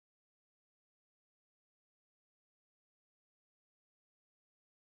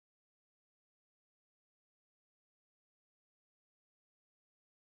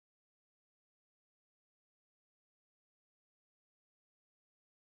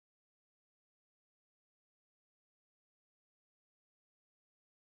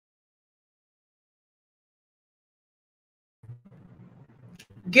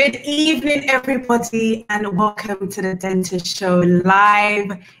Good evening, everybody, and welcome to the Dentist Show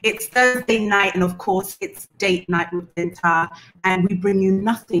Live. It's Thursday night, and of course, it's date night with Denta, and we bring you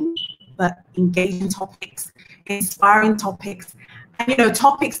nothing but engaging topics, inspiring topics, and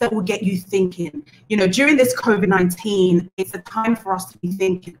topics that will get you thinking. During this COVID-19, it's a time for us to be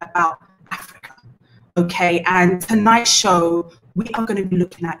thinking about Africa. Okay, and tonight's show, we are going to be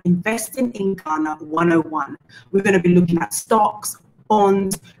looking at investing in Ghana 101. We're going to be looking at stocks,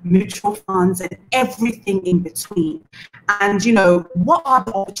 bonds, mutual funds, and everything in between. And, what are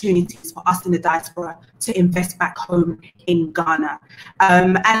the opportunities for us in the diaspora to invest back home in Ghana?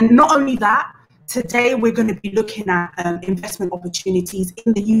 And not only that, today we're going to be looking at investment opportunities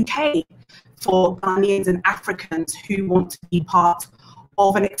in the UK for Ghanaians and Africans who want to be part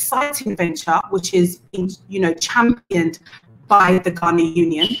of an exciting venture, which is, championed by the Ghana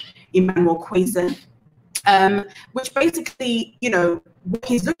Union, Emmanuel Quaison, which basically, what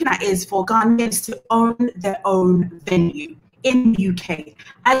he's looking at is for Ghanaians to own their own venue in the UK.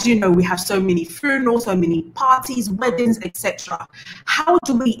 As you know, we have so many funerals, so many parties, weddings, etc. How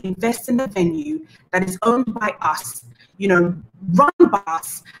do we invest in a venue that is owned by us, run by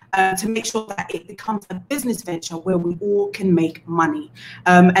us, to make sure that it becomes a business venture where we all can make money?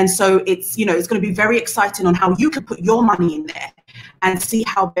 And so it's, it's going to be very exciting on how you can put your money in there and see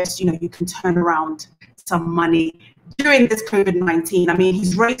how best, you can turn around some money during this COVID-19. I mean,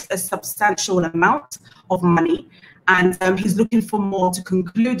 he's raised a substantial amount of money, and he's looking for more to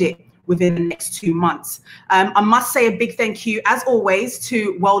conclude it within the next 2 months. I must say a big thank you, as always,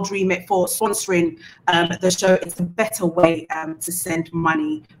 to World Dream It for sponsoring the show. It's a better way to send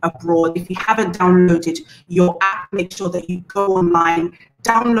money abroad. If you haven't downloaded your app, make sure that you go online,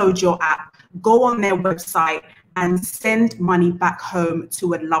 download your app, go on their website, and send money back home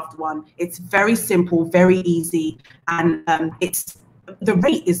to a loved one. It's very simple, very easy, and the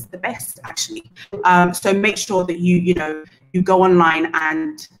rate is the best, actually. So make sure that you go online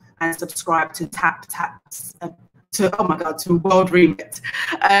and subscribe to to World Remit.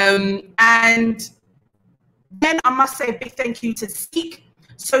 And then I must say a big thank you to Seek.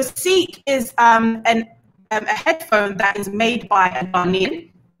 So Seek is a headphone that is made by a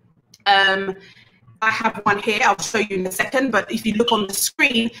Ghanaian. I have one here, I'll show you in a second, but if you look on the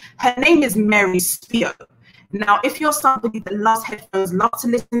screen, her name is Mary Spio. Now, if you're somebody that loves headphones, loves to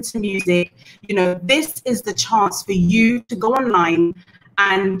listen to music, this is the chance for you to go online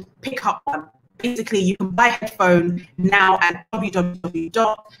and pick up one. Basically, you can buy a headphone now at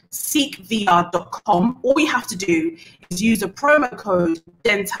www.seekvr.com. All you have to do is use a promo code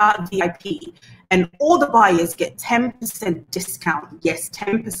DENTAVIP, and all the buyers get 10% discount. Yes,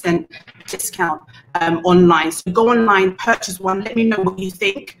 10% discount online. So go online, purchase one. Let me know what you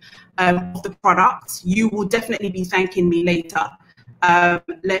think of the product. You will definitely be thanking me later.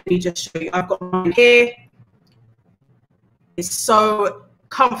 Let me just show you. I've got mine here. It's so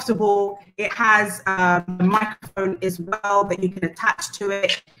comfortable. It has a microphone as well that you can attach to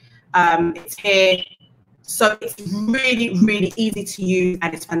it. It's here. So it's really, really easy to use,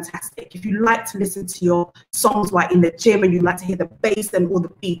 and it's fantastic. If you like to listen to your songs while in the gym and you like to hear the bass and all the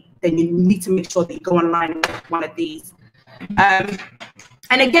beat, then you need to make sure that you go online and get one of these. And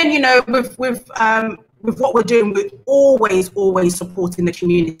again, with what we're doing, we're always supporting the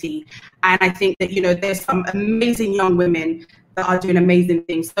community. And I think that, there's some amazing young women that are doing amazing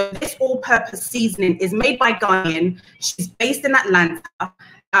things. So this all-purpose seasoning is made by Ghanaian. She's based in Atlanta.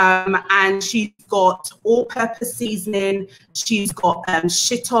 And she's got all-purpose seasoning. She's got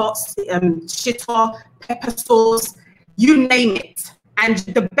shito, pepper sauce, you name it. And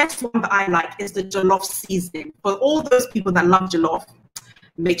the best one that I like is the jollof seasoning. For all those people that love jollof,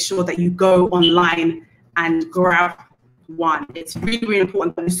 make sure that you go online and grab one. It's really, really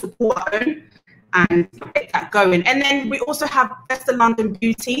important that we support our own and get that going. And then we also have Esther London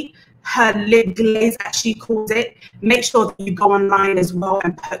Beauty. Her lip glaze, as she calls it. Make sure that you go online as well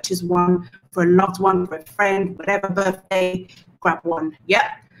and purchase one for a loved one, for a friend, whatever birthday, grab one. Yep.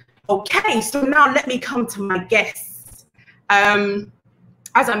 Okay, so now let me come to my guests. As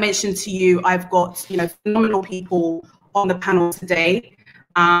I mentioned to you, I've got phenomenal people on the panel today,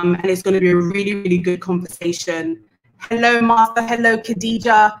 and it's going to be a really, really good conversation. Hello, Martha. Hello,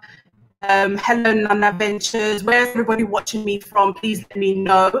 Khadija. Hello, Nana Ventures. Where's everybody watching me from? Please let me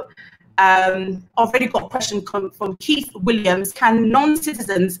know. I've already got a question from Keith Williams. Can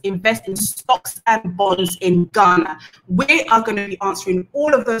non-citizens invest in stocks and bonds in Ghana? We are going to be answering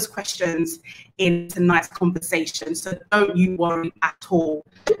all of those questions in tonight's conversation, so don't you worry at all.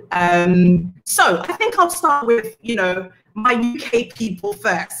 So I think I'll start with, my UK people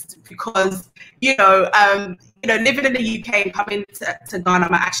first, because, living in the UK and coming to Ghana,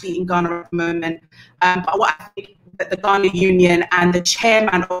 I'm actually in Ghana at the moment. But what I think that the Ghana Union and the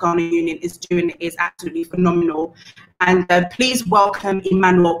chairman of Ghana Union is doing is absolutely phenomenal. And please welcome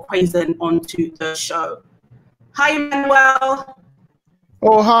Emmanuel Quaison onto the show. Hi, Emmanuel.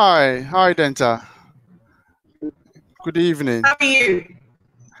 Oh, hi. Hi, Denta. Good evening. How are you?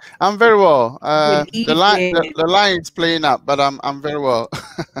 I'm very well. The line is playing up, but I'm very well.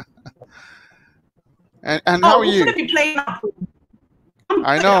 and how are you? Gonna be playing up.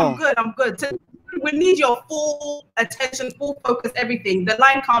 I know. I'm good. So we need your full attention, full focus, everything. The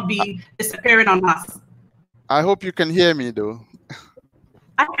line can't be disappearing on us. I hope you can hear me, though.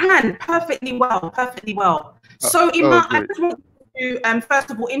 I can perfectly well. So, Ima, I just want to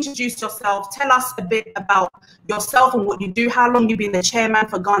first of all introduce yourself. Tell us a bit about yourself and what you do. How long you've been the chairman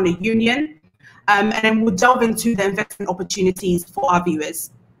for Ghana Union, and then we'll delve into the investment opportunities for our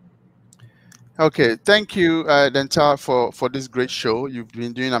viewers. Okay, thank you, Denta, for this great show. You've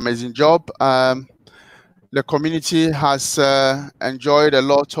been doing an amazing job. The community has enjoyed a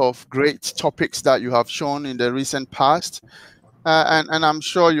lot of great topics that you have shown in the recent past. And I'm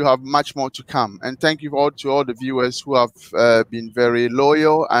sure you have much more to come. And thank you to all the viewers who have been very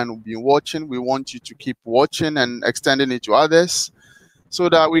loyal and been watching. We want you to keep watching and extending it to others so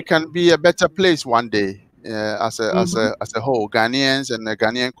that we can be a better place one day as a whole, Ghanaians and the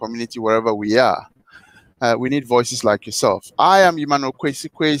Ghanaian community, wherever we are. We need voices like yourself. I am Emmanuel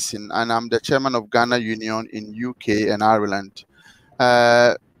Quaison, and I'm the chairman of Ghana Union in UK and Ireland.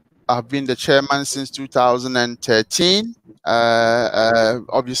 I've been the chairman since 2013.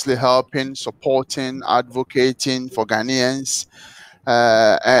 Obviously helping, supporting, advocating for Ghanaians,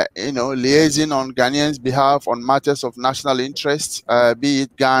 liaising on Ghanaians' behalf on matters of national interest, be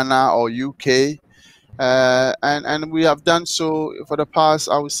it Ghana or UK. And we have done so for the past,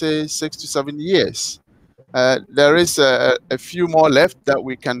 I would say, 6 to 7 years. There is a few more left that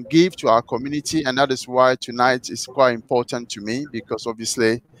we can give to our community, and that is why tonight is quite important to me, because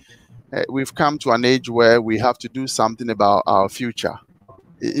obviously we've come to an age where we have to do something about our future.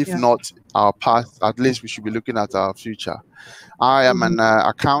 If not our past, at least we should be looking at our future. I am an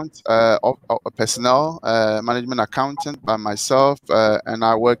personnel management accountant by myself, and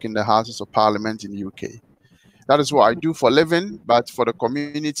I work in the Houses of Parliament in the UK. That is what I do for a living, but for the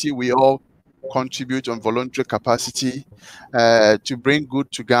community, we all contribute on voluntary capacity to bring good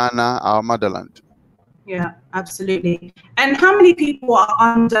to Ghana, our motherland. Yeah, absolutely. And how many people are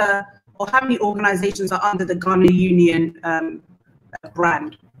under, or how many organizations are under the Ghana Union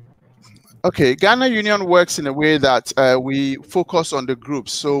brand? Okay, Ghana Union works in a way that we focus on the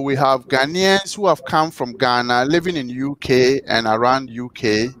groups. So we have Ghanaians who have come from Ghana, living in UK and around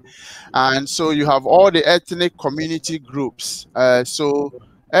UK. And so you have all the ethnic community groups. So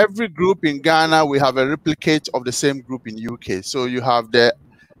every group in Ghana, we have a replicate of the same group in UK. So you have the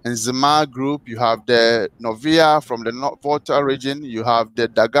Nzima group, you have the Novia from the Volta region, you have the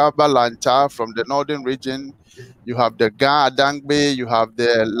Dagaba Lanta from the northern region, you have the Ga Adangbe, you have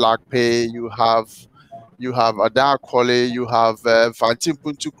the Lakpe, you have Adakwale, you have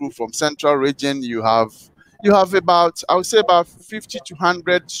Fantimpuntuku from central region, you have about, I would say about 50 to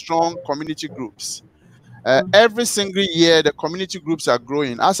 100 strong community groups. Every single year, the community groups are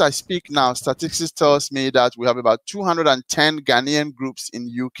growing. As I speak now, statistics tells me that we have about 210 Ghanaian groups in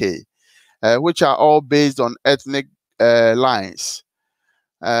UK, which are all based on ethnic lines.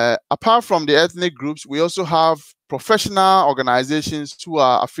 Apart from the ethnic groups, we also have professional organizations who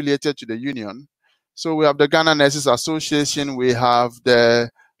are affiliated to the union. So we have the Ghana Nurses Association, we have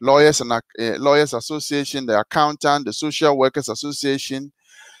the Lawyers Association, the Accountant, the Social Workers Association.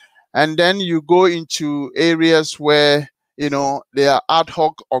 And then you go into areas where, there are ad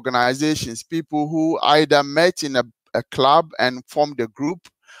hoc organizations, people who either met in a club and formed a group,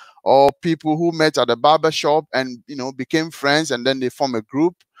 or people who met at a barber shop and, became friends and then they form a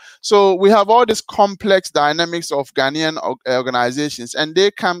group. So we have all these complex dynamics of Ghanaian organizations, and they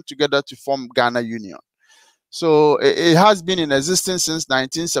come together to form Ghana Union. So it has been in existence since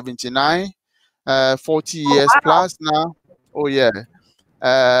 1979, 40 years plus now. Oh, yeah.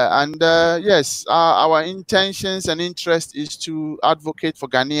 Yes, our intentions and interest is to advocate for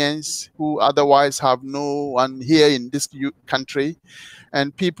Ghanaians who otherwise have no one here in this country,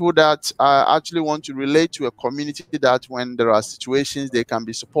 and people that actually want to relate to a community that when there are situations they can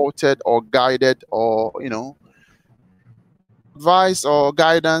be supported or guided, or advice or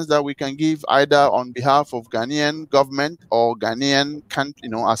guidance that we can give either on behalf of Ghanaian government or Ghanaian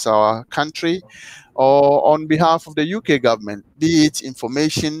as our country, or on behalf of the UK government, be it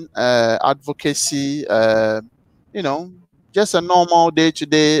information, advocacy, just a normal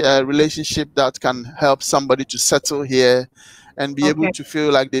day-to-day relationship that can help somebody to settle here and be able Okay. to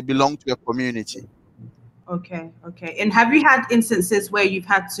feel like they belong to a community. Okay. Okay. And have you had instances where you've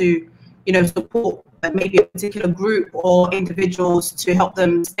had to, support maybe a particular group or individuals to help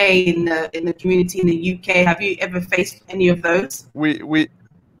them stay in the community in the UK? Have you ever faced any of those?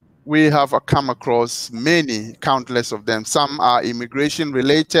 We have come across many, countless of them. Some are immigration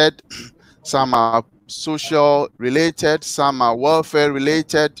related, some are social related, some are welfare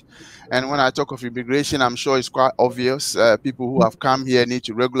related. And when I talk of immigration, I'm sure it's quite obvious. People who have come here need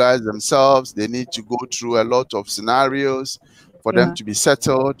to regularize themselves. They need to go through a lot of scenarios for them Yeah. to be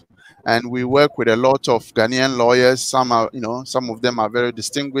settled. And we work with a lot of Ghanaian lawyers. Some are, some of them are very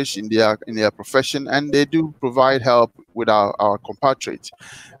distinguished in their profession, and they do provide help with our compatriots.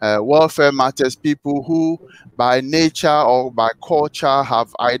 Welfare matters, people who by nature or by culture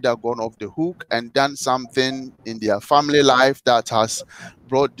have either gone off the hook and done something in their family life that has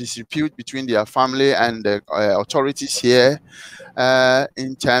brought disrepute between their family and the authorities here.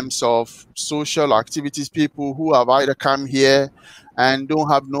 In terms of social activities, people who have either come here and don't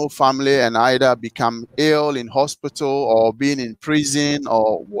have no family and either become ill in hospital or been in prison,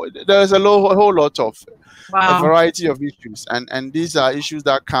 or there's a whole lot of a Wow. variety of issues, and these are issues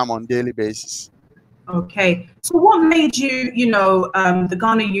that come on daily basis. Okay. So what made you, the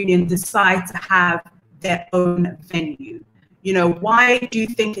Ghana Union decide to have their own venue? Why do you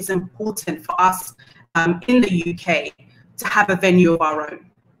think it's important for us in the UK to have a venue of our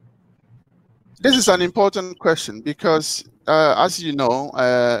own? This is an important question because, as you know,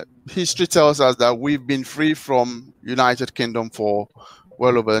 history tells us that we've been free from United Kingdom for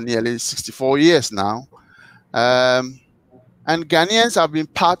well over nearly 64 years now. And Ghanaians have been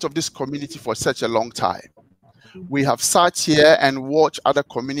part of this community for such a long time. We have sat here and watched other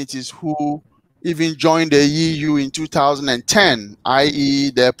communities who even joined the EU in 2010,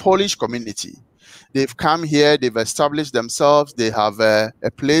 i.e. the Polish community. They've come here, they've established themselves, they have a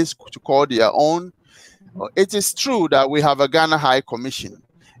place to call their own. It is true that we have a Ghana High Commission.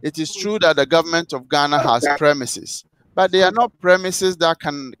 It is true that the government of Ghana has premises, but they are not premises that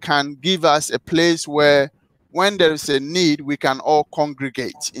can give us a place where when there is a need, we can all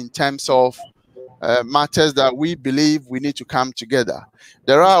congregate in terms of matters that we believe we need to come together.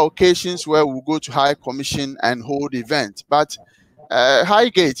 There are occasions where we go to High Commission and hold events, but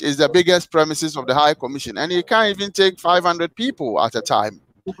Highgate is the biggest premises of the High Commission, and you can't even take 500 people at a time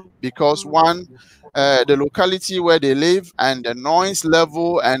because one, the locality where they live and the noise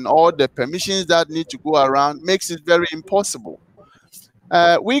level and all the permissions that need to go around makes it very impossible.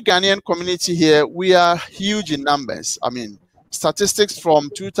 We Ghanaian community here, we are huge in numbers. I mean, statistics from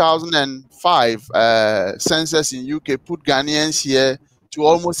 2005 census in UK put Ghanaians here to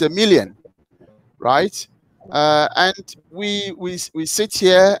almost 1 million, right? And we sit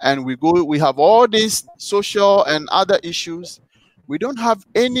here and we have all these social and other issues. We don't have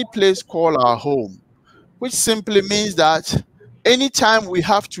any place called our home, which simply means that anytime we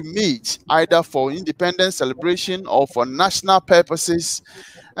have to meet, either for independence celebration or for national purposes,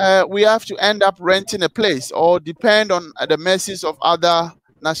 we have to end up renting a place or depend on the mercies of other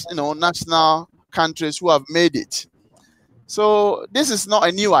national countries who have made it. So this is not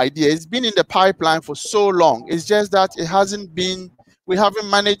a new idea. It's been in the pipeline for so long. It's just that we haven't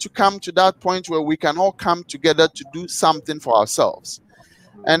managed to come to that point where we can all come together to do something for ourselves.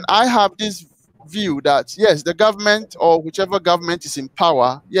 And I have this view that, yes, the government or whichever government is in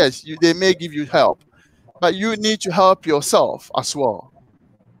power, yes, they may give you help, but you need to help yourself as well.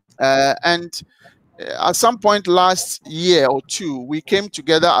 And at some point last year or two, we came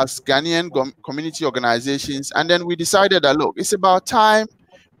together as Ghanaian community organizations, and then we decided that, look, it's about time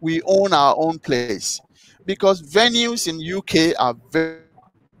we own our own place, because venues in UK are very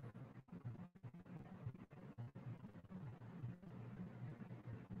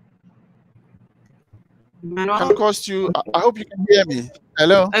can cost you. I hope you can hear me.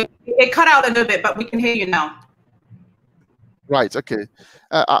 Hello? It cut out a little bit, but we can hear you now. Right, okay.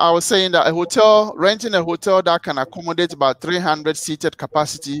 I was saying that renting a hotel that can accommodate about 300 seated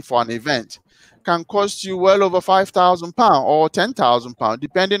capacity for an event can cost you well over £5,000 or £10,000,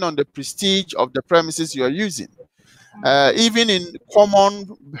 depending on the prestige of the premises you are using. Even in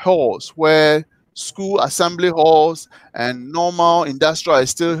common halls where school assembly halls and normal industrial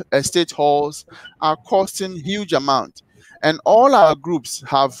estate halls are costing huge amounts. And all our groups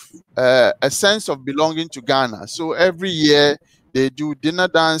have a sense of belonging to Ghana. So every year they do dinner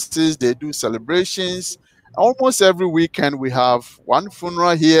dances, they do celebrations. Almost every weekend we have one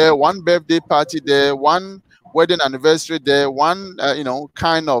funeral here, one birthday party there, one wedding anniversary there, one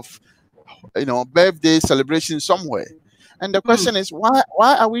kind of birthday celebration somewhere. And the question is, why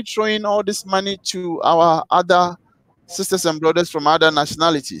are we throwing all this money to our other sisters and brothers from other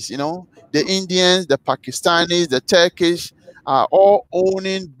nationalities? You know, the Indians, the Pakistanis, the Turkish are all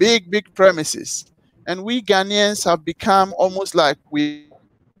owning big premises. And we Ghanaians have become almost like we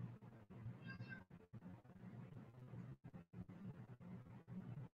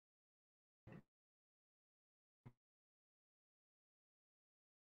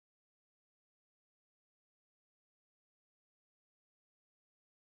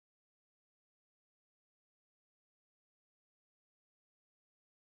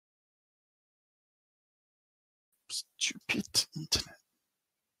stupid internet.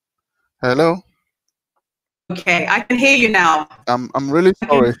 Hello? Okay, I can hear you now. I'm really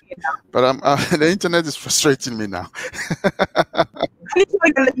sorry, but the internet is frustrating me now.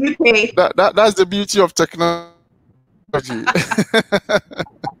 That's the beauty of technology.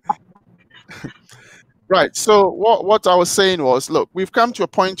 Right. So what I was saying was, look, we've come to a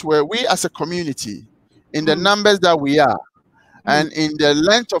point where we as a community, in the numbers that we are, and in the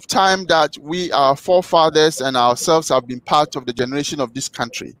length of time that we, our forefathers and ourselves have been part of the generation of this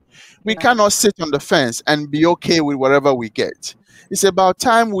country, we cannot sit on the fence and be okay with whatever we get. It's about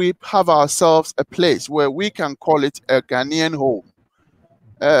time we have ourselves a place where we can call it a Ghanaian home.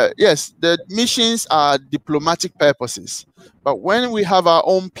 Yes, the missions are diplomatic purposes, but when we have our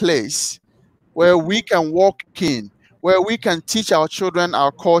own place where we can walk in, where we can teach our children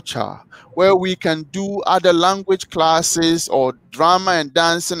our culture, where we can do other language classes or drama and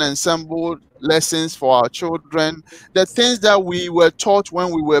dancing ensemble lessons for our children, the things that we were taught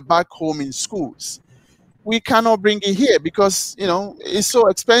when we were back home in schools. We cannot bring it here because, you know, it's so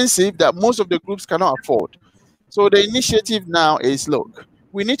expensive that most of the groups cannot afford. So the initiative now is, look,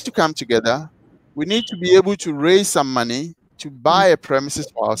 we need to come together. We need to be able to raise some money to buy a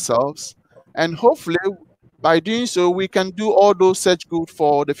premises for ourselves. And hopefully, by doing so, we can do all those such good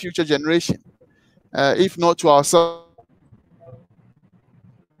for the future generation. If not to ourselves.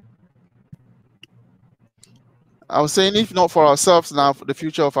 I was saying, if not for ourselves now, for the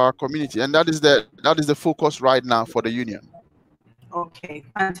future of our community. And that is the focus right now for the union. Okay,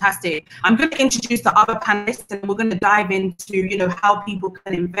 fantastic. I'm going to introduce the other panelists and we're going to dive into, you know, how people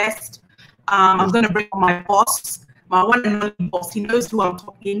can invest. I'm going to bring on my boss, my one and only boss. He knows who I'm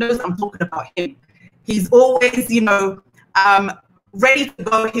talking. He knows I'm talking about him. He's always, you know, ready to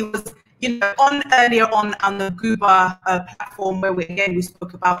go. He was, you know, earlier on the Gooba platform where we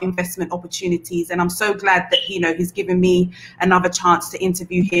spoke about investment opportunities, and I'm so glad that, you know, he's given me another chance to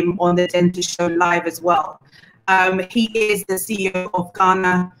interview him on the Dentist Show live as well. He is the CEO of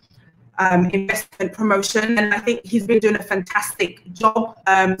Ghana Investment Promotion, and I think he's been doing a fantastic job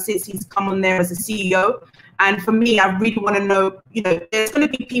since he's come on there as a CEO. And for me, I really want to know, you know, there's going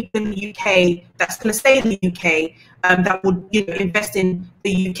to be people in the UK that's going to stay in the UK that would, you know, invest in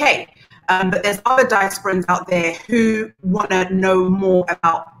the UK. But there's other diasporans out there who want to know more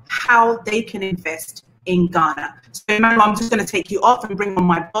about how they can invest in Ghana. So Emmanuel, I'm just going to take you off and bring on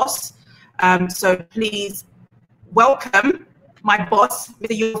my boss. So please welcome my boss,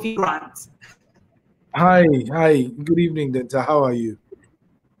 Mr. Yofi Grant. Hi, good evening, Denta. How are you?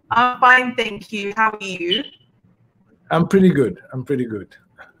 I'm fine, thank you. How are you? I'm pretty good.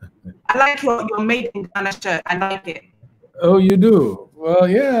 I like your made in Ghana shirt. I like it. Oh, you do? Well,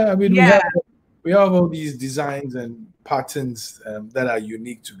 yeah. I mean, yeah. we have all these designs and patterns that are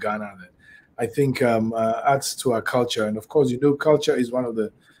unique to Ghana that I think adds to our culture. And of course, you know, culture is one of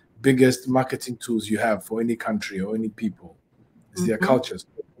the biggest marketing tools you have for any country or any people. It's their cultures.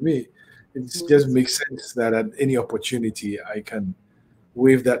 For me, it just makes sense that at any opportunity I can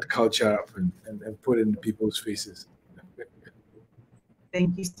wave that culture up and put it in people's faces.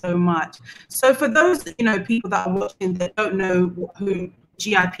 Thank you so much. So for those, you know, people that are watching that don't know who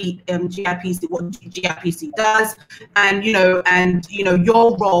GIPC, what GIPC does, and you know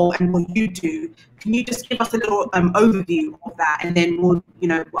your role and what you do, can you just give us a little overview of that, and then we'll, you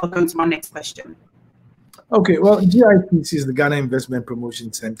know, I'll go into my next question. Okay, well, GIPC is the Ghana Investment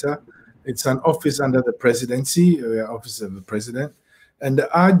Promotion Center. It's an office under the presidency, office of the president, and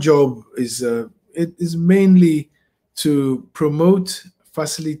our job is it is mainly to promote,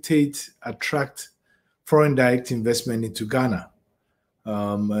 facilitate, attract foreign direct investment into Ghana,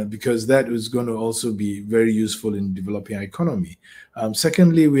 because that is going to also be very useful in developing our economy.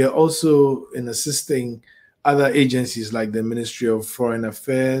 Secondly, we are also in assisting other agencies like the Ministry of Foreign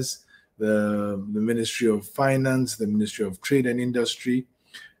Affairs, the Ministry of Finance, the Ministry of Trade and Industry,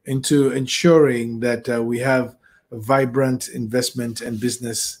 into ensuring that we have a vibrant investment and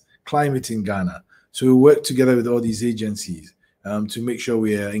business climate in Ghana. So we work together with all these agencies to make sure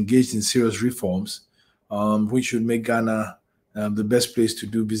we are engaged in serious reforms which would make Ghana the best place to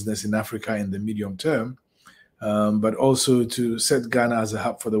do business in Africa in the medium term, but also to set Ghana as a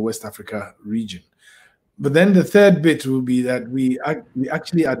hub for the West Africa region. But then the third bit will be that we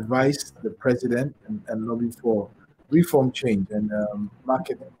actually advise the president and lobby for reform change and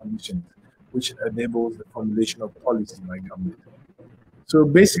market conditions, which enables the formulation of policy by government. So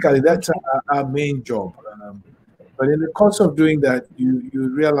basically, that's our main job. But in the course of doing that, you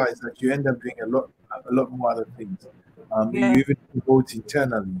realize that you end up doing a lot more other things. You even vote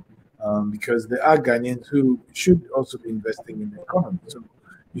internally because there are Ghanaians who should also be investing in the economy. So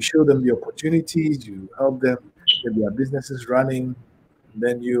you show them the opportunities, you help them get their businesses running.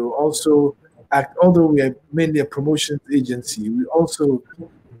 Then you also act, although we are mainly a promotions agency, we also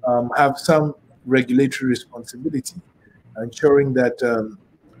have some regulatory responsibility, ensuring that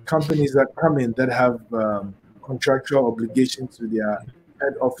companies that come in that have contractual obligations to their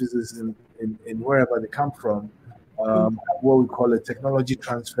head offices in wherever they come from, what we call a technology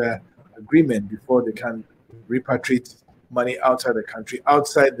transfer agreement before they can repatriate money outside the country,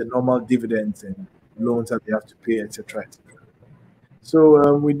 outside the normal dividends and loans that they have to pay, etc.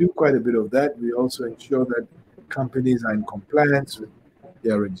 So we do quite a bit of that. We also ensure that companies are in compliance with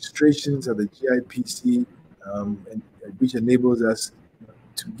their registrations at the GIPC, which enables us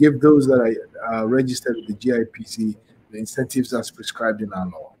to give those that are registered with the GIPC the incentives as prescribed in our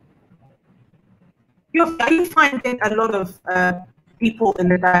law. Are you finding a lot of people in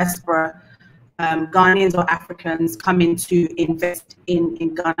the diaspora, Ghanaians or Africans, coming to invest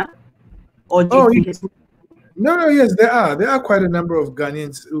in Ghana? Or do you think it's... No, yes, there are. There are quite a number of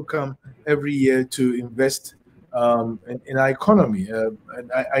Ghanaians who come every year to invest in our economy.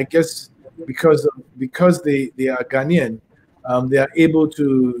 And I guess because they are Ghanaian, they are able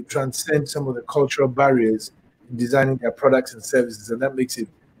to transcend some of the cultural barriers in designing their products and services, and that makes it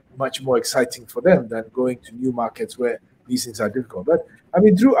much more exciting for them than going to new markets where these things are difficult. But I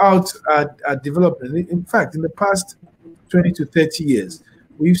mean, throughout our development, in fact, in the past 20 to 30 years,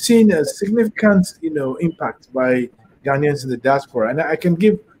 we've seen a significant, impact by Ghanaians in the diaspora. And I can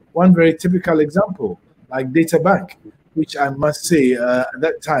give one very typical example, like Data Bank, which I must say at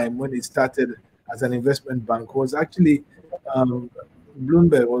that time when it started as an investment bank was actually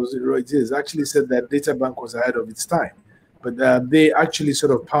Bloomberg was Reuters actually said that Data Bank was ahead of its time, but they actually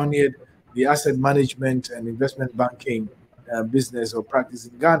sort of pioneered the asset management and investment banking business or practice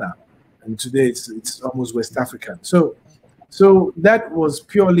in Ghana, and today it's almost West African. So that was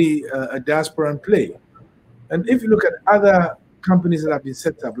purely a diasporan play. And if you look at other companies that have been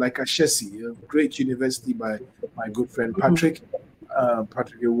set up, like Ashesi, a great university by my good friend Patrick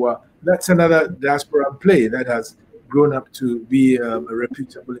Ewa, that's another diasporan play that has grown up to be a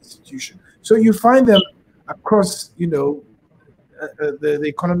reputable institution. So you find them across, the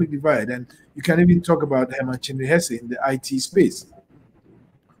economic divide. And you can even talk about Herman Hesse in the IT space,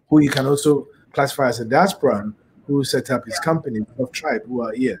 who you can also classify as a diasporan, who set up his company of Tribe, who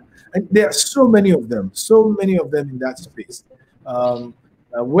are here. And there are so many of them in that space.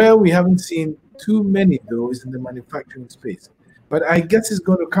 Where we haven't seen too many, though, is in the manufacturing space. But I guess it's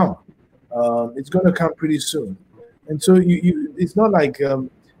going to come. It's going to come pretty soon. And so it's not like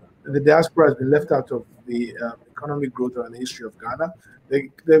the diaspora has been left out of the economic growth or the history of Ghana.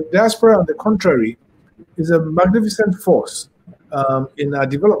 The diaspora, on the contrary, is a magnificent force in our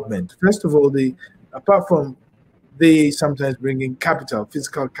development. First of all, apart from they sometimes bring in capital,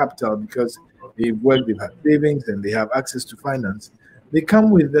 physical capital, because they've worked, they've had savings, and they have access to finance. They come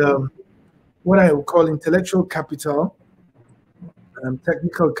with what I would call intellectual capital,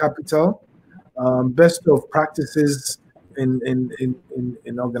 technical capital, best of practices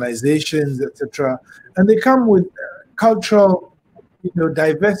in organizations, etc. And they come with cultural,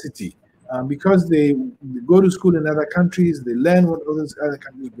 diversity, because they go to school in other countries, they learn what other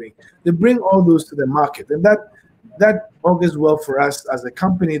countries bring. They bring all those to the market, and that augurs well for us as a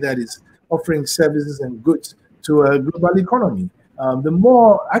company that is offering services and goods to a global economy. The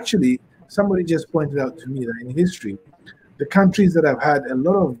more, actually, somebody just pointed out to me that in history, the countries that have had a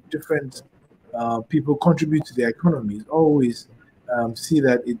lot of different people contribute to their economies always see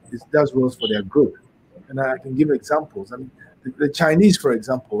that it does well for their growth. And I can give examples. I mean, the Chinese, for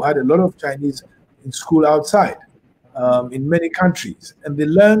example, had a lot of Chinese in school outside in many countries, and they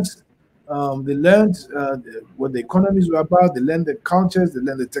learned what the economies were about. They learned the cultures, they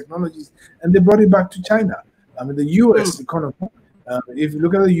learned the technologies, and they brought it back to China. I mean, the U.S. economy. If you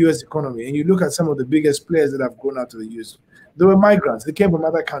look at the U.S. economy and you look at some of the biggest players that have gone out to the U.S., they were migrants. They came from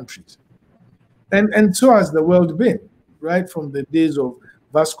other countries. And so has the world been, right? From the days of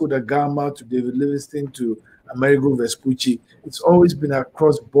Vasco da Gama to David Livingstone to Amerigo Vespucci. It's always been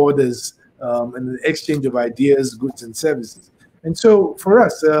across borders and the exchange of ideas, goods, and services. And so for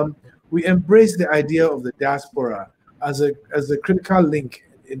us, we embrace the idea of the diaspora as a critical link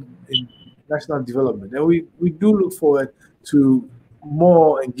in national development. And we do look forward to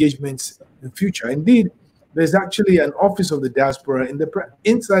more engagements in future. Indeed, there's actually an office of the diaspora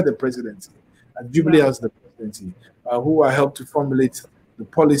inside the presidency, at Jubilee House, the presidency, who are helped to formulate the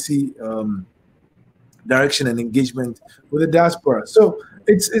policy direction and engagement with the diaspora. So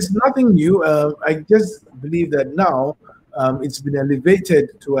it's nothing new. I just believe that now it's been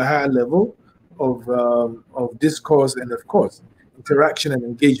elevated to a higher level of discourse and, of course, interaction and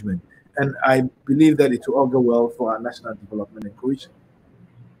engagement. And I believe that it will augur well for our national development and cohesion.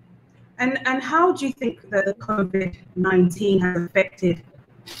 And how do you think that the COVID-19 has affected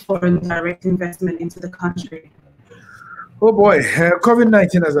foreign direct investment into the country? Oh boy,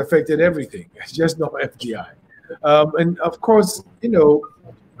 COVID-19 has affected everything. It's just not FDI. And of course, with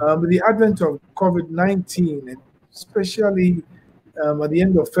the advent of COVID-19, and especially at the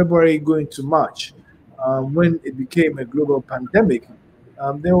end of February going to March, when it became a global pandemic,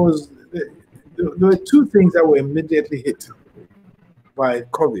 there were two things that were immediately hit by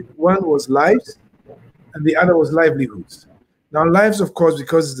COVID. One was lives, and the other was livelihoods. Now, lives, of course,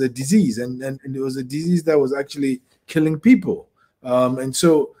 because it's a disease, and it was a disease that was actually killing people. And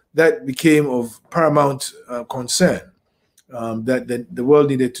so that became of paramount concern, that the world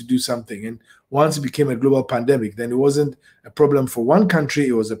needed to do something. And once it became a global pandemic, then it wasn't a problem for one country,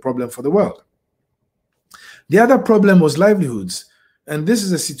 it was a problem for the world. The other problem was livelihoods. And this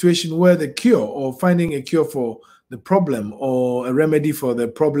is a situation where the cure, or finding a cure for the problem or a remedy for the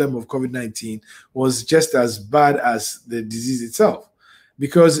problem of COVID-19, was just as bad as the disease itself.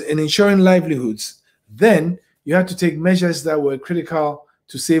 Because in ensuring livelihoods, then you had to take measures that were critical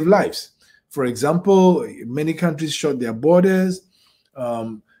to save lives. For example, many countries shut their borders.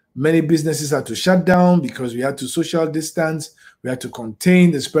 Many businesses had to shut down because we had to social distance. We had to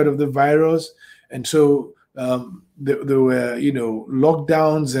contain the spread of the virus. And so there were,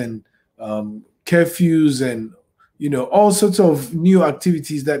 lockdowns and curfews and, all sorts of new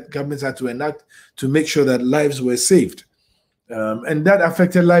activities that governments had to enact to make sure that lives were saved. And that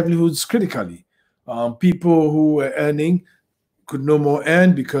affected livelihoods critically. People who were earning could no more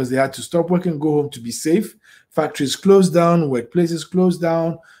earn because they had to stop working and go home to be safe. Factories closed down, workplaces closed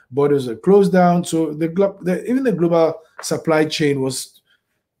down, borders are closed down. So even the global supply chain was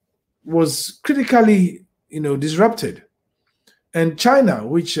critically, disrupted. And China,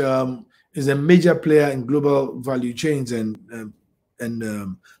 which is a major player in global value chains and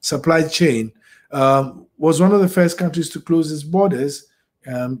supply chain, was one of the first countries to close its borders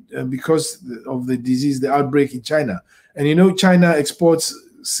because of the disease, the outbreak in China. And China exports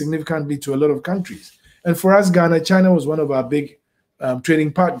significantly to a lot of countries. And for us, Ghana, China was one of our big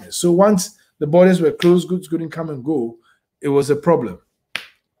trading partners. So once the borders were closed, goods couldn't come and go, it was a problem.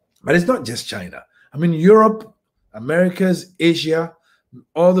 But it's not just China. I mean, Europe, Americas, Asia,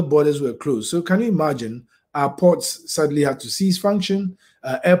 all the borders were closed. So can you imagine our ports suddenly had to cease function,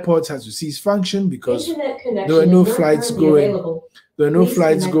 airports had to cease function because there were no flights going. There were no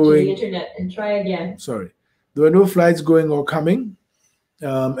flights going. Internet and try again. Sorry. There were no flights going or coming.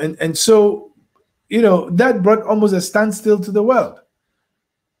 And so, that brought almost a standstill to the world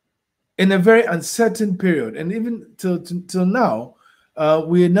in a very uncertain period. And even till now,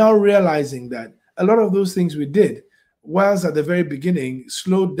 we are now realizing that a lot of those things we did, whilst at the very beginning,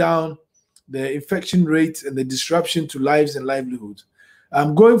 slowed down the infection rates and the disruption to lives and livelihoods.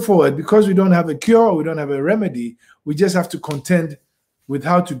 Going forward, because we don't have a cure, we don't have a remedy, we just have to contend with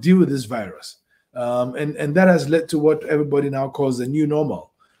how to deal with this virus. And that has led to what everybody now calls the new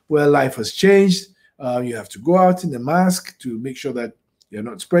normal, where life has changed. You have to go out in a mask to make sure that you're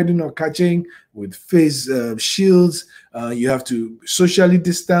not spreading or catching, with face shields. You have to socially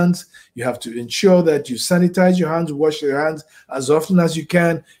distance. You have to ensure that you sanitize your hands, wash your hands as often as you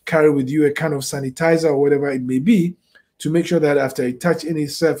can, carry with you a kind of sanitizer or whatever it may be, to make sure that after you touch any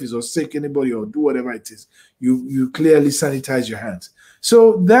surface or shake anybody or do whatever it is, you clearly sanitize your hands.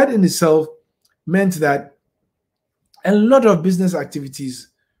 So that in itself meant that a lot of business activities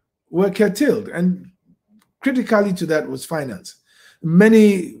were curtailed, and critically to that was finance.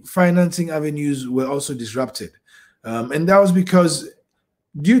 Many financing avenues were also disrupted. And that was because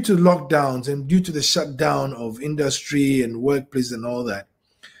due to lockdowns and due to the shutdown of industry and workplace and all that,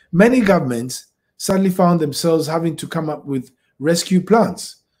 many governments suddenly found themselves having to come up with rescue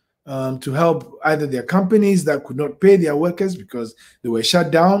plans to help either their companies that could not pay their workers because they were shut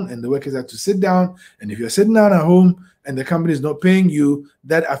down and the workers had to sit down. And if you're sitting down at home and the company is not paying you,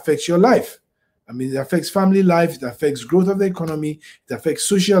 that affects your life. I mean, it affects family life, it affects growth of the economy, it affects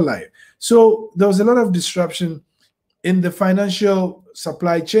social life. So there was a lot of disruption in the financial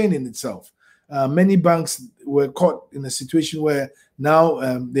supply chain in itself. Many banks were caught in a situation where now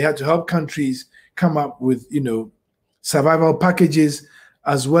they had to help countries come up with, survival packages,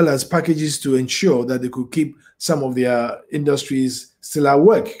 as well as packages to ensure that they could keep some of their industries still at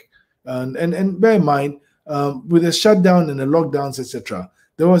work. And bear in mind, with a shutdown and the lockdowns, etc.,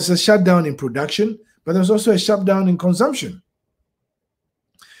 there was a shutdown in production, but there was also a shutdown in consumption.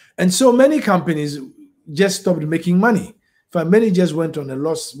 And so many companies just stopped making money. In fact, many just went on a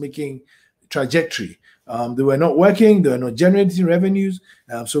loss-making trajectory. They were not working, they were not generating revenues.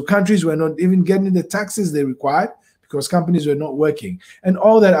 So countries were not even getting the taxes they required because companies were not working. And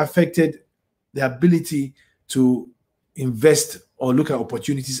all that affected the ability to invest or look at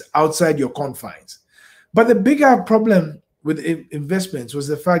opportunities outside your confines. But the bigger problem with investments was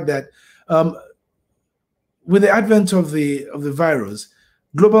the fact that with the advent of the virus,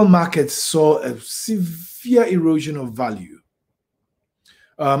 global markets saw a severe erosion of value.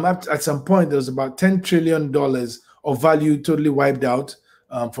 At some point, there was about $10 trillion of value totally wiped out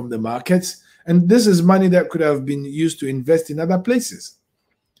from the markets. And this is money that could have been used to invest in other places.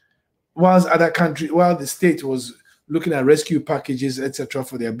 While the state was looking at rescue packages, etc.,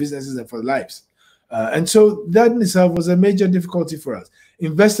 for their businesses and for their lives. And so that in itself was a major difficulty for us.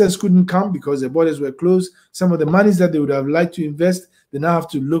 Investors couldn't come because the borders were closed. Some of the monies that they would have liked to invest, they now have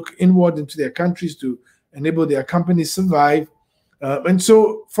to look inward into their countries to enable their companies survive. And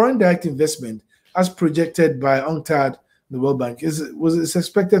so foreign direct investment, as projected by UNCTAD, the World Bank, is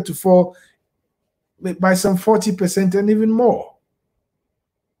expected to fall by some 40% and even more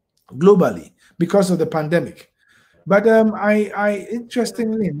globally because of the pandemic. But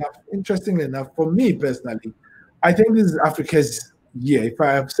interestingly enough, for me personally, I think this is Africa's year. If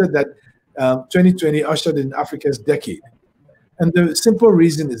I have said that 2020 ushered in Africa's decade. And the simple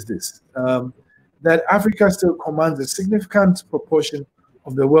reason is this, that Africa still commands a significant proportion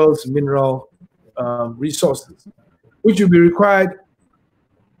of the world's mineral resources, which will be required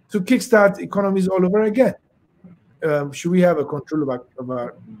to kickstart economies all over again. Should we have a control about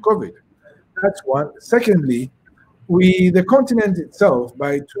COVID? That's one. Secondly, the continent itself,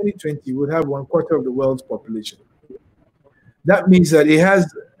 by 2020, would have 1/4 of the world's population. That means that it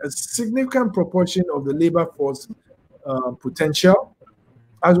has a significant proportion of the labor force potential,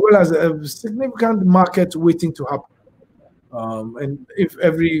 as well as a significant market waiting to happen. And if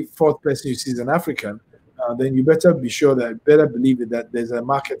every fourth person you see is an African, then you better believe that there's a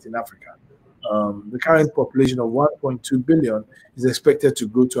market in Africa. The current population of 1.2 billion is expected to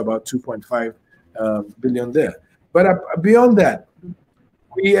go to about 2.5 billion there. But beyond that,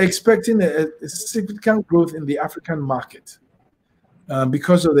 we are expecting a significant growth in the African market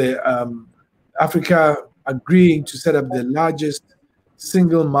because of the Africa agreeing to set up the largest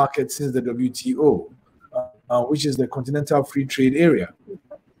single market since the WTO, which is the Continental Free Trade Area.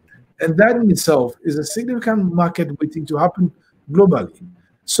 And that in itself is a significant market waiting to happen globally.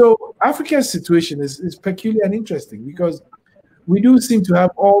 So Africa's situation is peculiar and interesting because we do seem to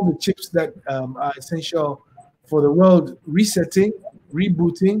have all the chips that are essential for the world resetting,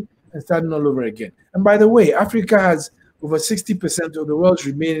 rebooting, and starting all over again. And by the way, Africa has over 60% of the world's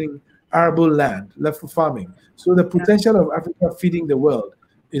remaining arable land left for farming. So the potential of Africa feeding the world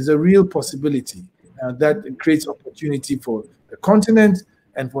is a real possibility that creates opportunity for the continent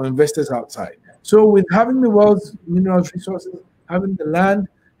and for investors outside. So with having the world's mineral resources, having the land,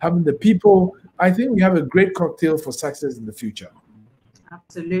 having the people, I think we have a great cocktail for success in the future.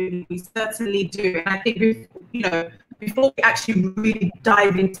 Absolutely, we certainly do. And I think, before we actually really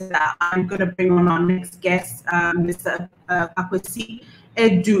dive into that, I'm going to bring on our next guest, Mr. Akwesi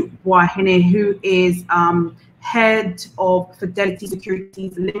Edu Boahene, who is head of Fidelity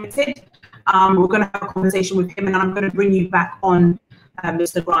Securities Limited. We're going to have a conversation with him, and I'm going to bring you back on,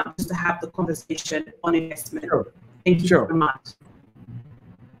 Mr. Grant, just to have the conversation on investment. Sure. Thank you very much.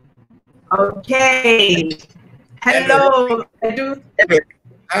 Okay. Hello, Edu.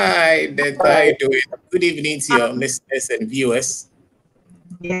 Hi, how are you doing? Good evening to your listeners and viewers.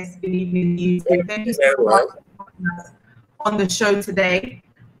 Yes, good evening, you too. Thank you so much for on the show today.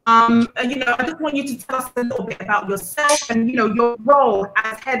 I just want you to tell us a little bit about yourself and your role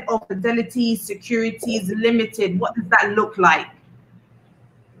as head of Fidelity Securities Limited. What does that look like?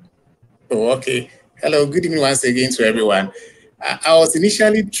 Oh, okay. Hello, good evening once again to everyone. I was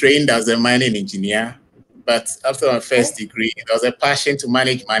initially trained as a mining engineer, but after my first degree, there was a passion to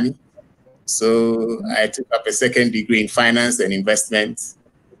manage money. So I took up a second degree in finance and investment.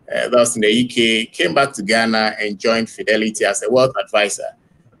 That was in the UK, came back to Ghana and joined Fidelity as a wealth advisor.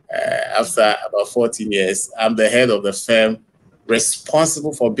 after about 14 years. I'm the head of the firm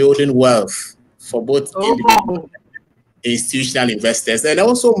responsible for building wealth for both individual institutional investors and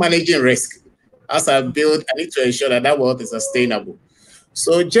also managing risk. As I build, I need to ensure that that wealth is sustainable.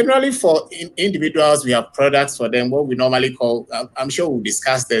 So generally for individuals, we have products for them, what we normally call, I'm sure we'll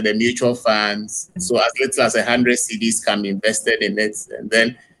discuss the mutual funds. So as little as 100 CDs can be invested in it. And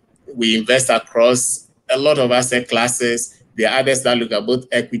then we invest across a lot of asset classes. There are others that look at both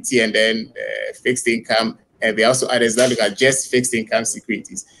equity and then fixed income. And there are also others that look at just fixed income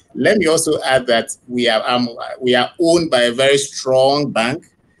securities. Let me also add that we are owned by a very strong bank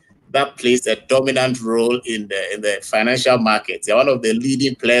that plays a dominant role in the financial markets. They're one of the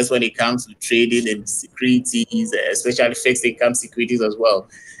leading players when it comes to trading in securities, especially fixed income securities as well.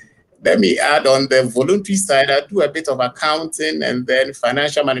 Let me add on the voluntary side, I do a bit of accounting and then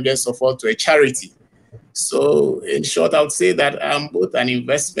financial management support to a charity. So in short, I would say that I'm both an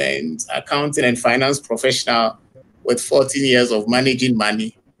investment, accounting and finance professional with 14 years of managing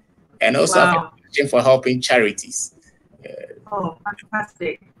money and also have a passion for helping charities. Oh,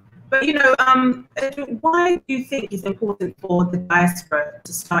 fantastic. But, you know, why do you think it's important for the diaspora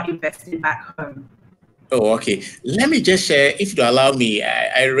to start investing back home? Oh, okay. Let me just share, if you allow me,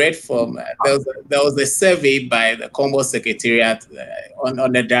 I read from, there was a survey by the Commonwealth Secretariat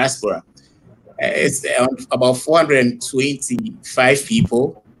on the diaspora. It's about 425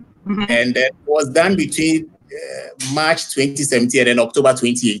 people, and it was done between March 2017 and October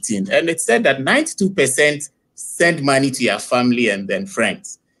 2018. And it said that 92% send money to your family and then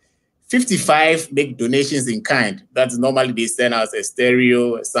friends. 55 make donations in kind. That's normally they send us a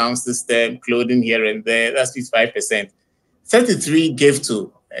stereo, a sound system, clothing here and there. That's 55%. 33 give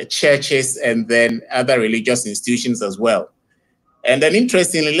to churches and then other religious institutions as well. And then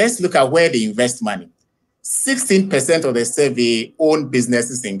interestingly, let's look at where they invest money. 16% of the survey own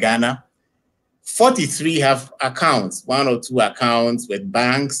businesses in Ghana. 43 have accounts, 1 or 2 accounts with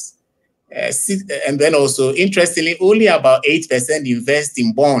banks. And then also, interestingly, only about 8% invest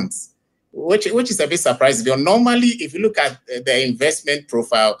in bonds, which is a bit surprising. Because normally, if you look at the investment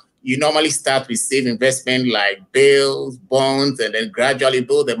profile, you normally start with safe investment like bills, bonds, and then gradually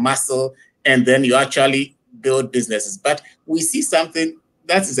build the muscle, and then you actually build businesses. But we see something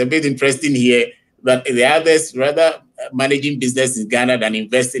that is a bit interesting here, that the others rather managing business in Ghana than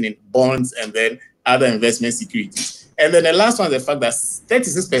investing in bonds and then other investment securities. And then the last one is the fact that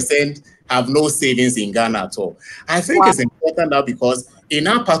 36% have no savings in Ghana at all. I think it's important now because in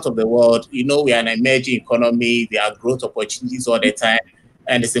our part of the world, you know, we are an emerging economy, there are growth opportunities all the time,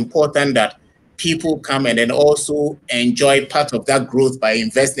 and it's important that people come and then also enjoy part of that growth by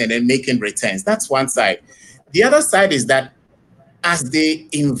investing and making returns. That's one side. The other side is that as they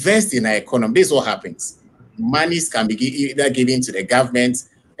invest in our economy, this is what happens. Monies can be either given to the government,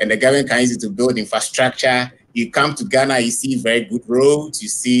 and the government can use it to build infrastructure. You come to Ghana, you see very good roads, you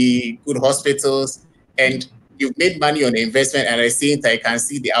see good hospitals, and you've made money on the investment, and at the same time, you can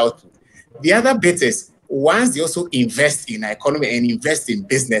see the output. The other bit is, once they also invest in our economy and invest in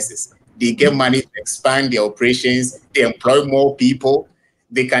businesses, they get money to expand their operations, they employ more people,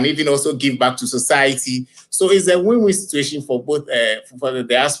 they can even also give back to society. So it's a win-win situation for both for the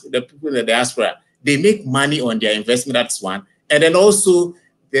people in the diaspora. They make money on their investment, that's one. And then also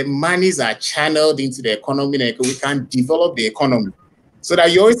the monies are channeled into the economy and we can develop the economy. So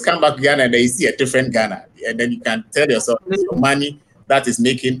that you always come back to Ghana and then you see a different Ghana. And then you can tell yourself your money that's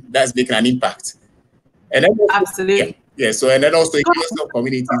making an impact. And then also, absolutely. Yeah, so and then also in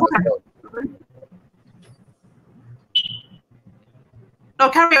communities as well. No,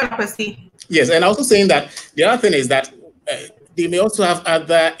 carry on, Percy. Yes, and also saying that the other thing is that they may also have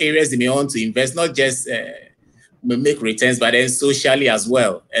other areas they may want to invest, not just make returns, but then socially as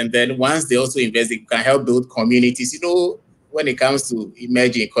well. And then once they also invest, they can help build communities. You know, when it comes to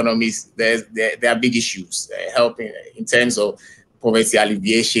emerging economies, there are big issues helping in terms of poverty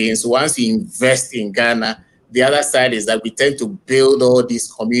alleviation. So once you invest in Ghana, the other side is that we tend to build all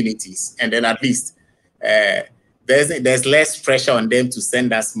these communities, and then at least there's less pressure on them to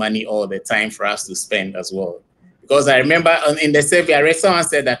send us money all the time for us to spend as well. Because I remember in the survey, I read someone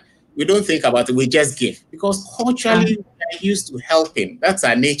said that we don't think about it, we just give. Because culturally, we are used to helping. That's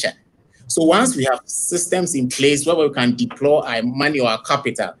our nature. So once we have systems in place where we can deploy our money or our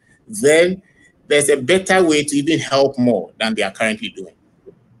capital, then there's a better way to even help more than they are currently doing.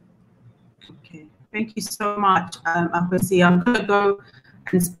 Okay, thank you so much, Akwesi. I'm going to go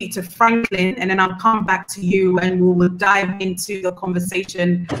and speak to Franklin, and then I'll come back to you and we will dive into the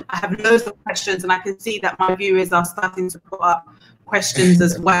conversation. I have loads of questions, and I can see that my viewers are starting to put up questions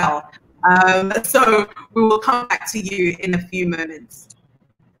as well. So we will come back to you in a few moments.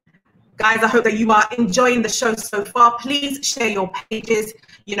 Guys, I hope that you are enjoying the show so far. Please share your pages.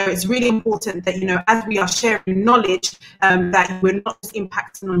 You know, it's really important that, you know, as we are sharing knowledge, that we're not just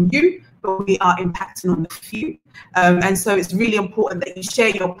impacting on you, but we are impacting on the few. And so it's really important that you share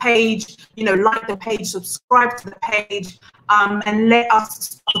your page, you know, like the page, subscribe to the page, and let us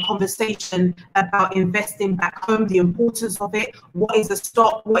start the conversation about investing back home, the importance of it. What is a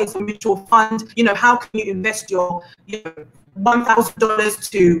stock? What is a mutual fund? You know, how can you invest your, you know, $1,000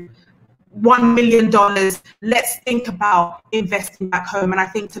 to $1 million? Let's think about investing back home. And I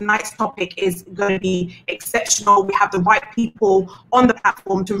think tonight's topic is going to be exceptional. We have the right people on the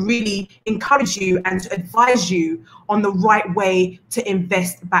platform to really encourage you and to advise you on the right way to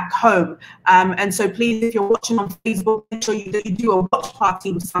invest back home. And so please, if you're watching on Facebook, make sure you do a watch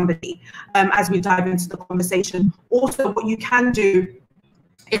party with somebody as we dive into the conversation. Also, what you can do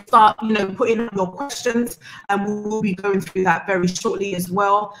is start, you know, putting up your questions, and we will be going through that very shortly as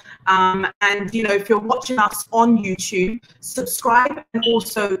well. And, you know, if you're watching us on YouTube, subscribe, and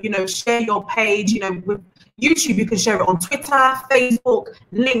also, you know, share your page. You know, with YouTube, you can share it on Twitter, Facebook,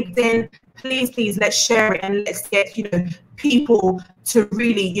 LinkedIn. Please, let's share it, and let's get, you know, people to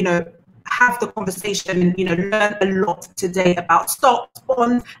really, you know, have the conversation and, you know, learn a lot today about stocks,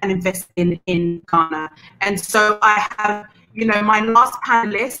 bonds, and investing in Ghana. And so I have, you know, my last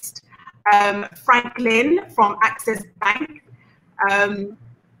panelist, Franklin from Access Bank.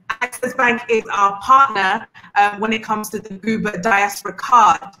 Access Bank is our partner when it comes to the Guba Diaspora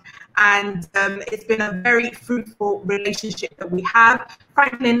Card. And it's been a very fruitful relationship that we have.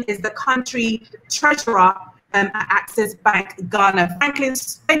 Franklin is the country treasurer at Access Bank Ghana. Franklin,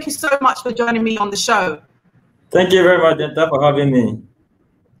 thank you so much for joining me on the show. Thank you very much, Denta, for having me.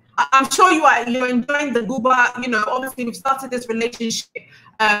 I'm sure you're enjoying the Guba. You know, obviously we've started this relationship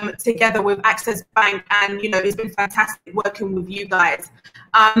together with Access Bank, and, you know, it's been fantastic working with you guys.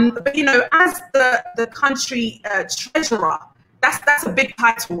 But, you know, as the country treasurer, that's a big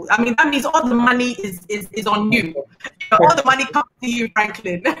title. I mean, that means all the money is on you. All the money comes to you,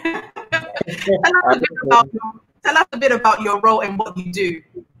 Franklin. Tell us a bit about your role and what you do.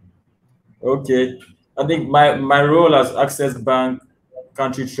 Okay, I think my role as Access Bank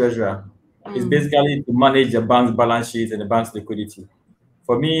country treasurer is basically to manage the bank's balance sheet and the bank's liquidity.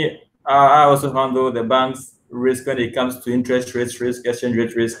 For me, I also handle the bank's risk when it comes to interest rates risk, exchange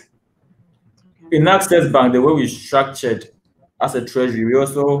rate risk. In Access Bank, the way we structured as a treasury, we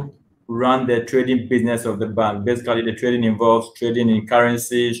also run the trading business of the bank. Basically, the trading involves trading in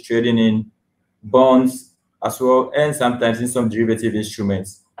currencies, trading in bonds as well, and sometimes in some derivative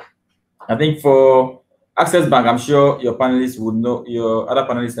instruments. I think for Access Bank, I'm sure your panelists would know, your other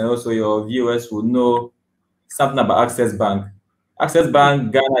panelists and also your viewers would know something about Access Bank. Access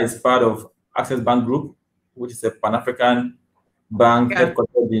Bank Ghana is part of Access Bank Group, which is a Pan-African bank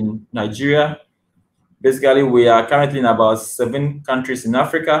headquartered in Nigeria. Basically, we are currently in about 7 countries in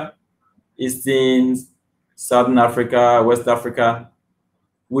Africa: Eastern, Southern Africa, West Africa.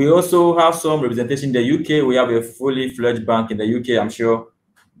 We also have some representation in the UK. We have a fully fledged bank in the UK. I'm sure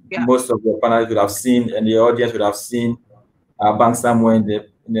most of the panelists would have seen, and the audience would have seen our bank somewhere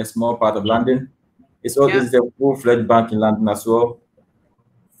in a small part of London. It's a full-fledged bank in London as well.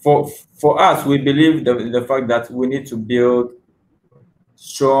 For us, we believe the fact that we need to build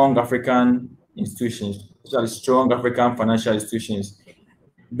strong African institutions, especially strong African financial institutions.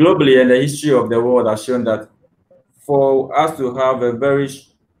 Globally, and the history of the world has shown that for us to have a very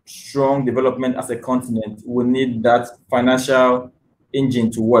strong development as a continent, we need that financial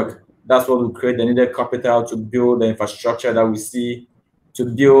engine to work. That's what will create the needed capital to build the infrastructure that we see, to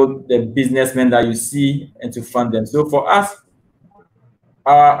build the businessmen that you see, and to fund them. So for us,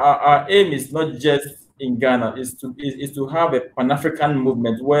 our aim is not just in Ghana, is to have a Pan-African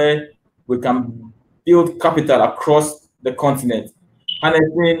movement where we can build capital across the continent,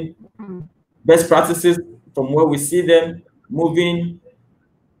 harnessing best practices from where we see them, moving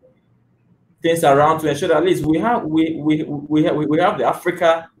things around to ensure that at least we have the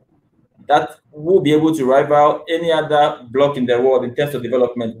Africa that will be able to rival any other bloc in the world in terms of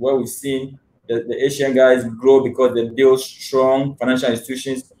development, where we've seen the Asian guys grow because they build strong financial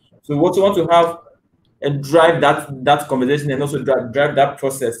institutions. So we also want to have and drive that conversation, and also drive that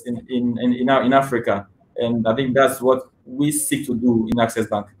process in Africa. And I think that's what we seek to do in Access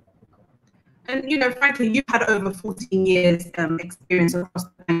Bank. And, you know, frankly, you've had over 14 years experience across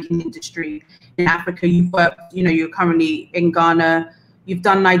the banking industry in Africa. You've worked, you know, you're currently in Ghana, you've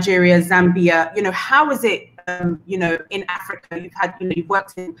done Nigeria, Zambia. You know, how is it, you know, in Africa? You've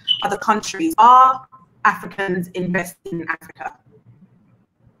worked in other countries. Are Africans investing in Africa?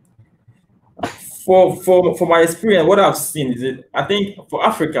 For my experience, what I've seen is I think for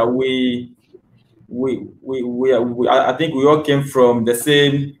Africa, I think we all came from the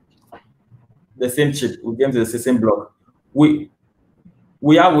same chip. We came to the same block. We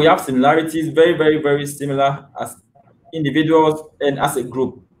have similarities, very similar as individuals and as a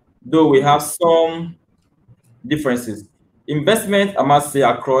group, though we have some differences. Investment, I must say,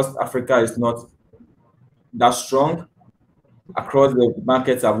 across Africa is not that strong. Across the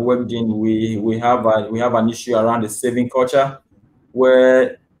markets I've worked in, we have an issue around the saving culture,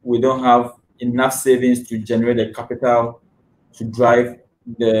 where we don't have enough savings to generate the capital to drive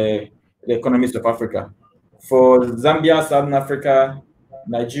the economies of Africa. For Zambia, Southern Africa,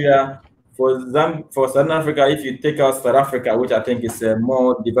 Nigeria, for Southern Africa, if you take out South Africa, which I think is a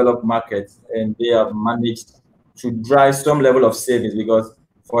more developed market, and they have managed to drive some level of savings, because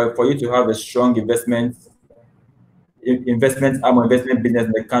for you to have a strong investment arm or investment business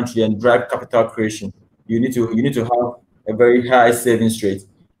in the country and drive capital creation, you need to have a very high savings rate.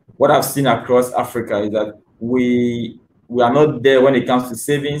 What I've seen across Africa is that we are not there when it comes to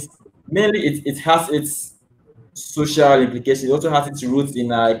savings. Mainly, it has its social implications. It also has its roots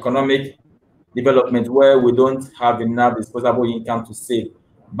in our economic development, where we don't have enough disposable income to save.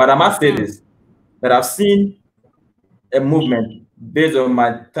 But I must say this, that I've seen a movement based on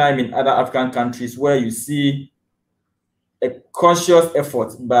my time in other African countries, where you see a conscious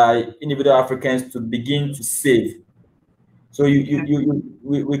effort by individual Africans to begin to save. So we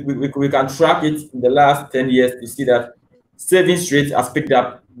can track it in the last 10 years to see that savings rate has picked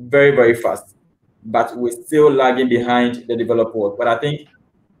up very fast, but we're still lagging behind the developed world. But I think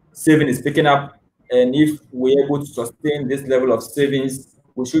saving is picking up, and if we're able to sustain this level of savings,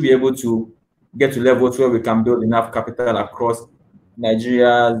 we should be able to get to levels where we can build enough capital across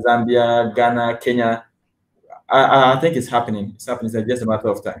Nigeria, Zambia, Ghana, Kenya. I think it's happening. It's happening. It's just a matter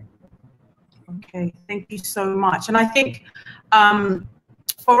of time. Okay, thank you so much. And I think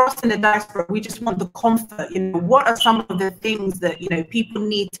for us in the diaspora, we just want the comfort. What are some of the things that people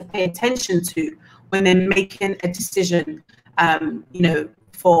need to pay attention to when they're making a decision,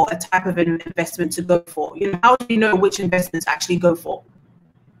 for a type of an investment to go for? How do you know which investments to actually go for?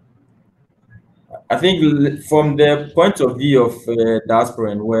 I think from the point of view of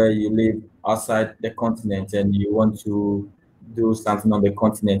diaspora, and where you live outside the continent and you want to do something on the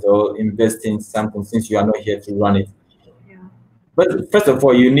continent or invest in something, since you are not here to run it. Yeah. But first of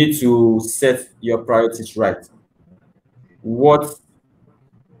all, you need to set your priorities right. What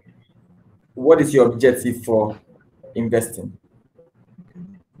is your objective for investing?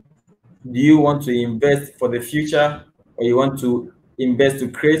 Do you want to invest for the future, or you want to invest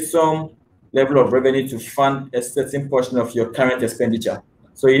to create some level of revenue to fund a certain portion of your current expenditure?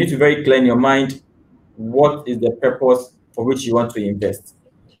 So you need to very clear in your mind what is the purpose for which you want to invest.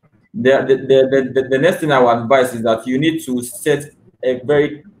 The next thing I would advise is that you need to set a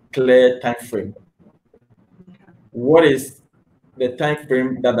very clear time frame. What is the time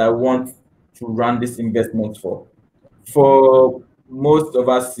frame that I want to run this investment for? For most of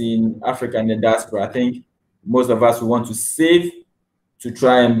us in Africa and the diaspora, I think most of us want to save to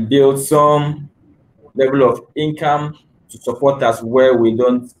try and build some level of income to support us where we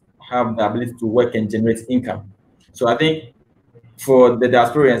don't have the ability to work and generate income. So I think for the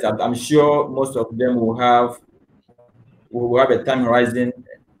diasporans, I'm sure most of them will have a time horizon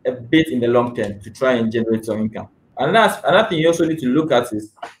a bit in the long term to try and generate some income. And another thing you also need to look at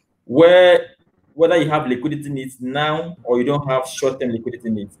is whether you have liquidity needs now or you don't have short-term liquidity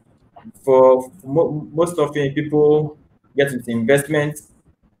needs. For most of the people get into investments,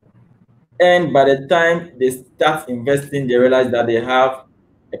 and by the time they start investing, they realize that they have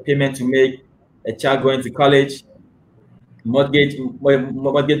a payment to make, a child going to college, mortgage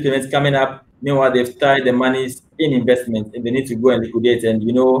payments coming up. Meanwhile, they've tied the monies in investment and they need to go and liquidate. And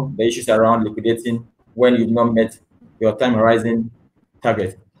the issues around liquidating when you've not met your time horizon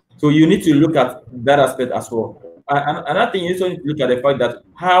target. So you need to look at that aspect as well. And another thing, you also need to look at the fact that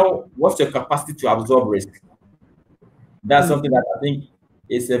what's your capacity to absorb risk? That's something that I think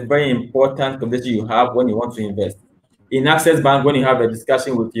is a very important condition you have when you want to invest. In Access Bank, when you have a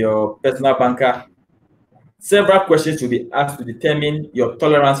discussion with your personal banker, several questions will be asked to determine your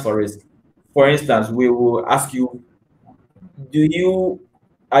tolerance for risk. For instance, we will ask you,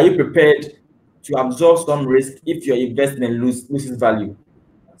 are you prepared to absorb some risk if your investment loses value?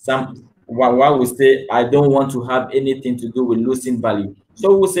 One will say, I don't want to have anything to do with losing value.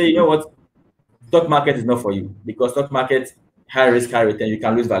 So we'll say, you know what, stock market is not for you, because stock market, high risk, high return, you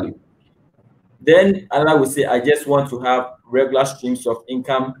can lose value. Then another will say, I just want to have regular streams of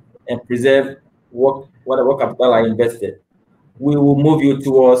income and preserve whatever capital I invested. We will move you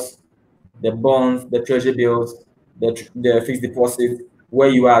towards the bonds, the treasury bills, the fixed deposits, where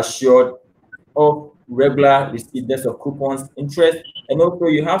you are assured of regular receipts of coupons, interest, and also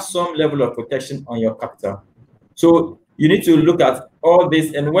you have some level of protection on your capital. So you need to look at all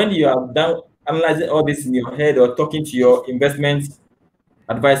this, and when you are done analyzing all this in your head or talking to your investment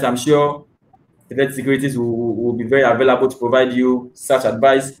advisor, I'm sure the securities will be very available to provide you such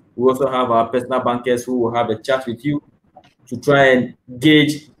advice. We also have our personal bankers who will have a chat with you to try and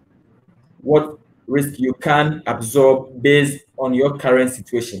gauge what risk you can absorb based on your current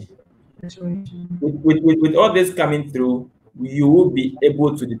situation. With all this coming through, you will be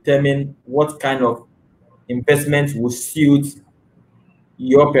able to determine what kind of investment will suit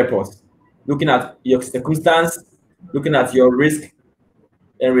your purpose, looking at your circumstance, looking at your risk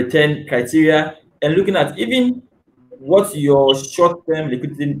and return criteria, and looking at even what your short-term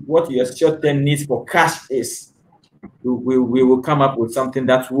liquidity, what your short-term needs for cash is. We will come up with something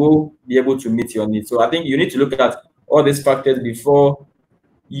that will be able to meet your needs. So I think you need to look at all these factors before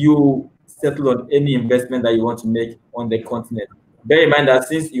you settle on any investment that you want to make on the continent. Bear in mind that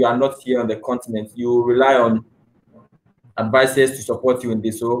since you are not here on the continent, you rely on advisors to support you in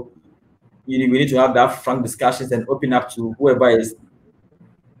this. So we need to have that frank discussions and open up to whoever is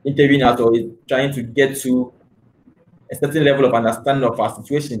interviewing us or is trying to get to a certain level of understanding of our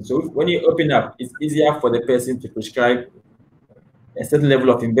situation. So when you open up, it's easier for the person to prescribe a certain level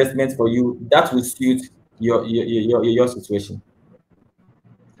of investment for you that will suit your situation.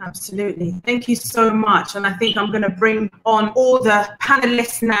 Absolutely. Thank you so much. And I think I'm going to bring on all the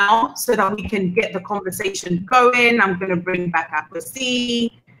panelists now so that we can get the conversation going. I'm going to bring back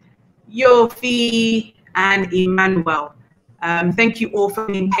Akwasi, Yofi, and Emmanuel. Thank you all for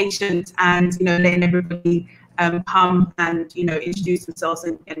being patient and, letting everybody come and, introduce themselves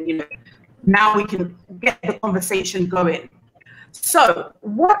and, now we can get the conversation going. So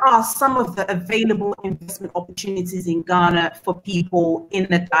what are some of the available investment opportunities in Ghana for people in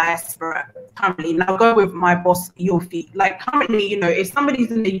the diaspora currently? And I'll go with my boss, Yofi. Like currently, if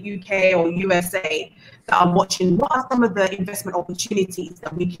somebody's in the UK or USA that are watching, what are some of the investment opportunities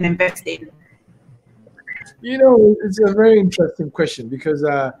that we can invest in? It's a very interesting question because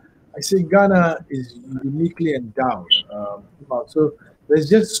I say Ghana is uniquely endowed. So there's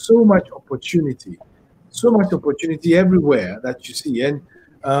just so much opportunity everywhere that you see. And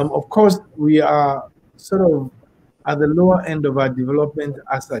of course, we are sort of at the lower end of our development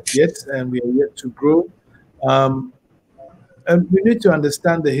as at yet, and we are yet to grow. And we need to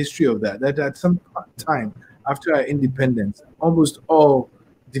understand the history of that at some time after our independence, almost all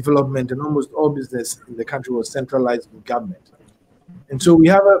development and almost all business in the country was centralized with government. And so we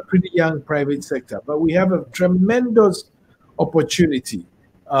have a pretty young private sector, but we have a tremendous opportunity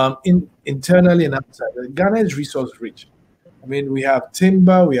internally and outside. Ghana is resource rich. I mean, we have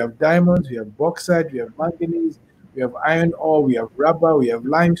timber, we have diamonds, we have bauxite, we have manganese, we have iron ore, we have rubber, we have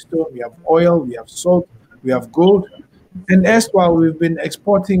limestone, we have oil, we have salt, we have gold. And erstwhile, we've been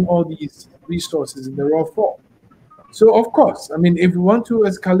exporting all these resources in the raw form. So, of course, I mean, if we want to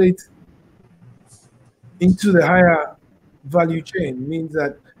escalate into the higher value chain, it means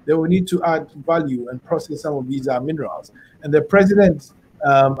that they will need to add value and process some of these minerals. And the president,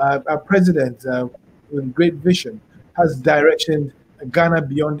 our president, with great vision, has directioned Ghana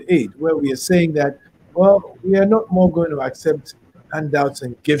Beyond Aid, where we are saying that, well, we are not more going to accept handouts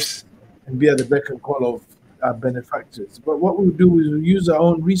and gifts and be at the beck and call of our benefactors. But what we'll do is we'll use our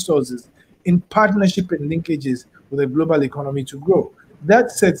own resources in partnership and linkages with the global economy to grow.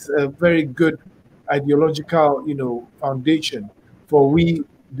 That sets a very good ideological, foundation for we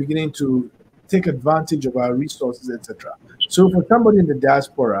beginning to take advantage of our resources, etc. So for somebody in the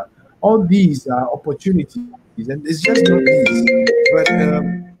diaspora, all these are opportunities, and it's just not these, but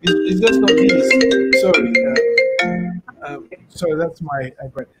it's just not these. Sorry, that's my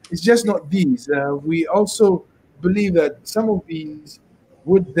iPad. It's just not these. We also believe that some of these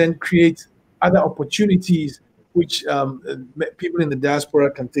would then create other opportunities which people in the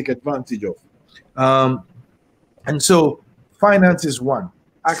diaspora can take advantage of. And so finance is one,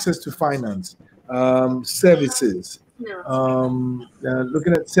 access to finance, services.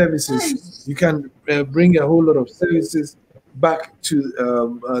 Looking at services, you can bring a whole lot of services back to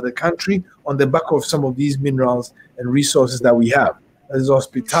the country on the back of some of these minerals and resources that we have. There's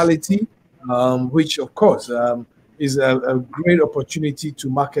hospitality, which of course is a great opportunity to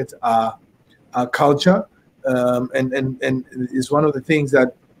market our culture, and is one of the things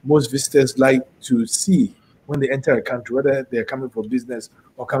that most visitors like to see when they enter a country, whether they're coming for business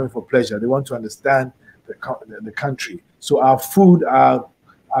or coming for pleasure. They want to understand the country. So our food, our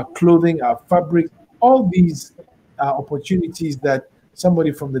clothing, our fabric, all these are opportunities that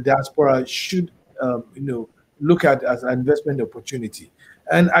somebody from the diaspora should, look at as an investment opportunity.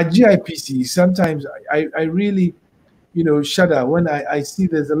 And at GIPC, sometimes I really, shudder when I see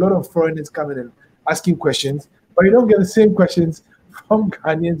there's a lot of foreigners coming and asking questions, but you don't get the same questions from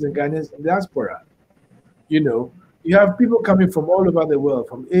Ghanaians and Ghanaians in diaspora. You have people coming from all over the world,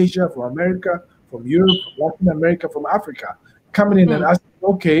 from Asia, from America, from Europe, from Latin America, from Africa, coming in and asking,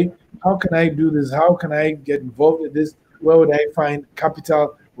 okay, how can I do this? How can I get involved in this? Where would I find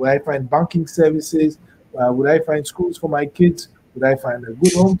capital? Would I find banking services? Would I find schools for my kids? Would I find a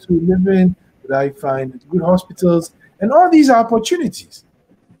good home to live in? Would I find good hospitals? And all these are opportunities,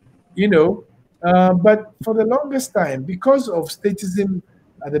 But for the longest time, because of statism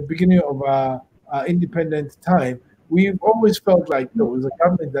at the beginning of our independent time, we've always felt like, no, it was the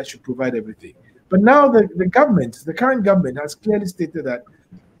government that should provide everything. But now the current government has clearly stated that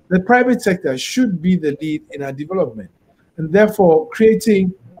the private sector should be the lead in our development, and therefore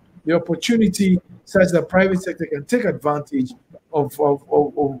creating the opportunity such that private sector can take advantage of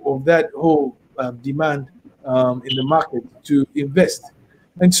that whole demand in the market to invest.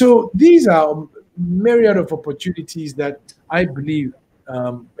 And so these are myriad of opportunities that I believe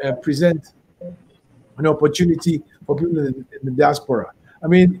present an opportunity for people in the diaspora. I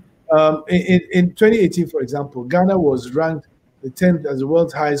mean, in 2018, for example, Ghana was ranked the 10th as the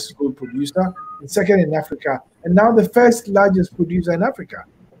world's highest gold producer, and second in Africa, and now the first largest producer in Africa,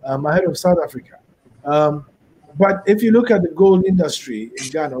 ahead of South Africa. But if you look at the gold industry in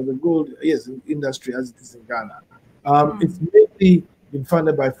Ghana, or the gold industry as it is in Ghana, it's mainly been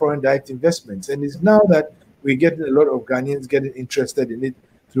funded by foreign direct investments, and it's now that we're getting a lot of Ghanaians getting interested in it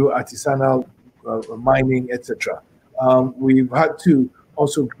through artisanal mining, etc. We've had to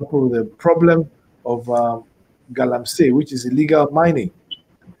also grapple with the problem of galamsey, which is illegal mining,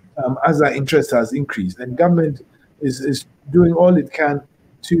 as our interest has increased. And government is doing all it can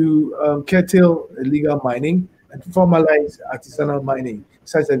to curtail illegal mining and formalize artisanal mining,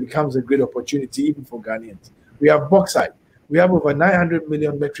 such that it becomes a great opportunity even for Ghanaians. We have bauxite. We have over 900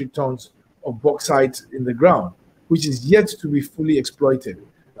 million metric tons of bauxite in the ground, which is yet to be fully exploited.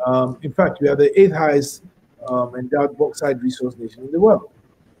 In fact, we are the 8th highest endowed bauxite resource nation in the world.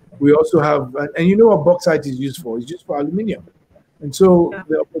 We also have, and you know what bauxite is used for? It's used for aluminium. And so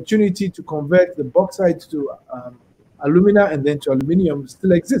the opportunity to convert the bauxite to alumina and then to aluminium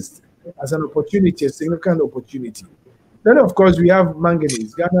still exists as an opportunity, a significant opportunity. Then, of course, we have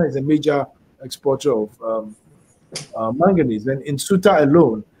manganese. Ghana is a major exporter of manganese, and in Suta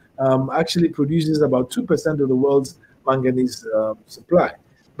alone, actually produces about 2% of the world's manganese supply.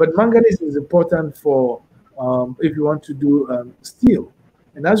 But manganese is important for if you want to do steel.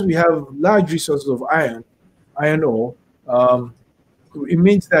 And as we have large resources of iron ore, it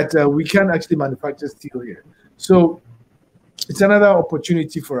means that we can actually manufacture steel here. So it's another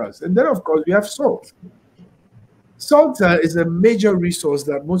opportunity for us. And then, of course, we have salt. Salt is a major resource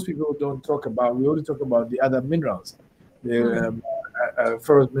that most people don't talk about. We only talk about the other minerals, the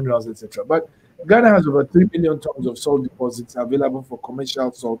ferrous minerals, etc. But Ghana has over 3 million tons of salt deposits available for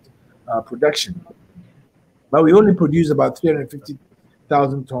commercial salt production. But we only produce about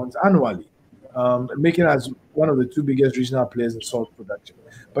 350,000 tons annually, making us one of the 2 biggest regional players in salt production.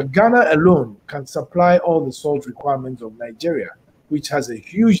 But Ghana alone can supply all the salt requirements of Nigeria, which has a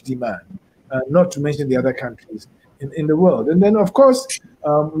huge demand, not to mention the other countries in the world. And then, of course,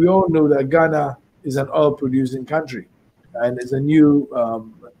 we all know that Ghana is an oil-producing country, and there's a new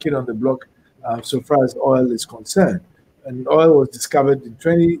kid on the block so far as oil is concerned. And oil was discovered in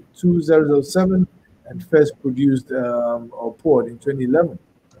 2007 and first produced or poured in 2011.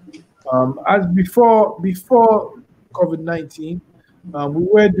 As before COVID-19, we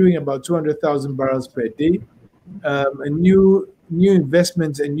were doing about 200,000 barrels per day, and new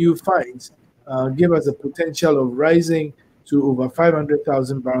investments and new finds give us a potential of rising to over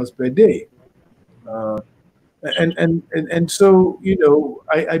 500,000 barrels per day. And so,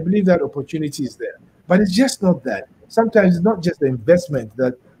 I believe that opportunity is there. But it's just not that. Sometimes it's not just the investment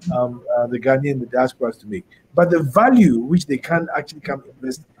that the Ghanaian, the diaspora has to make, but the value which they can actually come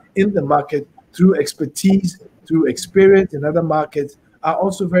invest in the market through expertise, through experience in other markets are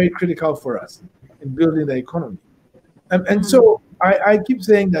also very critical for us in building the economy. And so I keep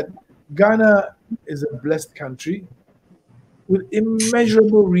saying that Ghana is a blessed country with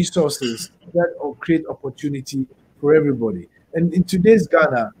immeasurable resources that will create opportunity for everybody. And in today's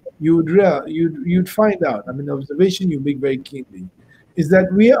Ghana, you'd find out, I mean, the observation you make very keenly, is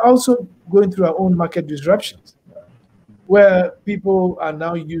that we are also going through our own market disruptions, where people are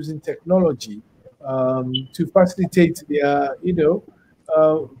now using technology to facilitate their,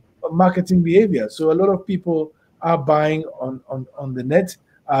 marketing behavior. So a lot of people are buying on the net,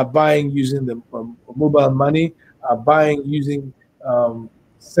 are buying using the mobile money, are buying using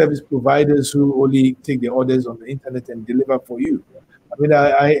service providers who only take the orders on the internet and deliver for you. I mean,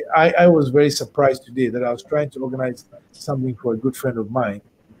 I was very surprised today that I was trying to organize something for a good friend of mine,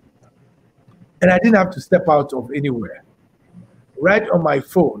 and I didn't have to step out of anywhere. Right on my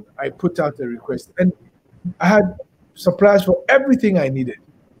phone, I put out a request, and I had supplies for everything I needed.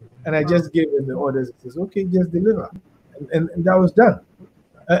 And I just gave them the orders. It says, okay, just deliver. And that was done.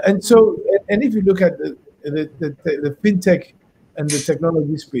 And so, and if you look at the fintech and the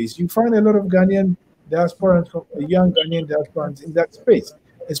technology space, you find a lot of Ghanaian diasporans, young Ghanaian diasporans in that space,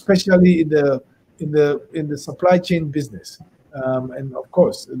 especially in the supply chain business. And of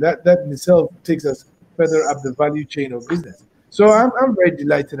course, that in itself takes us further up the value chain of business. So I'm very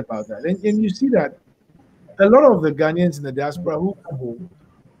delighted about that. And you see that a lot of the Ghanaians in the diaspora who come home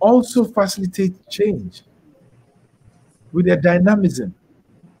also facilitate change with their dynamism,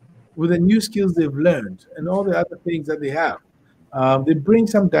 with the new skills they've learned, and all the other things that they have. They bring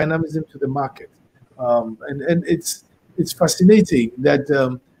some dynamism to the market, and it's fascinating that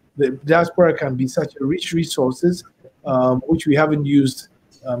the diaspora can be such a rich resources, which we haven't used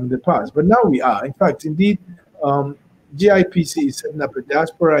in the past, but now we are. In fact, indeed, GIPC is setting up a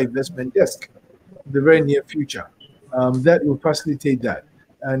diaspora investment desk in the very near future that will facilitate that.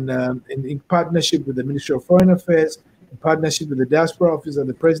 And in partnership with the Ministry of Foreign Affairs, in partnership with the Diaspora Office of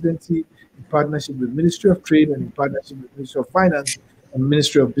the Presidency, in partnership with the Ministry of Trade, and in partnership with the Ministry of Finance and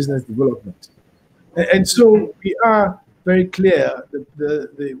Ministry of Business Development. And so we are very clear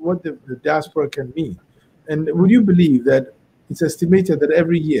what the diaspora can mean. And would you believe that it's estimated that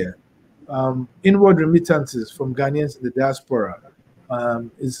every year inward remittances from Ghanaians in the diaspora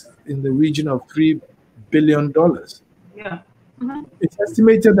is in the region of $3 billion. Yeah. It's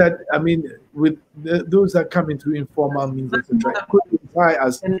estimated that, I mean, with those that come into informal means, etc., it could be as high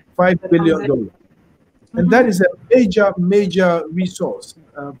as $5 billion. And that is a major resource,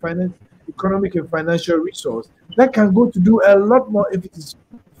 economic and financial resource that can go to do a lot more if it is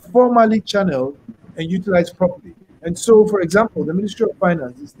formally channeled and utilized properly. And so, for example, the Ministry of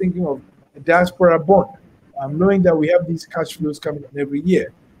Finance is thinking of a diaspora bond, knowing that we have these cash flows coming in every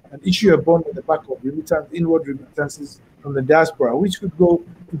year, and issue a bond on the back of inward remittances from the diaspora, which could go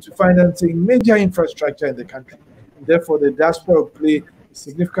into financing major infrastructure in the country. And therefore, the diaspora will play a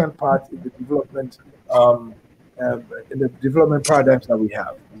significant part in the development paradigms that we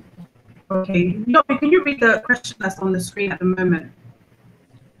have. Okay, Yomi, can you read the question that's on the screen at the moment?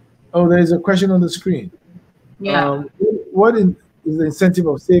 Oh, there is a question on the screen. Yeah. What is the incentive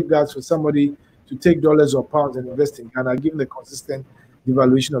of safeguards for somebody to take dollars or pounds and invest in Ghana, given the consistent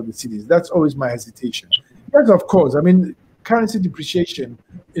devaluation of the cities? That's always my hesitation. Yes, of course. I mean, currency depreciation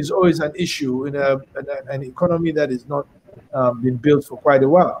is always an issue in an economy that is not been built for quite a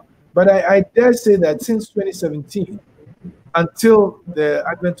while. But I dare say that since 2017, until the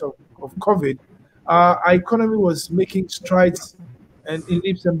advent of COVID, our economy was making strides and in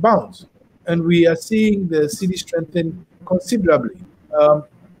leaps and bounds. And we are seeing the city strengthen considerably.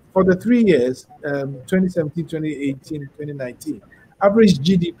 For the 3 years, 2017, 2018, 2019, average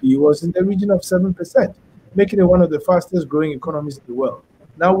GDP was in the region of 7%, making it one of the fastest growing economies in the world.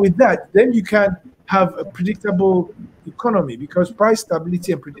 Now with that, then you can have a predictable economy, because price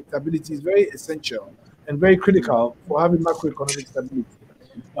stability and predictability is very essential and very critical for having macroeconomic stability.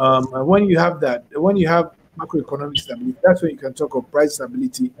 And when you have that, when you have macroeconomic stability, that's when you can talk of price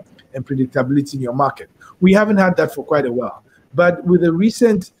stability and predictability in your market. We haven't had that for quite a while. But with the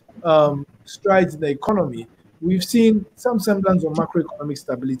recent strides in the economy, we've seen some semblance of macroeconomic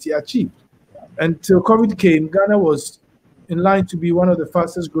stability achieved. Until COVID came, Ghana was in line to be one of the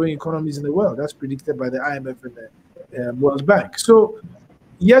fastest growing economies in the world. That's predicted by the IMF and the World Bank. So,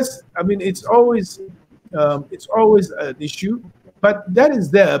 yes, I mean, it's always an issue, but that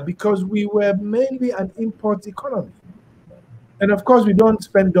is there because we were mainly an import economy. And of course, we don't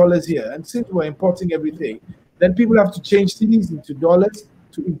spend dollars here. And since we're importing everything, then people have to change cedis into dollars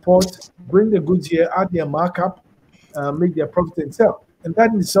to import, bring the goods here, add their markup, make their profit and sell. And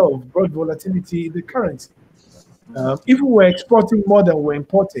that in itself brought volatility in the currency. If we were exporting more than we're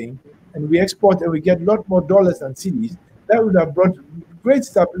importing, and we export and we get a lot more dollars than cedis, that would have brought great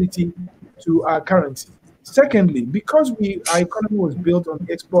stability to our currency. Secondly, because our economy was built on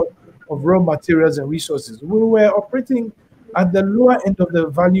the export of raw materials and resources, we were operating at the lower end of the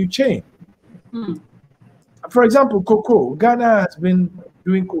value chain. For example, cocoa. Ghana has been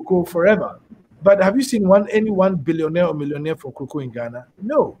doing cocoa forever. But have you seen any one billionaire or millionaire for cocoa in Ghana?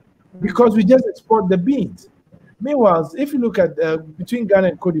 No, because we just export the beans. Meanwhile, if you look at between Ghana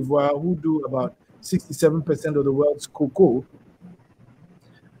and Cote d'Ivoire, who do about 67% of the world's cocoa,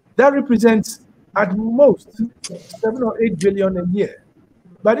 that represents at most 7 or 8 billion a year.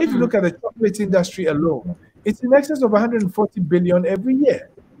 But if you look at the chocolate industry alone, it's in excess of 140 billion every year.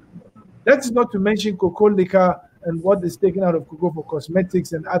 That's not to mention cocoa liquor and what is taken out of cocoa for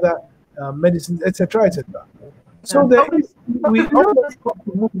cosmetics and other medicines, etc., etc. So we always have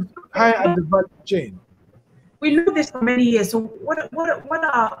to move higher at the value chain. We know this for many years. So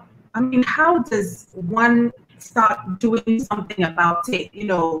how does one start doing something about it?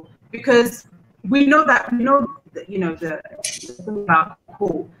 Because we know the thing about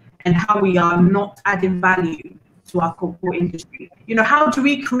cocoa and how we are not adding value to our cocoa industry. How do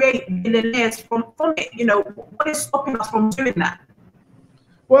we create millionaires from it? What is stopping us from doing that?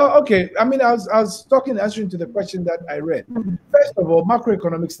 Well, okay. I was answering to the question that I read. First of all,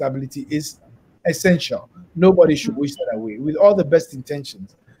 macroeconomic stability is essential. Nobody should wish that away. With all the best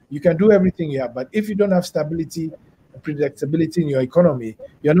intentions, you can do everything you have, but if you don't have stability, predictability in your economy,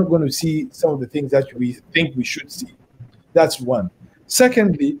 you're not going to see some of the things that we think we should see. That's one.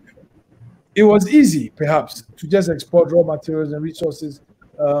 Secondly, it was easy, perhaps, to just export raw materials and resources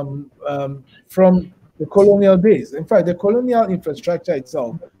from the colonial days. In fact, the colonial infrastructure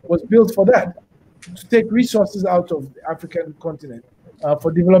itself was built for that, to take resources out of the African continent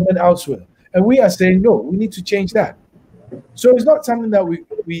for development elsewhere. And we are saying, no, we need to change that. So it's not something that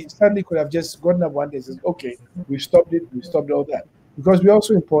we suddenly could have just gotten up one day and said, okay, we've stopped it, we've stopped all that. Because we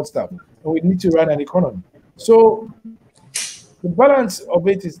also import stuff, and we need to run an economy. So the balance of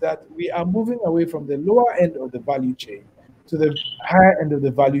it is that we are moving away from the lower end of the value chain to the higher end of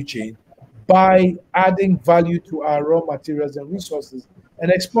the value chain by adding value to our raw materials and resources and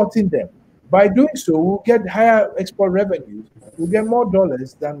exporting them. By doing so, we'll get higher export revenues. We'll get more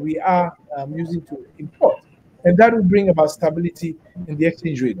dollars than we are using to import. And that will bring about stability in the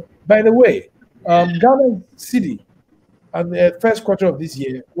exchange rate. By the way, Ghana's cedi at the first quarter of this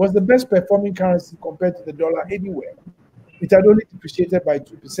year was the best performing currency compared to the dollar anywhere. It had only depreciated by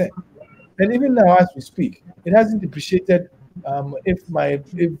 2%. And even now, as we speak, it hasn't depreciated, if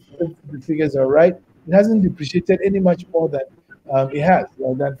the figures are right, it hasn't depreciated any much more than it has,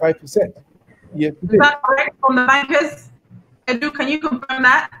 than 5%. Is that correct from the bankers? Edu, can you confirm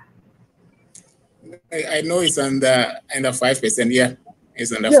that? I know it's under 5%. Yeah,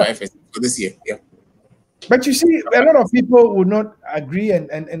 it's under 5% for this year. Yeah. But you see, a lot of people would not agree and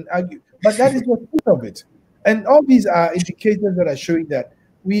argue. But that is the truth of it. And all these are indicators that are showing that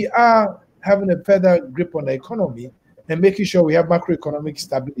we are having a further grip on the economy and making sure we have macroeconomic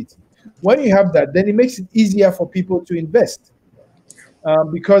stability. When you have that, then it makes it easier for people to invest.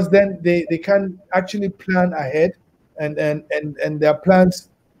 Because then they can actually plan ahead, and their plans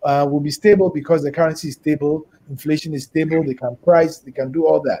will be stable because the currency is stable, inflation is stable, they can price, they can do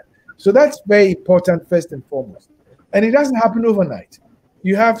all that. So that's very important first and foremost. And it doesn't happen overnight.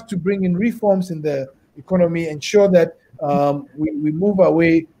 You have to bring in reforms in the economy, ensure that we move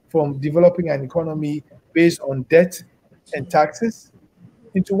away from developing an economy based on debt and taxes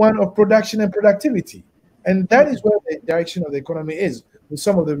into one of production and productivity. And that is where the direction of the economy is, with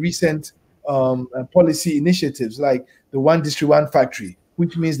some of the recent policy initiatives like the One District, One Factory,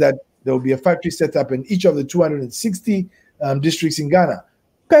 which means that there will be a factory set up in each of the 260 districts in Ghana.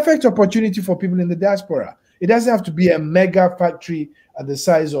 Perfect opportunity for people in the diaspora. It doesn't have to be a mega factory at the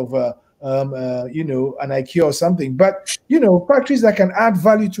size of an IKEA or something, but factories that can add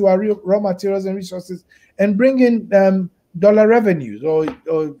value to our raw materials and resources and bring in dollar revenues or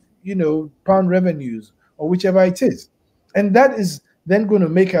pound revenues or whichever it is. And that is then going to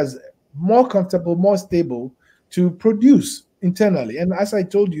make us more comfortable, more stable to produce internally. And as I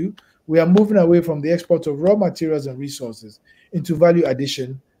told you, we are moving away from the export of raw materials and resources into value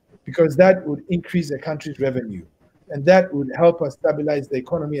addition, because that would increase the country's revenue. And that would help us stabilize the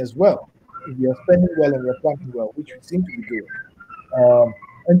economy as well. If we are spending well and we are planning well, which we seem to be doing.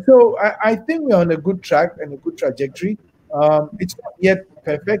 And so I think we're on a good track and a good trajectory. It's not yet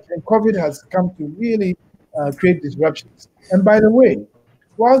perfect, and COVID has come to really create disruptions. And by the way,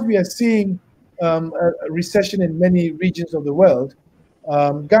 whilst we are seeing a recession in many regions of the world,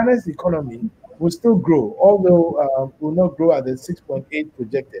 Ghana's economy will still grow, although will not grow at the 6.8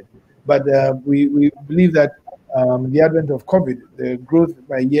 projected. But we believe that the advent of COVID, the growth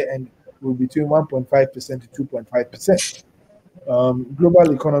by year end will be between 1.5% to 2.5%.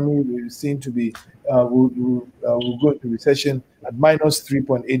 Global economy will seem to be will go into recession at minus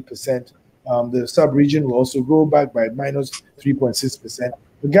 3.8%. The sub-region will also go back by minus 3.6%.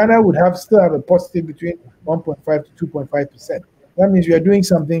 Ghana would still have a positive between 1.5 to 2.5%. That means we are doing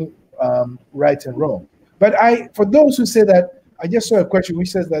something right and wrong. But for those who say that, I just saw a question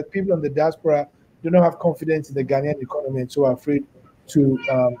which says that people in the diaspora do not have confidence in the Ghanaian economy and so are afraid to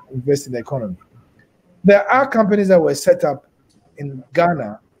invest in the economy. There are companies that were set up in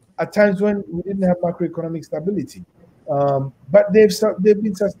Ghana at times when we didn't have macroeconomic stability, but they've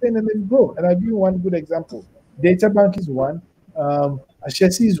been sustained and they've grown. And I'll give you one good example. Data Bank is one,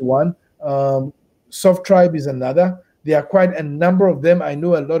 Ashesi is one, Soft Tribe is another. There are quite a number of them. I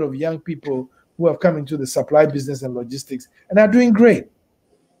know a lot of young people who have come into the supply business and logistics and are doing great.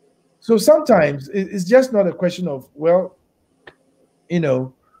 So sometimes it's just not a question of, well,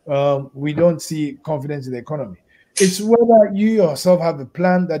 we don't see confidence in the economy. It's whether you yourself have a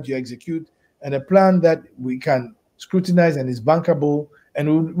plan that you execute and a plan that we can scrutinize and is bankable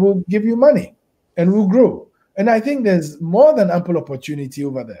and will give you money and will grow. And I think there's more than ample opportunity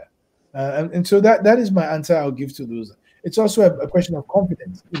over there. And so that is my answer I'll give to those. It's also a question of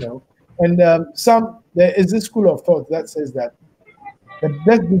confidence, And there is this school of thought that says that the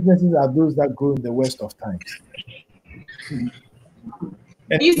best businesses are those that grow in the worst of times.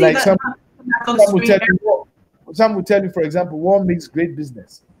 And you see like that some will tell you, for example, war makes great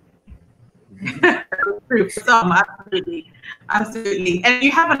business. Some, absolutely. And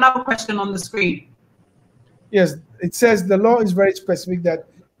you have another question on the screen. Yes, it says the law is very specific that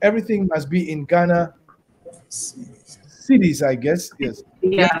everything must be in Ghana cedis, I guess. Yes.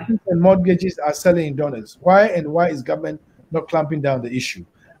 Yeah. And mortgages are selling in dollars. Why is government not clamping down the issue?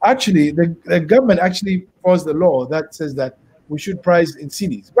 Actually, the government actually forced the law that says that we should price in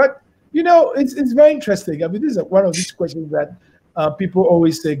cedis. But it's very interesting. I mean, this is one of these questions that people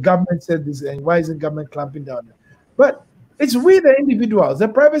always say, government said this, and why isn't government clamping down? But it's we, the individuals, the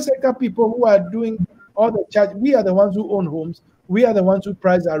private sector people who are doing all the charge. We are the ones who own homes. We are the ones who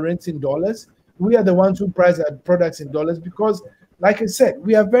price our rents in dollars. We are the ones who price our products in dollars because, like I said,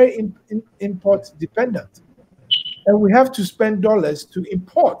 we are very import dependent. And we have to spend dollars to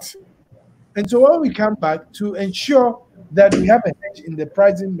import. And so when we come back to ensure that we have a hedge in the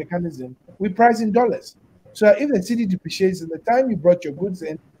pricing mechanism, we price in dollars. So if the cedi depreciates, at the time you brought your goods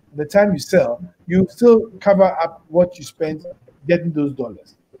in, the time you sell, you still cover up what you spent getting those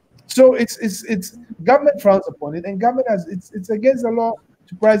dollars. So it's government frowns upon it, and government it's against the law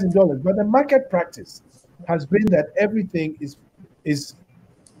to price in dollars. But the market practice has been that everything is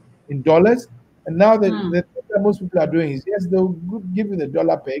in dollars, and now the thing that most people are doing is, yes, they'll give you the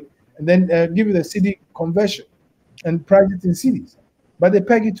dollar peg and then give you the cedi conversion and price it in cedis, but they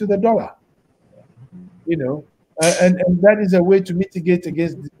peg it to the dollar. And that is a way to mitigate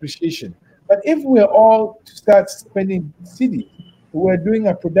against depreciation. But if we're all to start spending cedis, we're doing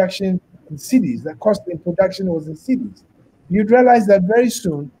a production in cedis, the cost in production was in cedis, you'd realize that very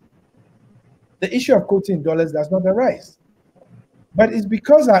soon the issue of quoting dollars does not arise. But it's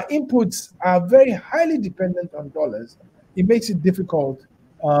because our inputs are very highly dependent on dollars, it makes it difficult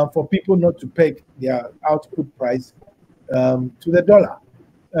for people not to peg their output price to the dollar.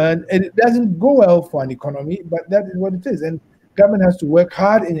 And it doesn't go well for an economy, but that is what it is. And government has to work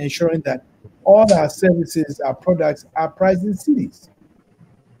hard in ensuring that all our services, our products are priced in cedis.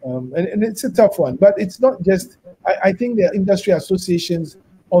 And it's a tough one, but it's not just, I think the industry associations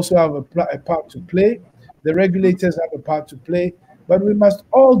also have a part to play. The regulators have a part to play, but we must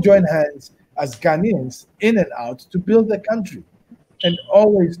all join hands as Ghanaians in and out to build the country and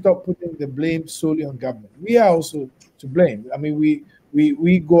always stop putting the blame solely on government. We are also to blame. I mean,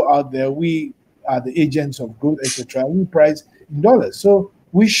 we go out there, we are the agents of growth, etc. We price in dollars. So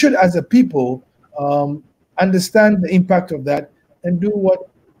we should, as a people, understand the impact of that and do what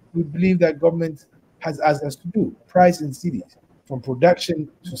we believe that government has asked us to do, price in cedis, from production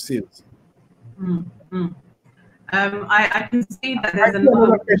to sales. I can see that there's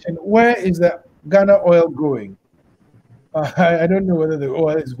another question. Where is the Ghana oil going? I don't know whether the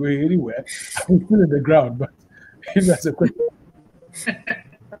oil is going anywhere. It's still in the ground, but that's a question.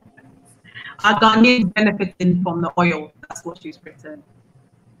 Are Ghanaians benefiting from the oil? That's what she's written.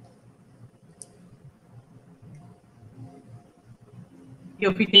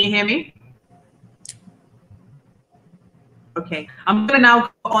 Yopi, can you hear me? Okay, I'm going to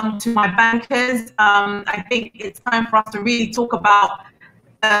now go on to my bankers. I think it's time for us to really talk about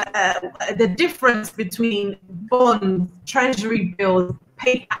the difference between bonds, treasury bills,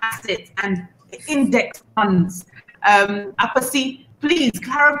 paid assets, and index funds. Apasi, please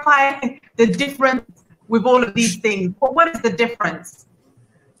clarify the difference with all of these things. What is the difference?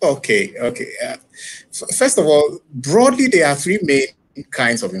 Okay. First of all, broadly, there are three main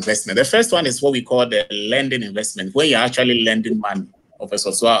kinds of investment. The first one is what we call the lending investment, where you're actually lending money of a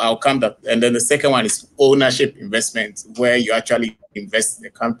sort. So I'll come back. And then the second one is ownership investment, where you actually invest in the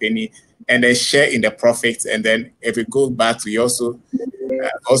company and then share in the profits. And then if it goes back to you, also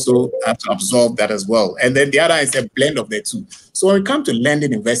have to absorb that as well. And then the other is a blend of the two. So when it comes to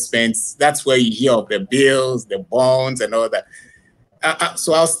lending investments, that's where you hear of the bills, the bonds, and all that.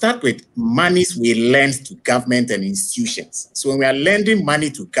 So I'll start with monies we lend to government and institutions. So when we are lending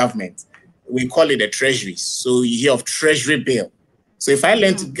money to government, we call it a treasury. So you hear of treasury bill. So if I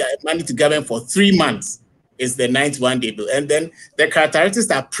lend money to government for 3 months, it's the 91-day bill. And then the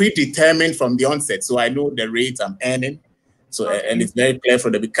characteristics are predetermined from the onset. So I know the rate I'm earning. So, and it's very clear for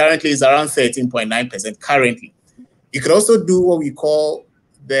the currently it's around 13.9% currently. You could also do what we call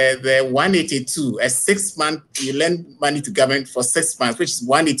the 182, a 6 month, you lend money to government for 6 months, which is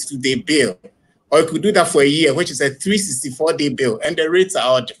 182-day bill. Or you could do that for a year, which is a 364-day bill, and the rates are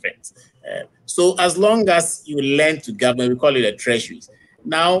all different. So as long as you lend to government, we call it a treasury.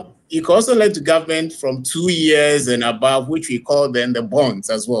 Now, you can also lend to government from 2 years and above, which we call then the bonds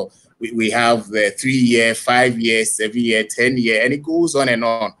as well. We have the 3-year, 5-year, 7-year, 10-year, and it goes on and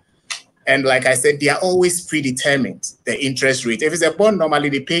on. And like I said, they are always predetermined, the interest rate. If it's a bond, normally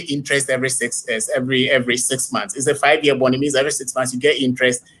they pay interest every 6 months. It's a 5-year bond, it means every 6 months you get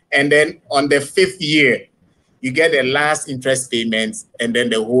interest. And then on the 5th year, you get the last interest payments and then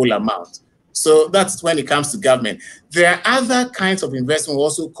the whole amount. So that's when it comes to government. There are other kinds of investment, we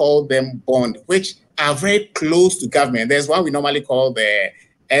also call them bond, which are very close to government. There's one we normally call the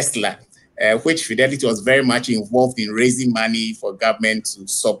ESLA, which Fidelity was very much involved in raising money for government to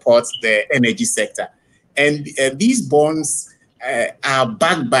support the energy sector. And these bonds are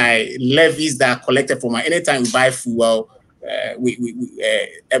backed by levies that are collected from anytime we buy fuel,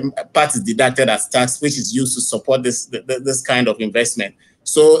 part is deducted as tax, which is used to support this kind of investment.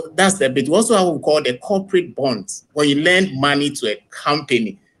 So that's the bit. We also have what we call the corporate bonds, where you lend money to a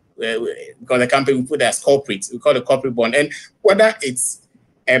company, because the company we put as corporate, we call it corporate bond. And whether it's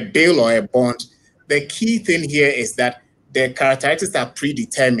a bill or a bond, the key thing here is that the characteristics are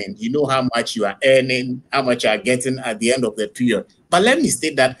predetermined. You know how much you are earning, how much you are getting at the end of the period. But let me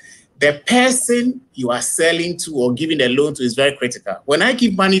state that the person you are selling to or giving the loan to is very critical. When I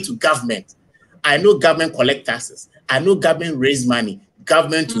give money to government, I know government collect taxes. I know government raise money.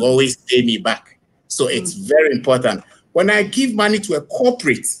 Government will always pay me back. So it's very important. When I give money to a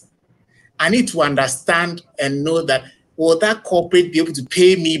corporate, I need to understand and know that will that corporate be able to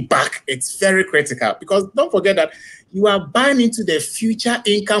pay me back? It's very critical, because don't forget that you are buying into the future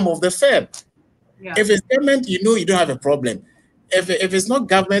income of the firm. Yeah. If it's government, you know you don't have a problem. If it's not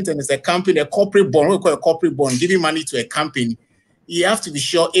government and it's a company, a corporate bond, what we call a corporate bond, giving money to a company, you have to be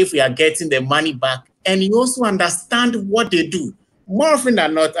sure if we are getting the money back, and you also understand what they do. More often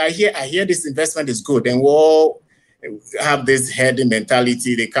than not, I hear this investment is good, and we all have this herding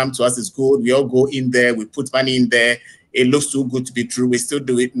mentality. They come to us, it's good. We all go in there, we put money in there. It looks too good to be true. We still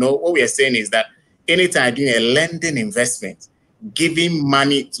do it. No, what we are saying is that anytime doing a lending investment, giving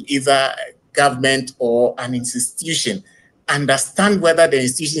money to either government or an institution, understand whether the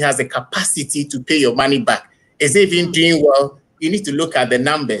institution has the capacity to pay your money back. Is it even doing well? You need to look at the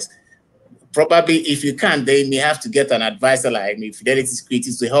numbers. Probably if you can't, they may have to get an advisor like me, Fidelity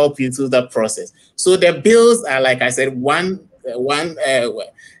Securities, to help you through that process. So the bills are, like I said,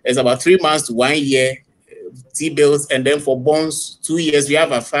 it's about 3 months to 1 year, T-bills, and then for bonds, 2 years, we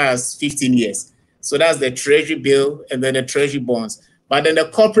have as far as 15 years. So that's the treasury bill and then the treasury bonds. But then the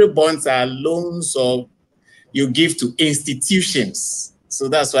corporate bonds are loans or you give to institutions. So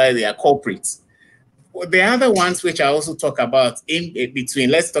that's why they are corporate. Well, the other ones which I also talk about in between,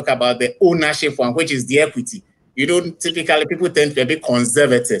 let's talk about the ownership one, which is the equity. You don't typically, people tend to be a bit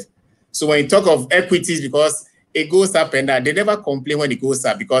conservative. So when you talk of equities, because it goes up and down, they never complain when it goes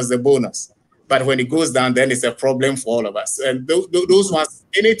up because the bonus. But when it goes down, then it's a problem for all of us. And those ones,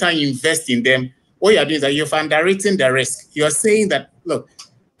 anytime you invest in them, what you're doing is that you've underwritten the risk. You're saying that, look,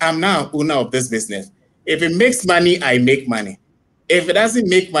 I'm now owner of this business. If it makes money, I make money. If it doesn't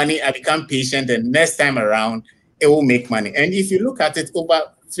make money, I become patient, and next time around, it will make money. And if you look at it over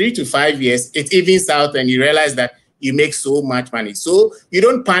 3 to 5 years, it evens out and you realize that you make so much money. So you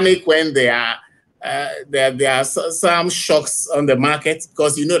don't panic when there are some shocks on the market,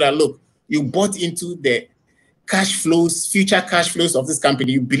 because you know that, look, you bought into the cash flows, future cash flows of this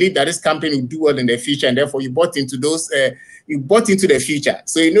company. You believe that this company will do well in the future, and therefore you bought into those, you bought into the future.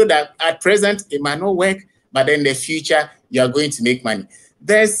 So you know that at present it might not work, but then in the future you are going to make money.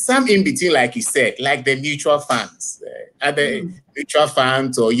 There's some in between, like you said, like the mutual funds, other mutual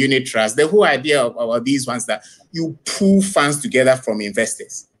funds or unit trusts. The whole idea of these ones that you pool funds together from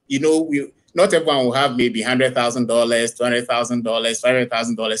investors. You know, not everyone will have maybe $100,000, $200,000,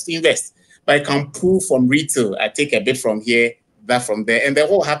 $500,000 to invest. But I can pull from retail. I take a bit from here, that from there. And then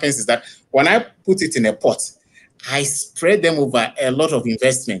what happens is that when I put it in a pot, I spread them over a lot of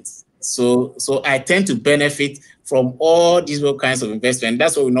investments. So I tend to benefit from all these kinds of investment.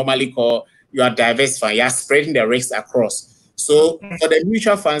 That's what we normally call you are diversifying. You are spreading the risks across. So for the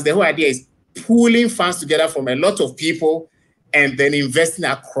mutual funds, the whole idea is pooling funds together from a lot of people and then investing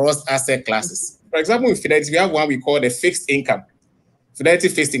across asset classes. For example, with Fidelity, we have one we call the fixed income. Fidelity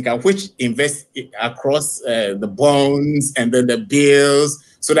fixed income, which invests across the bonds and then the bills,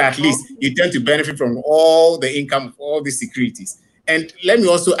 so that at least you tend to benefit from all the income of all the securities. And let me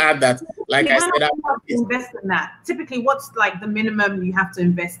also add that, like I said, you have to invest in that. Typically, what's like the minimum you have to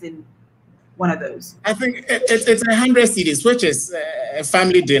invest in one of those? I think it's 100 cedis, which is a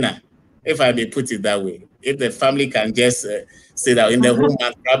family dinner, if I may put it that way. If the family can just sit down in the whole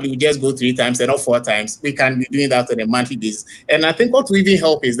month, probably we just go 3 times and not 4 times. We can be doing that on a monthly basis. And I think what will even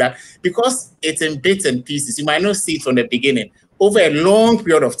help is that because it's in bits and pieces, you might not see it from the beginning. Over a long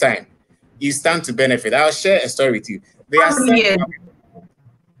period of time, you stand to benefit. I'll share a story with you. How many years?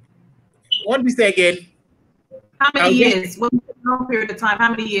 What did we say again? How many years? What long period of time? How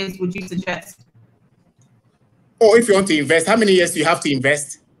many years would you suggest? Or if you want to invest, how many years do you have to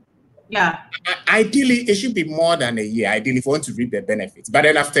invest? Yeah. Ideally, it should be more than a year, ideally, if you want to reap the benefits. But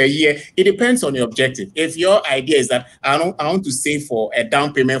then after a year, it depends on your objective. If your idea is that I want to save for a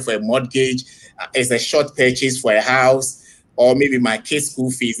down payment for a mortgage, it's a short purchase for a house, or maybe my kids' school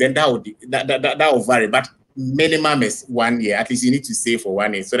fees, then that will vary. But minimum is 1 year. At least you need to save for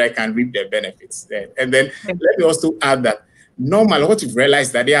 1 year so that I can reap the benefits. And then let me also add that normally what you've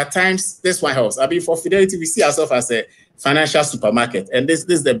realized that there are times, this one helps. I mean, for Fidelity, we see ourselves as a financial supermarket. And this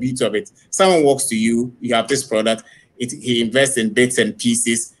is the beauty of it. Someone walks to you, you have this product, he invests in bits and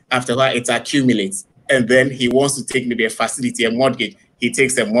pieces. After a while, it accumulates. And then he wants to take maybe a facility, a mortgage. He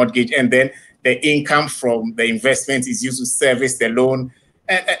takes a mortgage, and then the income from the investment is used to service the loan.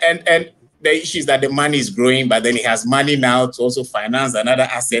 And the issue is that the money is growing, but then he has money now to also finance another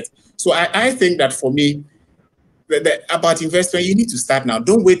asset. So I think that for me, about investment, you need to start now.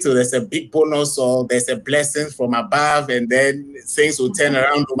 Don't wait till there's a big bonus or there's a blessing from above and then things will turn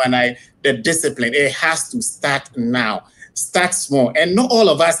around overnight. The discipline, it has to start now. Start small. And not all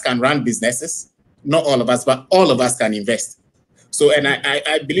of us can run businesses. Not all of us, but all of us can invest. So, and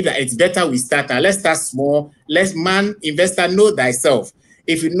I believe that it's better we start now. Let's start small. Investor, know thyself.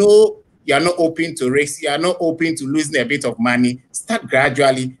 If you know you are not open to risk, you are not open to losing a bit of money, start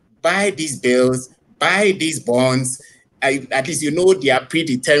gradually. Buy these bills, buy these bonds. At least you know they are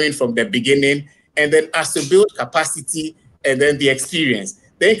predetermined from the beginning. And then as to build capacity and then the experience,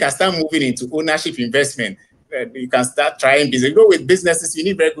 then you can start moving into ownership investment. You can start trying business. You know, with businesses, you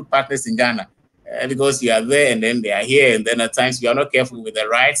need very good partners in Ghana because you are there and then they are here. And then at times you are not careful with the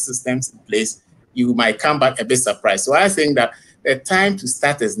right systems in place, you might come back a bit surprised. So I think that the time to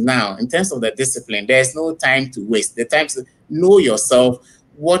start is now. In terms of the discipline, there's no time to waste. The time to know yourself.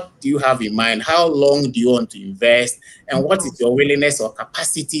 What do you have in mind? How long do you want to invest? And what is your willingness or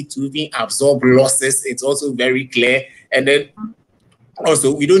capacity to even absorb losses? It's also very clear. And then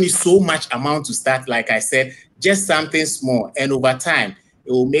also, we don't need so much amount to start. Like I said, just something small. And over time,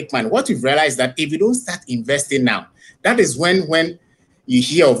 it will make money. What we've realized that if you don't start investing now, that is when you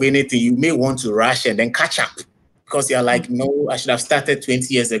hear of anything, you may want to rush and then catch up. Because you're like, no, I should have started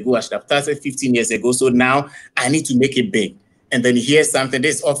 20 years ago. I should have started 15 years ago. So now I need to make it big. And then you hear something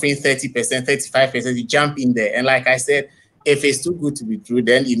that's offering 30%, 35%, you jump in there. And like I said, if it's too good to be true,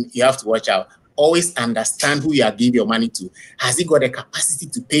 then you have to watch out. Always understand who you are giving your money to. Has he got the capacity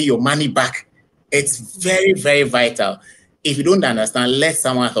to pay your money back? It's very, very vital. If you don't understand, let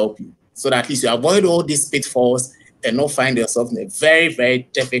someone help you so that at least you avoid all these pitfalls and not find yourself in a very, very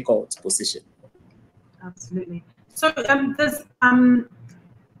difficult position. Absolutely. So does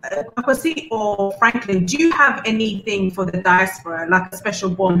Akwasi or Franklin, do you have anything for the diaspora, like a special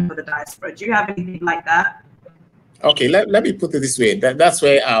bond for the diaspora? Do you have anything like that? Okay, let me put it this way. That's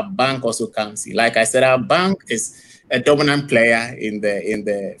where our bank also comes in. Like I said, our bank is a dominant player in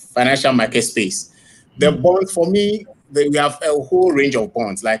the financial market space. The bond, for me, we have a whole range of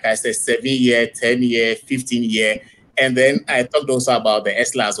bonds. Like I said, 7-year, 10-year, 15-year. And then I talked also about the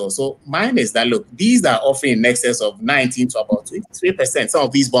ESLAs also. Mine is that, look, these are offering in excess of 19 to about 23%, some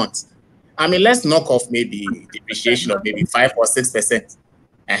of these bonds. I mean, let's knock off maybe depreciation of maybe 5 or 6%.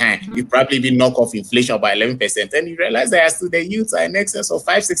 You probably be knock off inflation by 11%. And you realize that still the yields are in excess of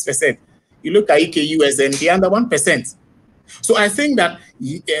 5-6%. You look at EKUS and they're under 1%. So I think that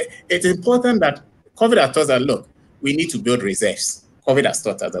it's important that COVID has taught us, look, we need to build reserves. COVID has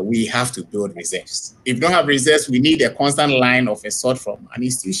taught us that we have to build reserves. If you don't have reserves, we need a constant line of a sort from an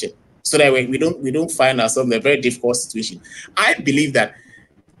institution. so that we don't find ourselves in a very difficult situation. I believe that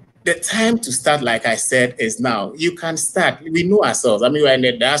the time to start, like I said, is now. You can start. We know ourselves. I mean, we're in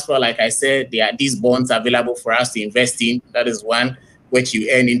the diaspora, like I said, there are these bonds available for us to invest in. That is one, which you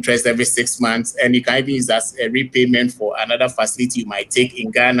earn interest every 6 months, and you can even use as a repayment for another facility you might take in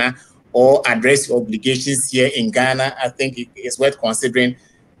Ghana, or address your obligations here in Ghana. I think it's worth considering.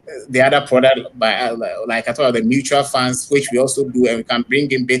 The other product, by like I thought, the mutual funds, which we also do, and we can bring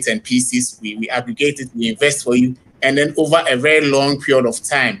in bits and pieces. We aggregate it, we invest for you, and then over a very long period of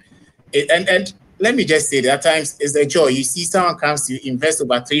time. And let me just say that at times it's a joy. You see someone comes to invest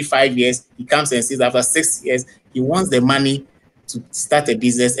over 3-5 years, he comes and says after 6 years, he wants the money to start a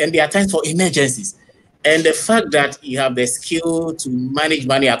business, and there are times for emergencies. And the fact that you have the skill to manage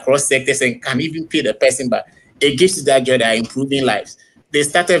money across sectors and can even pay the person back, it gives you that joy that are improving lives. They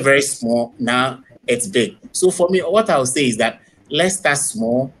started very small, now it's big. So for me, what I would say is that let's start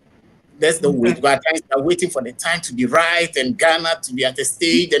small. That's the way. But at times I'm waiting for the time to be right and Ghana to be at a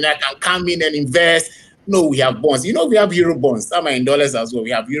stage and I can come in and invest. No, we have bonds. You know, we have Euro bonds. Some are in dollars as well.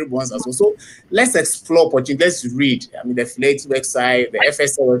 We have Euro bonds as well. So let's explore opportunities. Let's read. I mean, the FLET website, the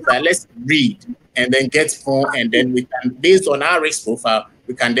FSL website, let's read and then get more. And then we can, based on our risk profile,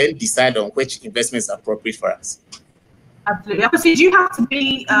 we can then decide on which investments are appropriate for us. Absolutely. Obviously, do you have to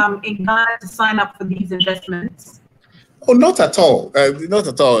be in Ghana to sign up for these investments? Oh, not at all. Not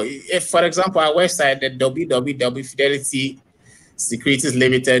at all. If, for example, our website, the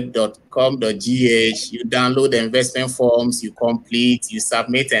www.fidelitysecuritiesLimited.com.gh, you download the investment forms, you complete, you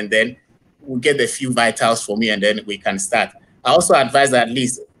submit, and then we'll get the few vitals from you, and then we can start. I also advise that at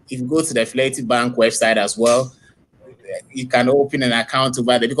least if you go to the Fidelity Bank website as well, you can open an account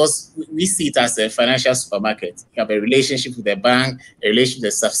over there, because we see it as a financial supermarket. You have a relationship with the bank, a relationship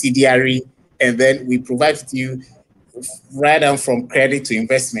with the subsidiary, and then we provide to you right down from credit to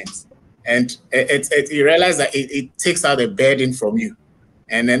investment. And you realize that it takes out the burden from you,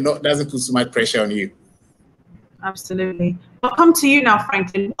 and then doesn't put so much pressure on you. Absolutely. I'll come to you now,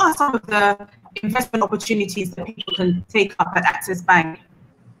 Franklin. What are some of the investment opportunities that people can take up at Access Bank?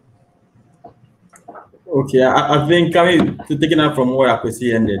 Okay, I think coming to taking up from where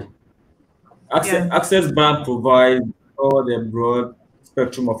Akwesi ended, Access Bank provides all the broad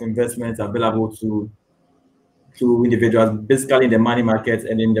spectrum of investments available to individuals, basically in the money market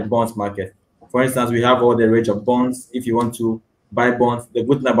and in the bonds market. For instance, we have all the range of bonds. If you want to buy bonds, the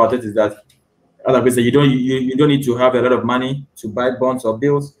good thing about it is that, like we say, you don't need to have a lot of money to buy bonds or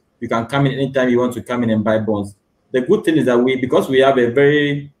bills. You can come in anytime you want to come in and buy bonds. The good thing is that because we have a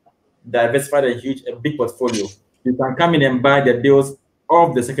very diversified and a big portfolio, you can come in and buy the bills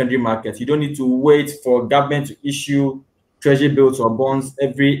of the secondary market. You don't need to wait for government to issue treasury bills or bonds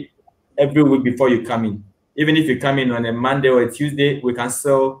every week before you come in. Even if you come in on a Monday or a Tuesday, we can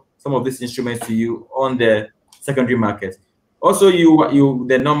sell some of these instruments to you on the secondary market. Also,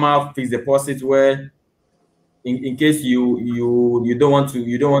 the normal fixed deposit, where in case you don't want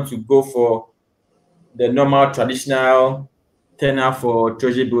to go for the normal traditional tenor for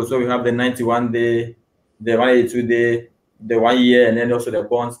treasury bills. So we have the 91-day, the 182-day, the 1 year, and then also the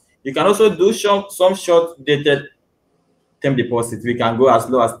bonds. You can also do some short-dated term deposits. We can go as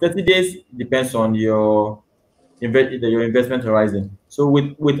low as 30 days, depends on your investment horizon. So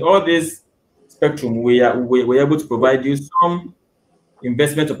with all this spectrum, we're able to provide you some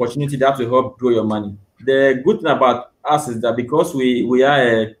investment opportunity that will help grow your money. The good thing about us is that because we are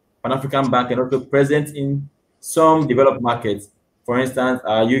a Pan-African bank and also present in some developed markets, for instance,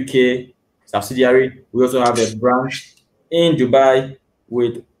 our UK subsidiary, we also have a branch in Dubai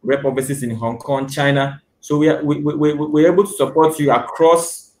with rep offices in Hong Kong, China. So we're able to support you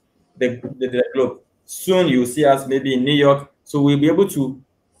across the globe. Soon you'll see us maybe in New York. So we'll be able to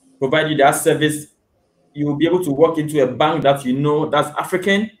provide you that service. You will be able to walk into a bank that you know that's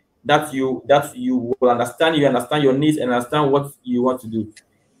African, that you will understand. You understand your needs and understand what you want to do.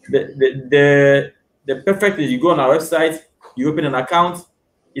 The perfect is you go on our website, you open an account.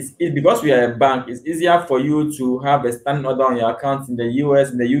 It's because we are a bank, it's easier for you to have a standing order on your account in the US,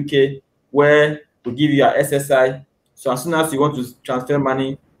 in the UK, where we give you your SSI. So as soon as you want to transfer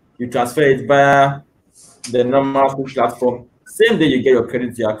money, you transfer it via the normal platform. Same day you get your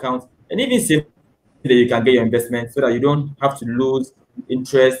credit to your account, and even same day you can get your investment, so that you don't have to lose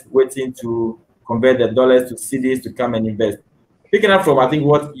interest waiting to convert the dollars to CDs to come and invest. Picking up from, I think,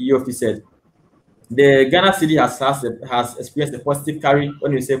 what Yofi said, the Ghana cedi has experienced a positive carry.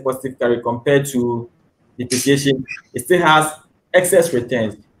 When you say positive carry compared to depreciation, it still has excess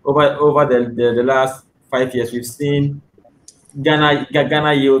returns. Over the last 5 years, we've seen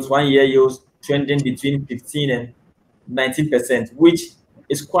Ghana yields, 1 year yields trending between 15 and 19%, which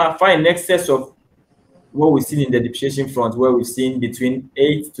is quite far in excess of what we've seen in the depreciation front, where we've seen between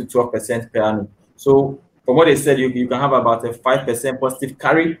 8 to 12% per annum. So from what they said, you can have about a 5% positive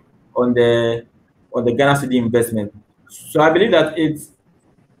carry on the Ghana cedi investment. So I believe that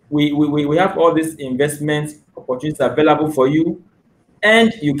we have all these investment opportunities available for you,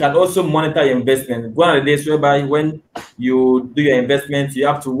 and you can also monitor your investment. One of the days whereby when you do your investment, you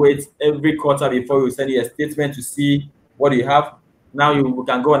have to wait every quarter before you send you a statement to see what you have. Now you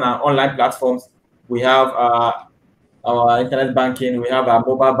can go on our online platforms. We have our internet banking, we have our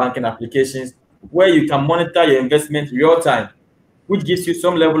mobile banking applications where you can monitor your investment real time, which gives you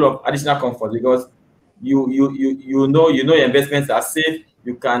some level of additional comfort because you know your investments are safe.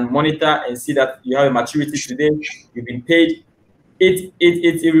 You can monitor and see that you have a maturity today, you've been paid.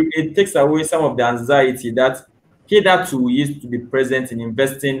 It takes away some of the anxiety that hitherto used to be present in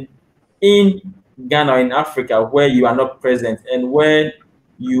investing in Ghana or in Africa, where you are not present and where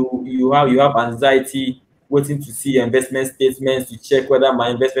you have anxiety waiting to see your investment statements to check whether my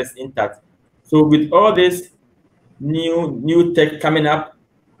investment is intact. So with all this new tech coming up,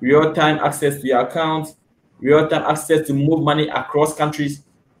 real-time access to your account, real-time access to move money across countries,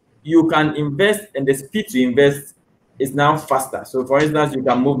 you can invest, and the speed to invest is now faster. So for instance, you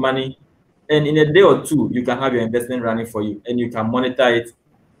can move money and in a day or two, you can have your investment running for you and you can monitor it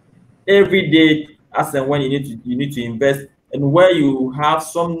every day as and when you need to invest, and where you have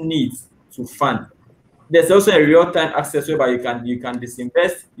some needs to fund. There's also a real-time access whereby you can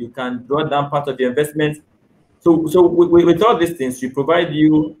disinvest, you can draw down part of your investment. So with all these things, we provide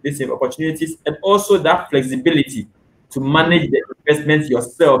you these opportunities and also that flexibility to manage the investments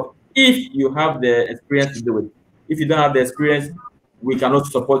yourself if you have the experience to do it. If you don't have the experience, we can also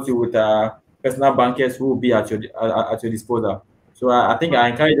support you with personal bankers who will be at your disposal. So I think I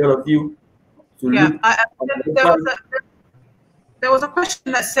encourage all of you to look. There was a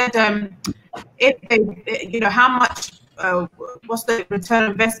question that said, how much, what's the return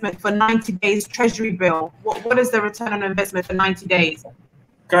on investment for 90 days treasury bill? What is the return on investment for 90 days?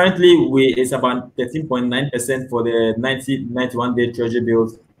 Currently, it's about 13.9% for the 91-day treasury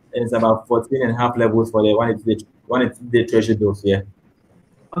bills, and it's about 14.5 levels for the 180-day treasury bills. Yeah.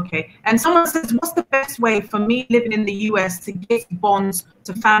 Okay. And someone says, what's the best way for me living in the US to get bonds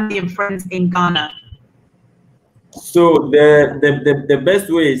to family and friends in Ghana? So the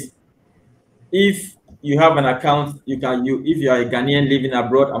best way is, if you have an account, if you are a Ghanaian living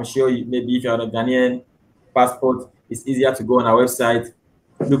abroad, I'm sure maybe if you have a Ghanaian passport, it's easier to go on our website,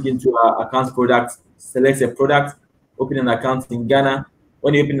 look into our account product, select a product, open an account in Ghana.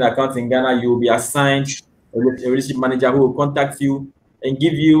 When you open an account in Ghana, you will be assigned a relationship manager who will contact you and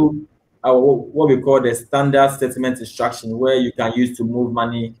give you what we call the standard settlement instruction, where you can use to move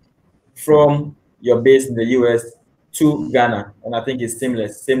money from your base in the US to Ghana. And I think it's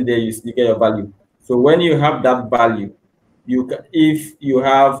seamless. Same day you get your value. So when you have that value, if you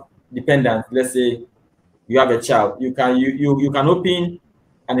have dependents, let's say you have a child, you can open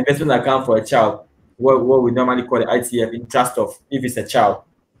an investment account for a child, what we normally call the ITF, in trust of. If it's a child,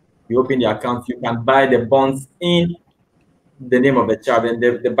 you open the account, you can buy the bonds in the name of the child, and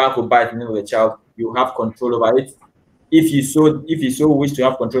the bank will buy it in the name of the child. You have control over it. If you so wish to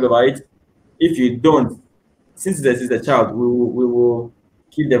have control over it. If you don't, since this is the child, we will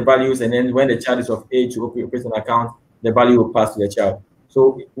keep the values, and then when the child is of age to open an account, the value will pass to the child.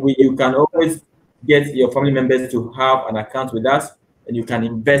 So you can always get your family members to have an account with us, and you can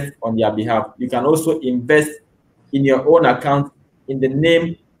invest on their behalf. You can also invest in your own account in the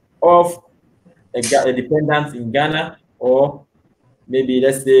name of a dependent in Ghana, or maybe,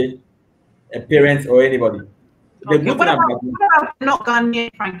 let's say, a parent or anybody. Okay. What about not Ghanaian,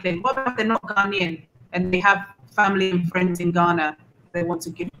 Franklin? What about they're not Ghanaian and they have family and friends in Ghana they want to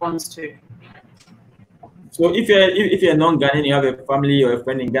give bonds to? So if you're non-Ghanaian, you have a family or a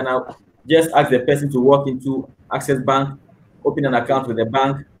friend in Ghana, just ask the person to walk into Access Bank, open an account with the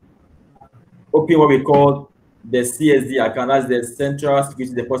bank, open what we call the CSD account. That's the Central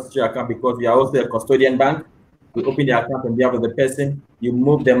Securities Depository account, because we are also a custodian bank. We open the account on behalf of the person, you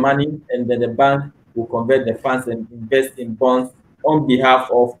move the money, and then the bank will convert the funds and invest in bonds on behalf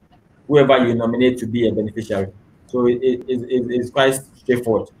of whoever you nominate to be a beneficiary. So it's quite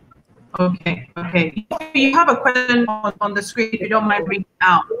straightforward. Okay. You have a question on the screen, if you don't mind reading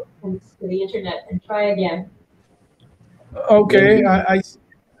out. To the internet and try again. Okay,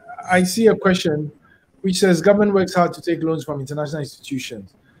 I see a question which says government works hard to take loans from international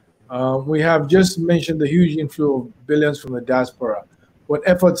institutions. We have just mentioned the huge inflow of billions from the diaspora. What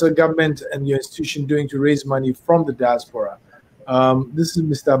efforts are government and your institution doing to raise money from the diaspora? This is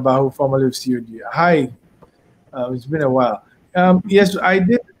Mr. Bahu, formerly of COD. Hi, it's been a while. Yes, I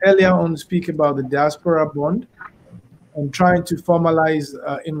did earlier on speak about the diaspora bond and trying to formalize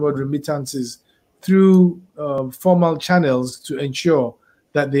inward remittances through formal channels to ensure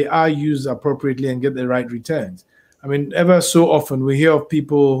that they are used appropriately and get the right returns. I mean, ever so often we hear of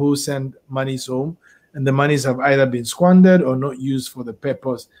people who send monies home and the monies have either been squandered or not used for the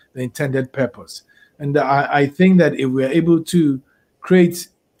purpose, the intended purpose. And I think that if we're able to create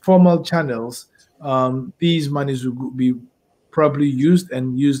formal channels, these monies will be probably used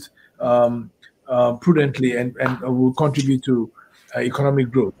and used prudently and will contribute to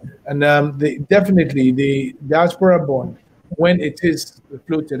economic growth. And definitely the diaspora bond, when it is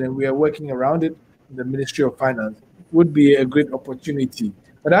floated and we are working around it in the Ministry of Finance, would be a great opportunity.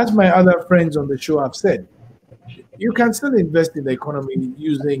 But as my other friends on the show have said, you can still invest in the economy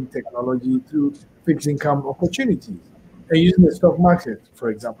using technology through fixed income opportunities and using the stock market, for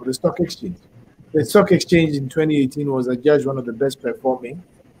example, the stock exchange. The stock exchange in 2018 was adjudged one of the best performing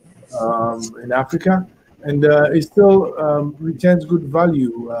in Africa, and it still returns good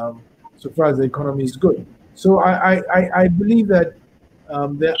value so far as the economy is good. So I believe that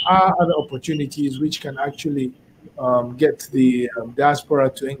there are other opportunities which can actually get the diaspora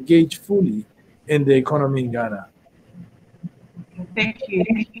to engage fully in the economy in Ghana. Thank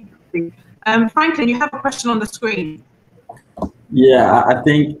you. Franklin, you have a question on the screen. Yeah, I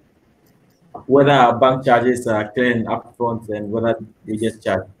think whether our bank charges are clear and upfront and whether they get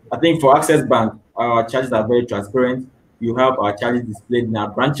charged. I think for Access Bank, our charges are very transparent. You have our charges displayed in our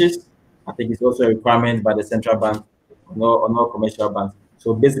branches. I think it's also a requirement by the central bank on all commercial banks.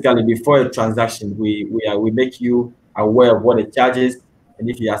 So basically, before a transaction, we make you aware of what the charge is, and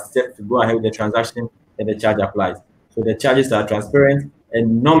if you accept to go ahead with the transaction, then the charge applies. So the charges are transparent,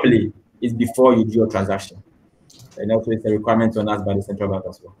 and normally it's before you do your transaction. And also it's a requirement on us by the central bank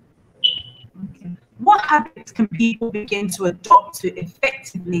as well. Okay. What habits can people begin to adopt to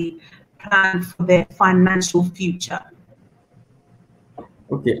effectively plan for their financial future?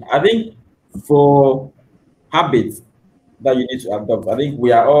 Okay, I think for habits that you need to adopt, I think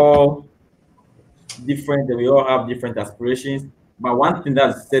we are all different and we all have different aspirations. But one thing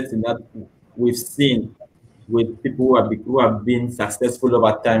that's certain that we've seen with people who have been successful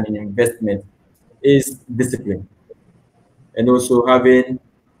over time in investment is discipline, and also having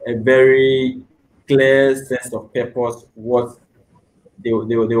a very clear sense of purpose, what they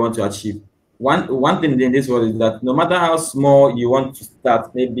want to achieve. One thing in this world is that no matter how small you want to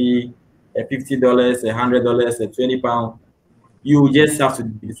start, maybe a $50, $100, a £20, you just have to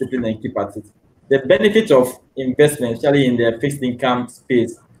be disciplined and keep at it. The benefit of investment, especially in the fixed income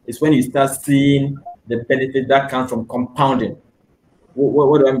space, is when you start seeing the benefit that comes from compounding.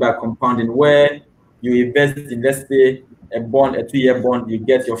 What do I mean by compounding? Where you invest in, let's say, a bond, a 2-year bond, you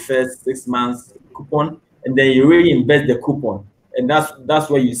get your first 6 months coupon, and then you reinvest the coupon. And that's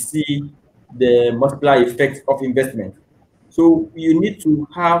where you see the multiplier effect of investment. So you need to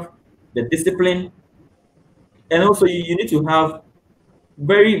have the discipline, and also you need to have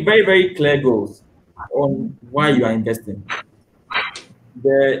very, very, very clear goals on why you are investing.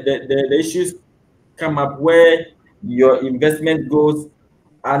 The issues come up where your investment goals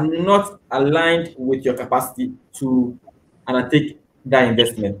are not aligned with your capacity to undertake that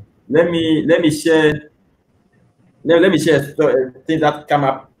investment. Let me share things that come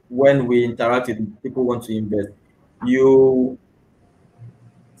up when we interact with people who want to invest.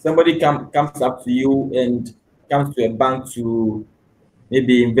 Somebody comes up to you and comes to a bank to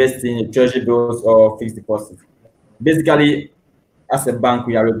maybe invest in treasury bills or fixed deposits. Basically, as a bank,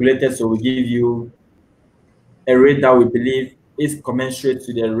 we are regulated, so we give you a rate that we believe is commensurate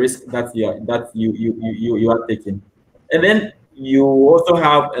to the risk that you are taking. And then you also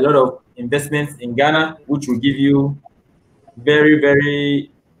have a lot of investments in Ghana, which will give you very,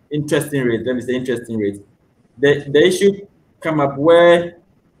 very interesting rates. Let me say interesting rates. The issue come up where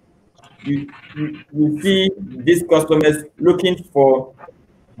you see these customers looking for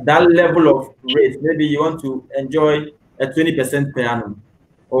that level of rate. Maybe you want to enjoy a 20% per annum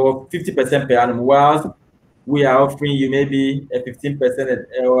or 50% per annum, whilst we are offering you maybe a 15%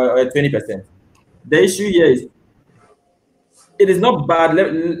 or a 20%. The issue here is it is not bad.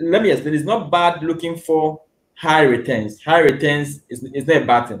 Let me explain. It's not bad looking for high returns. High returns is not a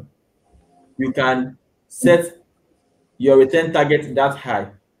bad thing. You can set your return target that high,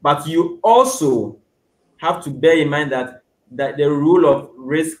 but you also have to bear in mind that the rule of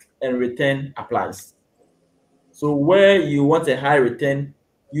risk and return applies. So where you want a high return,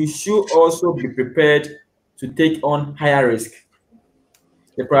 you should also be prepared to take on higher risk.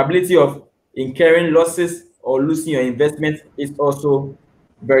 The probability of incurring losses or losing your investment is also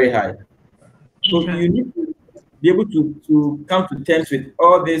very high. So you need to be able to come to terms with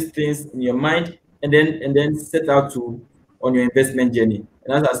all these things in your mind, and then set out to on your investment journey.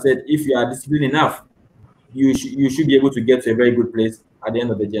 And as I said, if you are disciplined enough, you should be able to get to a very good place at the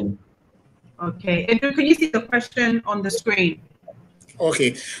end of the journey. Okay, and can you see the question on the screen?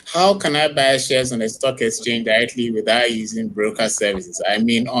 Okay, how can I buy shares on a stock exchange directly without using broker services? I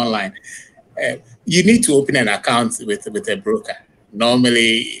mean, online. You need to open an account with a broker.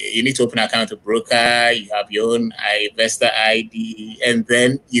 Normally, you need to open an account with a broker. You have your own investor ID, and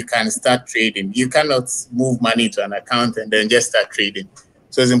then you can start trading. You cannot move money to an account and then just start trading.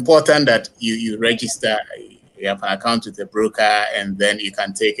 So it's important that you register. You have an account with a broker, and then you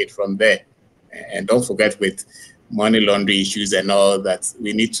can take it from there. And don't forget, with money laundering issues and all that,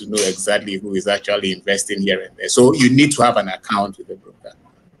 we need to know exactly who is actually investing here and there. So you need to have an account with a broker.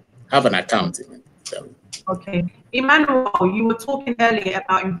 Have an account. Okay. Emmanuel, you were talking earlier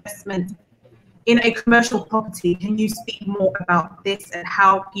about investment in a commercial property. Can you speak more about this and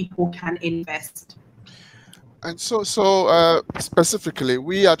how people can invest? And so specifically,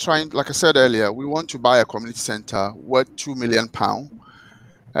 we are trying, like I said earlier, we want to buy a community center worth £2 million.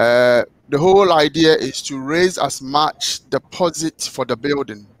 The whole idea is to raise as much deposit for the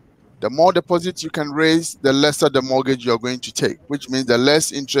building. The more deposit you can raise, the lesser the mortgage you're going to take, which means the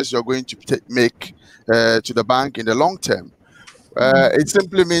less interest you're going to make to the bank in the long term. It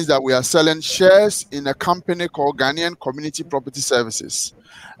simply means that we are selling shares in a company called Ghanaian Community Property Services,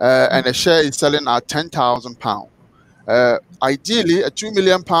 and a share is selling at £10,000. Ideally, a £2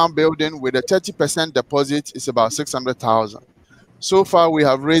 million building with a 30% deposit is about 600,000. So far, we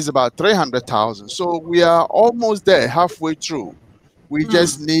have raised about 300,000. So we are almost there, halfway through. We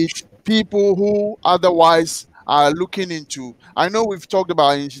just need people who otherwise are looking into. I know we've talked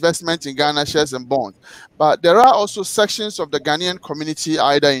about investment in Ghana shares and bonds, but there are also sections of the Ghanaian community,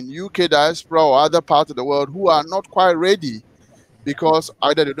 either in UK diaspora or other parts of the world, who are not quite ready because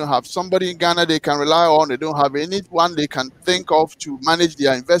either they don't have somebody in Ghana they can rely on, they don't have anyone they can think of to manage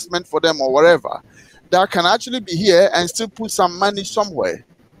their investment for them or whatever, that can actually be here and still put some money somewhere.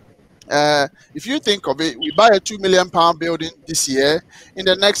 If you think of it, we buy a £2 million building this year. In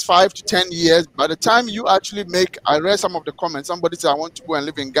the next 5 to 10 years, by the time you actually make, I read some of the comments, somebody said, I want to go and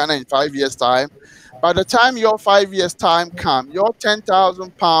live in Ghana in 5 years' time. By the time your 5 years' time comes, your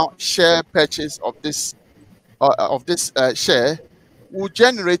 £10,000 share purchase of this share will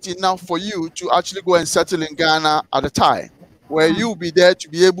generate enough for you to actually go and settle in Ghana at a time, where you'll be there to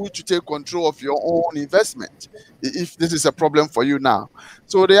be able to take control of your own investment, if this is a problem for you now.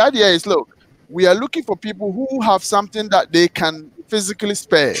 So the idea is, look, we are looking for people who have something that they can physically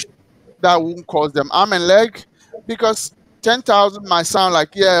spare that won't cost them arm and leg, because 10,000 might sound like,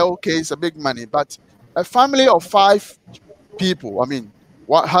 yeah, okay, it's a big money, but a family of 5 people, I mean,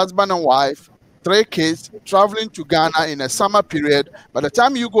 husband and wife, 3 kids, traveling to Ghana in a summer period, by the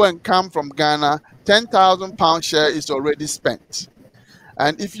time you go and come from Ghana, £10,000 share is already spent.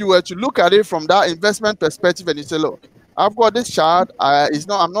 And if you were to look at it from that investment perspective and you say, look, I've got this child,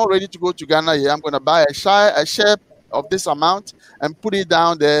 I'm not ready to go to Ghana yet, I'm going to buy a share of this amount and put it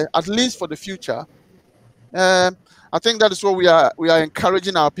down there, at least for the future. I think that is what we are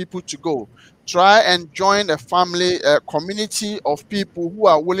encouraging our people to go. Try and join a family, a community of people who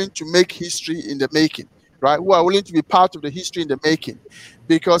are willing to make history in the making, right? Who are willing to be part of the history in the making.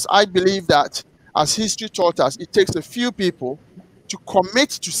 Because I believe that, as history taught us, it takes a few people to commit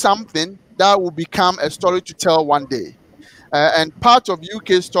to something that will become a story to tell one day. And part of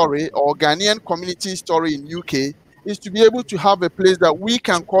UK story, or Ghanaian community story in UK, is to be able to have a place that we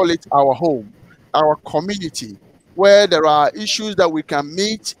can call it our home, our community, where there are issues that we can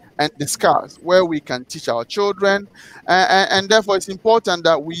meet and discuss, where we can teach our children, and therefore it's important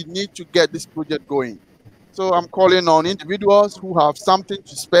that we need to get this project going. So I'm calling on individuals who have something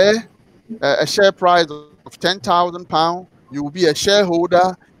to spare, a share price of £10,000. You will be a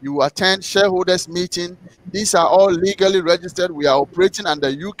shareholder, you will attend shareholders meeting. These are all legally registered. We are operating under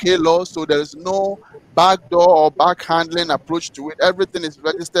UK law, so there is no backdoor or backhandling approach to it. Everything is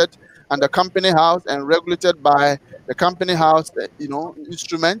registered under Company House and regulated by the Company House,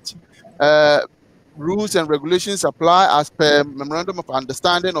 instrument. Rules and regulations apply as per memorandum of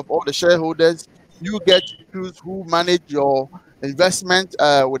understanding of all the shareholders. You get to choose who manage your investment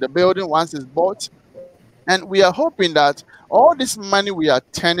with the building once it's bought. And we are hoping that all this money we are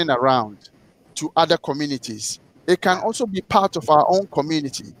turning around to other communities, it can also be part of our own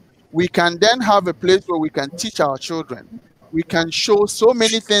community. We can then have a place where we can teach our children. We can show so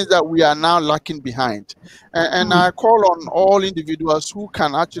many things that we are now lacking behind. And I call on all individuals who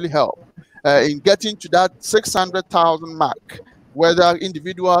can actually help in getting to that 600,000 mark whether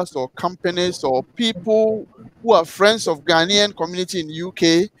individuals or companies or people who are friends of Ghanaian community in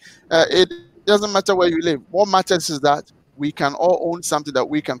UK. It doesn't matter where you live. What matters is that we can all own something that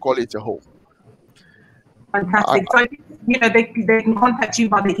we can call it a home. Fantastic. So, you know, they can contact you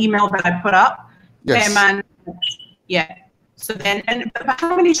by the email that I put up. Yes. Yeah. So then, and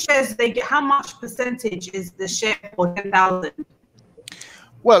how many shares do they get? How much percentage is the share for 10,000?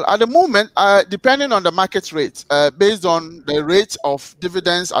 Well, at the moment, depending on the market rate, based on the rate of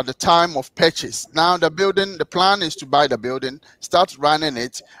dividends at the time of purchase. Now, the plan is to buy the building, start running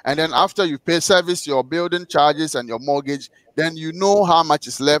it, and then after you pay service your building charges and your mortgage, then you know how much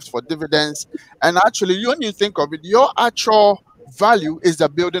is left for dividends. And actually, when you think of it, your actual value is the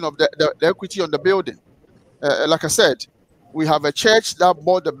building of the equity on the building. Like I said, we have a church that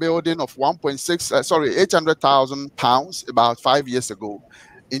bought the building of 800,000 pounds about 5 years ago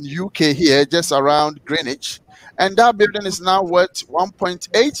in UK here, just around Greenwich. And that building is now worth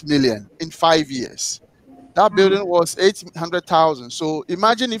 1.8 million in 5 years. That building was 800,000. So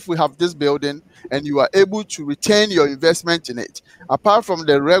imagine if we have this building and you are able to retain your investment in it, apart from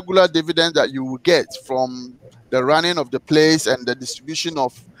the regular dividend that you will get from the running of the place and the distribution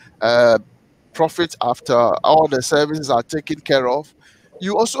of profit after all the services are taken care of,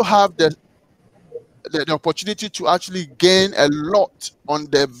 you also have the opportunity to actually gain a lot on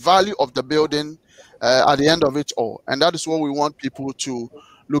the value of the building at the end of it all. And that is what we want people to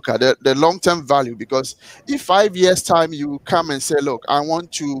look at, the long-term value. Because if 5 years time you come and say, look, I want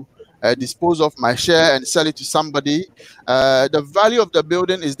to dispose of my share and sell it to somebody, the value of the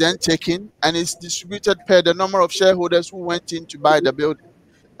building is then taken and it's distributed per the number of shareholders who went in to buy the building.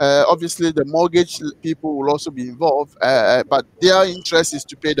 Obviously, the mortgage people will also be involved, but their interest is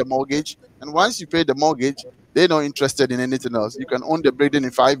to pay the mortgage. And once you pay the mortgage, they're not interested in anything else. You can own the building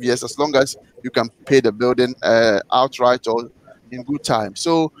in 5 years as long as you can pay the building outright or in good time.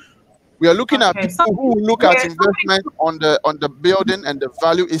 So we are looking at people who look at investment on the building and the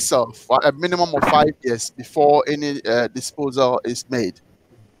value itself for a minimum of 5 years before any disposal is made.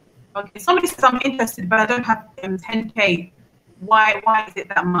 Okay, somebody says I'm interested, but I don't have 10K. Why is it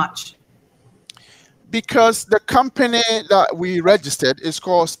that much? Because the company that we registered is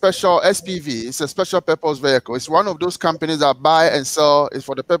called Special SPV. It's a special purpose vehicle. It's one of those companies that buy and sell. It's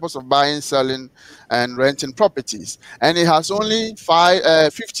for the purpose of buying, selling, and renting properties. And it has only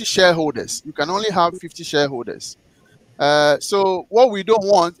 50 shareholders. You can only have 50 shareholders. So what we don't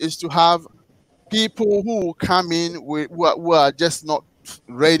want is to have people who come in who are just not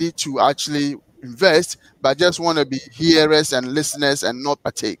ready to actually invest, but just want to be hearers and listeners and not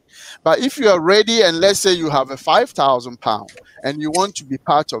partake. But if you are ready, and let's say you have a £5,000 and you want to be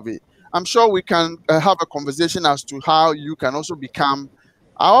part of it, I'm sure we can have a conversation as to how you can also become.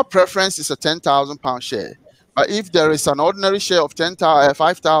 Our preference is a £10,000 share, but if there is an ordinary share of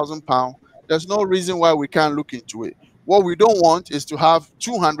 £5,000, there's no reason why we can't look into it. What we don't want is to have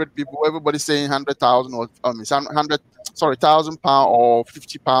 200 people, everybody saying 100,000 or £1,000 or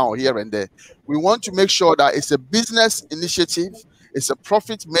 £50 or here and there. We want to make sure that it's a business initiative, it's a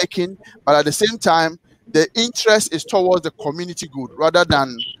profit making, but at the same time, the interest is towards the community good rather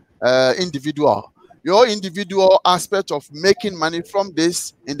than individual. Your individual aspect of making money from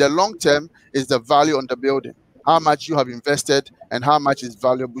this in the long term is the value on the building, how much you have invested and how much is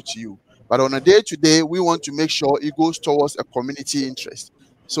valuable to you. But on a day-to-day, we want to make sure it goes towards a community interest.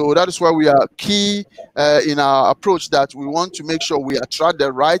 So that is why we are key in our approach, that we want to make sure we attract the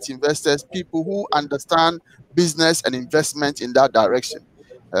right investors, people who understand business and investment in that direction.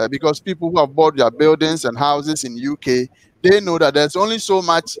 Because people who have bought their buildings and houses in UK, they know that there's only so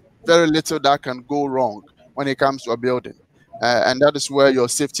much, very little that can go wrong when it comes to a building. And that is where your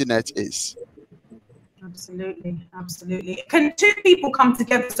safety net is. Absolutely, absolutely. Can two people come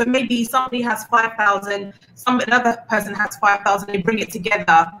together? So maybe somebody has 5,000, another person has 5,000. They bring it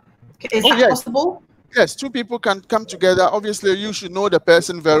together. Is that possible? Yes, two people can come together. Obviously, you should know the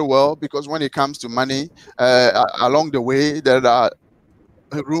person very well, because when it comes to money, along the way there are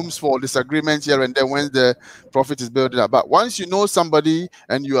rooms for disagreement here and there when the profit is building up. But once you know somebody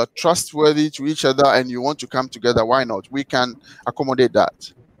and you are trustworthy to each other and you want to come together, why not? We can accommodate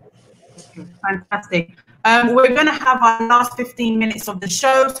that. Fantastic. We're going to have our last 15 minutes of the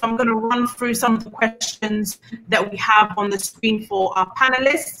show, so I'm going to run through some of the questions that we have on the screen for our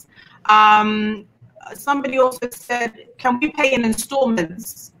panelists. Somebody also said, can we pay in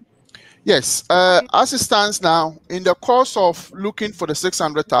installments? Yes, as it stands now, in the course of looking for the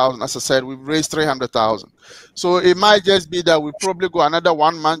 600,000, as I said, we've raised 300,000. So it might just be that we probably go another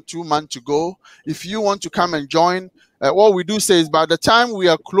 1 month, 2 months to go. If you want to come and join, what we do say is by the time we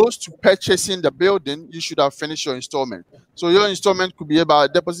are close to purchasing the building, you should have finished your installment. So your installment could be about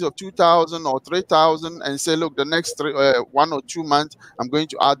a deposit of 2,000 or 3,000 and say, look, the next 1 or 2 months, I'm going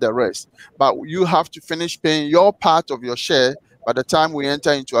to add the rest. But you have to finish paying your part of your share by the time we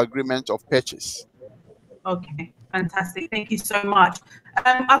enter into agreement of purchase. Okay, fantastic. Thank you so much.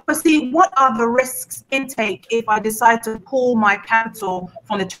 I foresee, what are the risks intake if I decide to pull my capital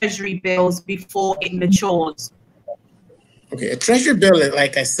from the treasury bills before it matures? Okay, a treasury bill,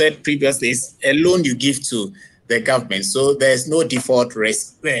 like I said previously, is a loan you give to the government. So there's no default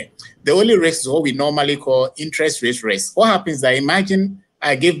risk there. The only risk is what we normally call interest rate risk. What happens is that, imagine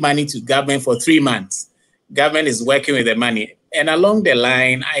I give money to government for 3 months. Government is working with the money. And along the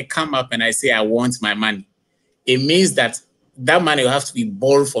line, I come up and I say, I want my money. It means that that money will have to be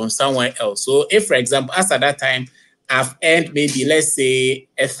borrowed from somewhere else. So if, for example, as at that time, I've earned maybe, let's say,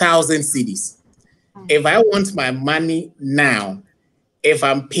 1,000 cedis. If I want my money now, if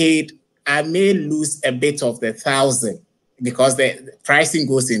I'm paid, I may lose a bit of the 1,000 because the pricing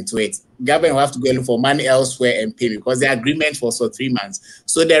goes into it. Government will have to go look for money elsewhere and pay me because the agreement was for 3 months.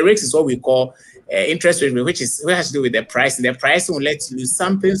 So the risk is what we call interest rate, which has to do with the pricing. The pricing will let you lose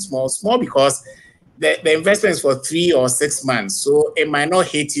something small because the investment is for 3 or 6 months. So it might not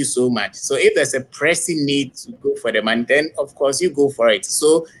hit you so much. So if there's a pressing need to go for the money, then of course you go for it.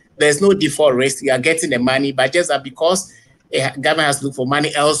 So there's no default risk. You are getting the money, but just that because government has to look for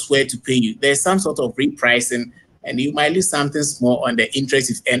money elsewhere to pay you, there's some sort of repricing, and you might lose something small on the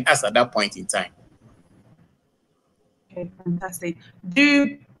interest if and as at that point in time. Okay, fantastic.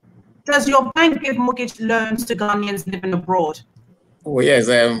 Does your bank give mortgage loans to Ghanaians living abroad? Oh yes,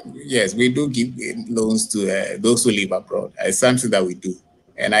 yes, we do give loans to those who live abroad. It's something that we do,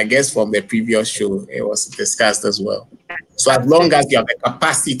 and I guess from the previous show it was discussed as well. So as long as you have the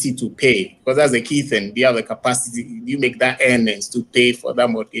capacity to pay, because that's the key thing, you have the capacity, you make that earnings to pay for that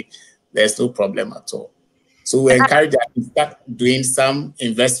mortgage, there's no problem at all. So we encourage that to start doing some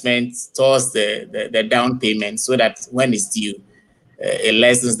investments towards the down payment so that when it's due, it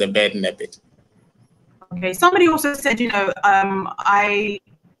lessens the burden a bit. Okay, somebody also said, I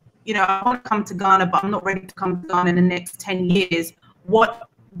want to come to Ghana, but I'm not ready to come to Ghana in the next 10 years. What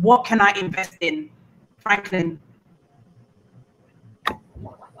can I invest in? Franklin.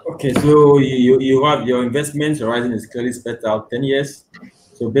 Okay, so you have your investment horizon is clearly spelled out 10 years.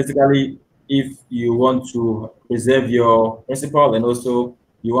 So basically, if you want to preserve your principal and also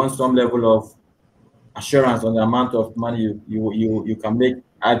you want some level of assurance on the amount of money you can make,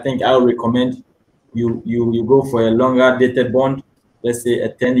 I think I would recommend you go for a longer dated bond, let's say a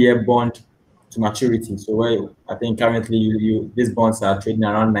 10-year bond to maturity. So where I think currently these bonds are trading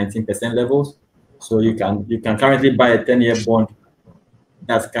around 19% levels. So you can currently buy a 10-year bond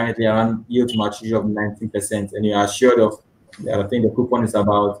that's currently around yield to maturity of 19%, and you are assured of, I think the coupon is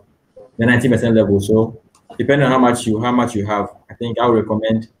about the 19% level. So depending on how much you have, I think I would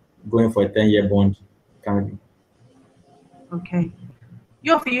recommend going for a 10-year bond currently. Okay.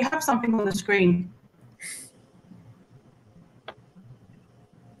 Yofi, you have something on the screen.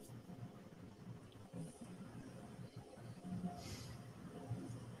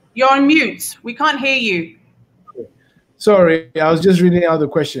 You're on mute. We can't hear you. Sorry, I was just reading out the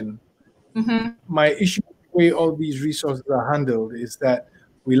question. Mm-hmm. My issue with the way all these resources are handled is that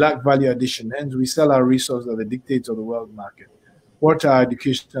we lack value addition, hence we sell our resources at the dictates of the world market. What are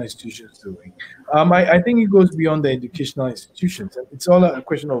educational institutions doing? I think it goes beyond the educational institutions. It's all a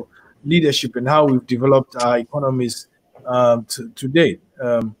question of leadership and how we've developed our economies to date.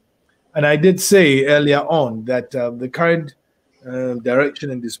 And I did say earlier on that the current direction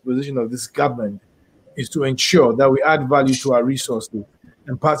and disposition of this government is to ensure that we add value to our resources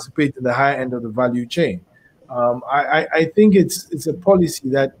and participate in the higher end of the value chain. I think it's a policy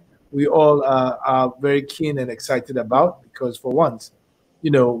that we all are very keen and excited about, because for once,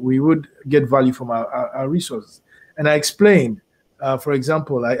 we would get value from our resources. And I explained, for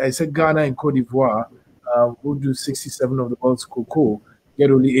example, I said Ghana and Cote d'Ivoire, who do 67 of the world's cocoa,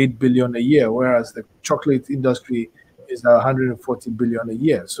 get only 8 billion a year, whereas the chocolate industry is 140 billion a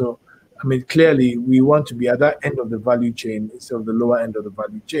year. So I mean, clearly, we want to be at that end of the value chain instead of the lower end of the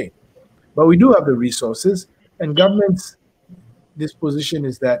value chain. But we do have the resources, and government's disposition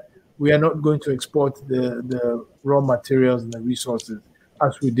is that we are not going to export the raw materials and the resources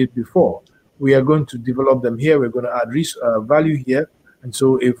as we did before. We are going to develop them here. We're going to add value here. And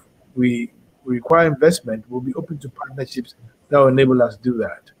so if we require investment, we'll be open to partnerships that will enable us to do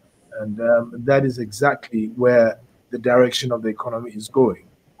that. And that is exactly where the direction of the economy is going.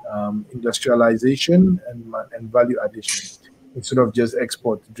 Industrialization and value addition instead of just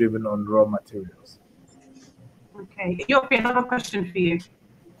export driven on raw materials. Okay, Yopi, another question for you.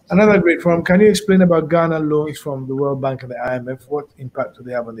 Another great forum. Can you explain about Ghana loans from the World Bank and the IMF? What impact do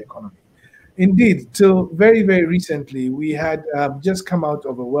they have on the economy? Indeed, till very, very recently, we had just come out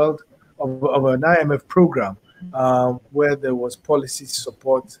of of an IMF program where there was policy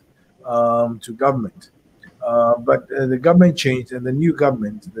support to government. But the government changed, and the new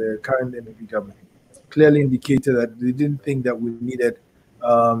government, the current NPP government, clearly indicated that they didn't think that we needed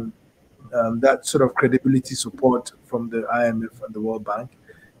that sort of credibility support from the IMF and the World Bank,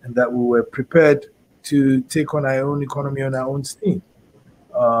 and that we were prepared to take on our own economy on our own steam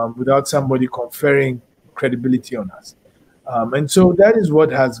without somebody conferring credibility on us. And so that is what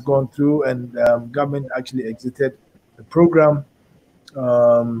has gone through, and government actually exited the program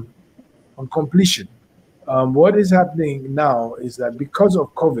on completion. What is happening now is that because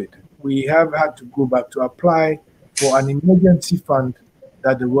of COVID, we have had to go back to apply for an emergency fund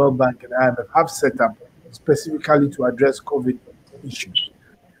that the World Bank and IMF have set up specifically to address COVID issues.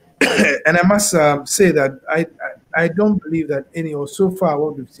 And I must say that I don't believe that or so far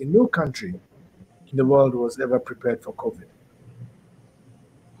what we've seen, no country in the world was ever prepared for COVID.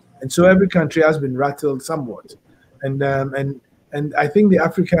 And so every country has been rattled somewhat. And I think in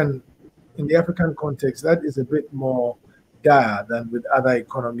the African context, that is a bit more dire than with other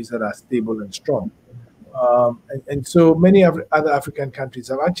economies that are stable and strong. And so many other African countries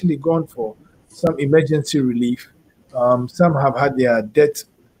have actually gone for some emergency relief. Some have had their debt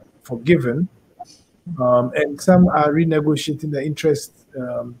forgiven, and some are renegotiating the interest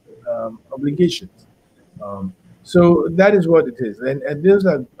obligations. So that is what it is. And those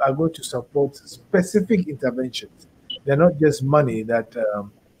are going to support specific interventions. They're not just money that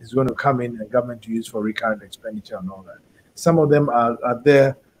is going to come in and government to use for recurrent expenditure and all that. Some of them are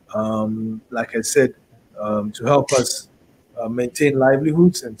there, like I said, to help us maintain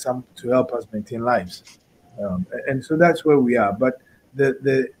livelihoods, and some to help us maintain lives. And so that's where we are. But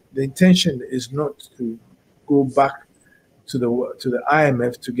the intention is not to go back to the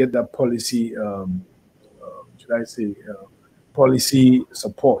IMF to get that policy, policy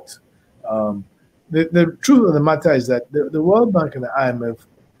support. The truth of the matter is that the World Bank and the IMF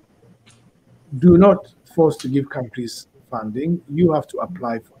do not force to give countries funding. You have to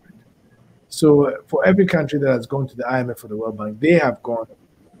apply for it. So for every country that has gone to the IMF or the World Bank, they have gone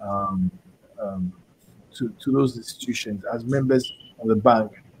to those institutions as members of the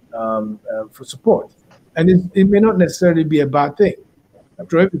bank for support. And it may not necessarily be a bad thing.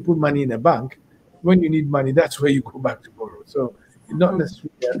 After all, if you put money in a bank, when you need money, that's where you go back to borrow. So it's not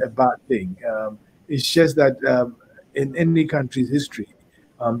necessarily a bad thing. It's just that in any country's history,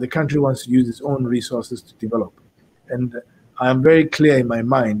 the country wants to use its own resources to develop. And I'm very clear in my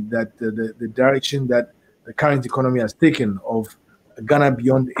mind that the direction that the current economy has taken of Ghana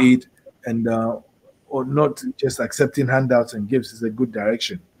beyond aid and or not just accepting handouts and gifts is a good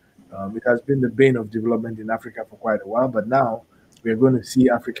direction. It has been the bane of development in Africa for quite a while, but now we are going to see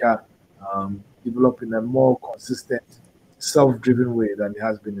Africa develop in a more consistent, self-driven way than it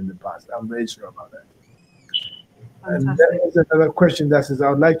has been in the past. I'm very sure about that. Fantastic. And there is another question that says, I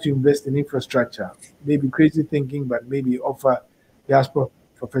would like to invest in infrastructure. Maybe crazy thinking, but maybe offer diaspora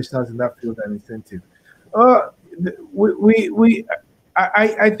professionals in that field an incentive.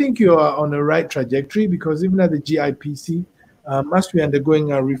 I think you are on the right trajectory, because even at the GIPC, as we are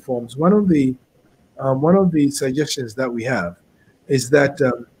undergoing our reforms, one of the suggestions that we have is that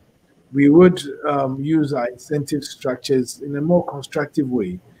we would use our incentive structures in a more constructive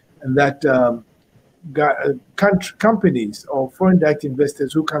way, and that companies or foreign direct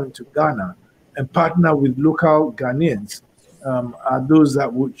investors who come into Ghana and partner with local Ghanaians are those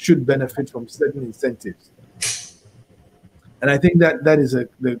that should benefit from certain incentives. And I think that is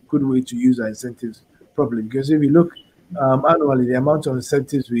the good way to use our incentives properly, because if you look annually, the amount of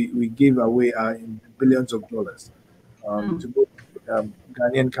incentives we give away are in billions of dollars to both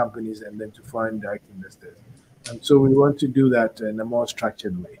Ghanaian companies and then to foreign direct investors. And so we want to do that in a more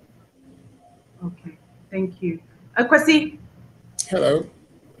structured way. Okay, thank you. Kwesi? Hello.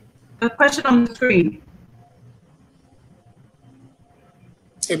 A question on the screen.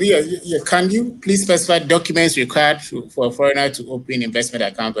 Yeah, can you please specify documents required for a foreigner to open investment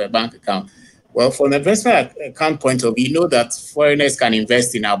account or a bank account? Well, from an investment account point of view, you know that foreigners can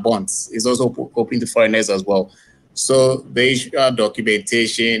invest in our bonds. It's also open to foreigners as well. So the issue of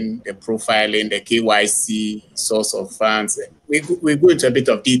documentation, the profiling, the KYC, source of funds, we go into a bit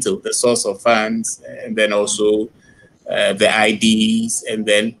of detail, the source of funds, and then also the IDs, and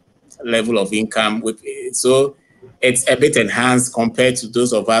then level of income. So it's a bit enhanced compared to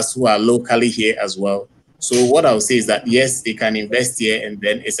those of us who are locally here as well. So what I would say is that, yes, they can invest here, and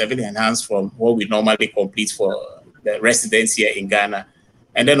then it's heavily enhanced from what we normally complete for the residents here in Ghana.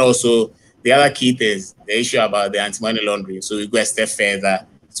 And then also the other key thing is the issue about the anti-money laundering. So we go a step further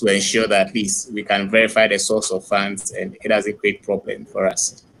to ensure that at least we can verify the source of funds and it doesn't create problem for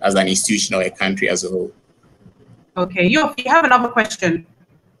us as an institution or a country as a whole. Okay, you have another question.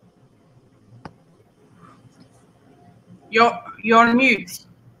 You're on mute.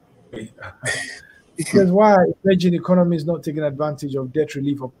 It says, why are emerging economies not taking advantage of debt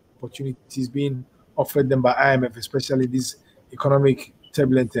relief opportunities being offered them by IMF, especially these economic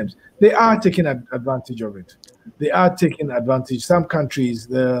turbulent times? They are taking advantage of it. They are taking advantage. Some countries,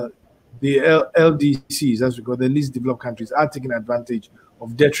 the LDCs, as we call the least developed countries, are taking advantage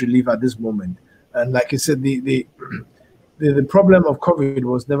of debt relief at this moment. And like I said, the problem of COVID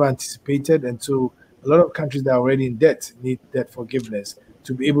was never anticipated, and so a lot of countries that are already in debt need debt forgiveness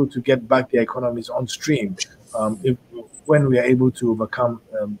to be able to get back their economies on stream when we are able to overcome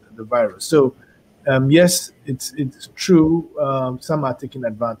the virus. So yes, it's true. Some are taking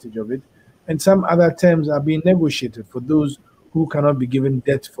advantage of it, and some other terms are being negotiated for those who cannot be given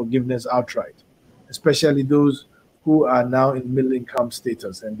debt forgiveness outright, especially those who are now in middle income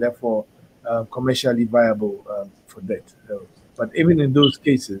status and therefore commercially viable for debt. But even in those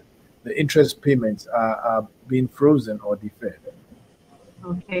cases, the interest payments are being frozen or deferred.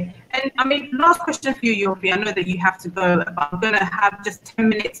 Okay, and I mean, last question for you, Yofi. I know that you have to go, but I'm going to have just 10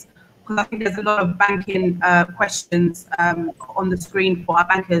 minutes because I think there's a lot of banking questions on the screen for our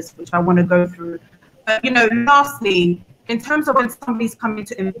bankers, which I want to go through. But, you know, lastly, in terms of when somebody's coming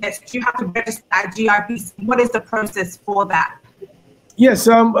to invest, do you have to register at GIPC? What is the process for that? Yes,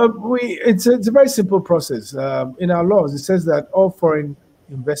 it's a very simple process. In our laws, it says that all foreign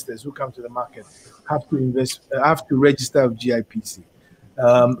investors who come to the market have to register with GIPC.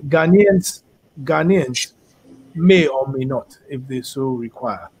 Ghanaians may or may not, if they so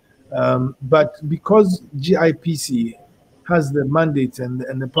require. But because GIPC has the mandate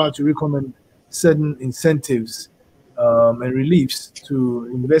and the power to recommend certain incentives and reliefs to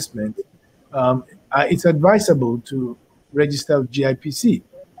investment, it's advisable to register with GIPC.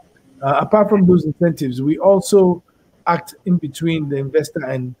 Apart from those incentives, we also act in between the investor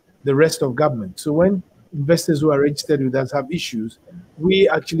and the rest of government. So when investors who are registered with us have issues, we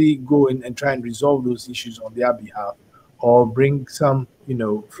actually go in and try and resolve those issues on their behalf, or bring some,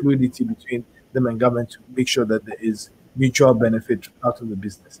 fluidity between them and government to make sure that there is mutual benefit out of the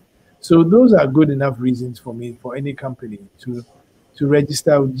business. So those are good enough reasons for any company to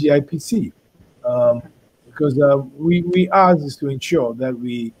register with GIPC, because ours is to ensure that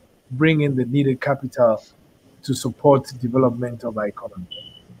we bring in the needed capital to support development of our economy.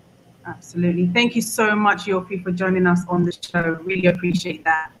 Absolutely. Thank you so much, Yofi, for joining us on the show. Really appreciate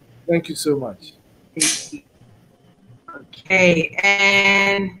that. Thank you so much. Thank you. Okay,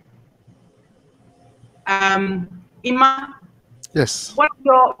 and Ima. Yes.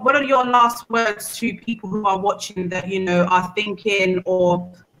 What are your last words to people who are watching that are thinking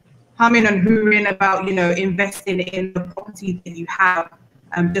or humming and hooring about investing in the property that you have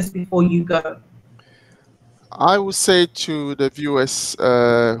just before you go? I would say to the viewers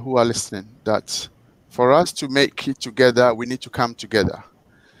who are listening that for us to make it together, we need to come together.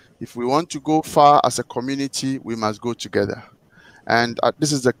 If we want to go far as a community, we must go together. And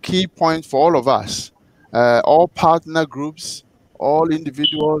this is the key point for all of us, all partner groups, all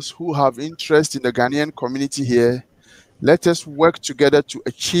individuals who have interest in the Ghanaian community here. Let us work together to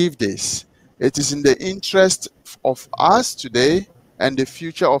achieve this. It is in the interest of us today and the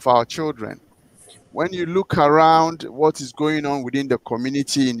future of our children. When you look around what is going on within the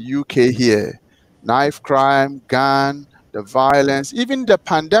community in UK here, knife crime, gun, the violence, even the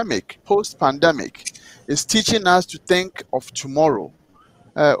pandemic, post-pandemic, is teaching us to think of tomorrow.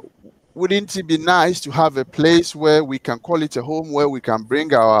 Wouldn't it be nice to have a place where we can call it a home, where we can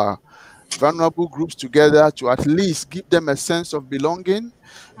bring our vulnerable groups together to at least give them a sense of belonging?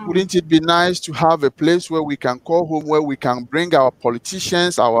 Wouldn't it be nice to have a place where we can call home, where we can bring our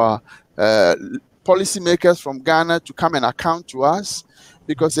politicians, our policymakers from Ghana to come and account to us?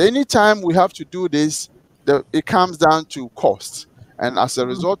 Because anytime we have to do this, it comes down to cost. And as a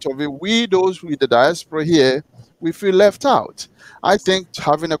result of it, we, those with the diaspora here, we feel left out. I think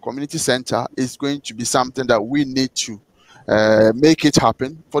having a community center is going to be something that we need to make it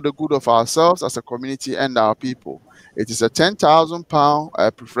happen for the good of ourselves as a community and our people. It is a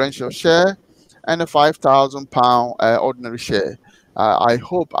 £10,000 preferential share and a £5,000 ordinary share. I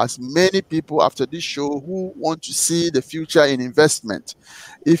hope as many people after this show who want to see the future in investment,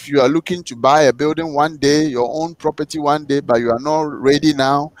 if you are looking to buy a building one day, your own property one day, but you are not ready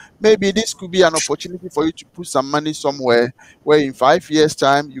now, maybe this could be an opportunity for you to put some money somewhere where in 5 years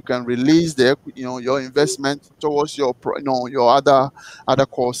time you can release the your investment towards your your other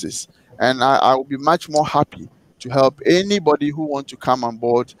courses. And I will be much more happy to help anybody who want to come on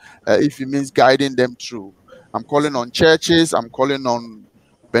board, if it means guiding them through. I'm calling on churches, I'm calling on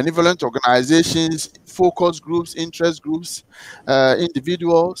benevolent organizations, focus groups, interest groups,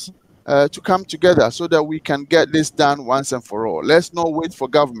 individuals, to come together so that we can get this done once and for all. Let's not wait for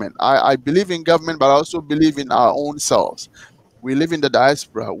government. I believe in government, but I also believe in our own selves. We live in the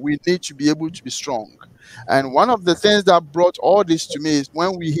diaspora. We need to be able to be strong. And one of the things that brought all this to me is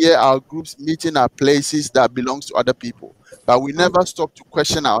when we hear our groups meeting at places that belongs to other people, but we never stop to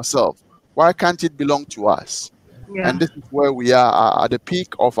question ourselves. Why can't it belong to us? Yeah. And this is where we are at the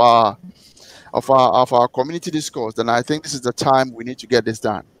peak of our community discourse. And I think this is the time we need to get this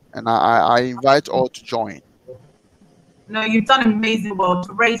done. And I invite all to join. No, you've done amazing work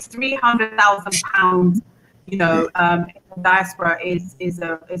to raise £300,000. You know, diaspora is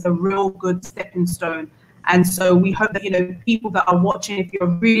a real good stepping stone. And so we hope that, you know, people that are watching, if you're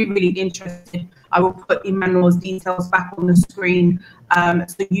really interested, I will put Emmanuel's details back on the screen,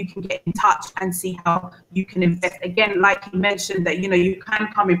 so you can get in touch and see how you can invest. Again, like you mentioned, that, you know, you can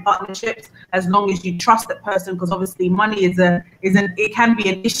come in partnerships as long as you trust that person, because obviously money it can be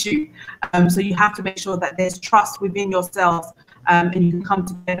an issue. So you have to make sure that there's trust within yourselves, and you can come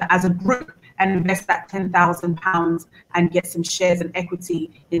together as a group and invest that £10,000 and get some shares and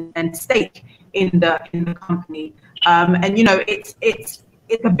equity and stake in the company. And you know, it's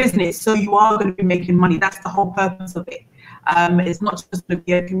a business, so you are going to be making money. That's the whole purpose of it. It's not just going to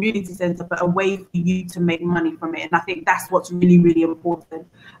be a community center, but a way for you to make money from it. And I think that's what's really important.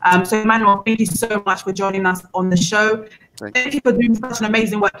 So Emmanuel, thank you so much for joining us on the show. Thank you for doing such an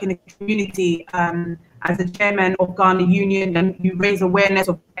amazing work in the community. As the chairman of Ghana Union, and you raise awareness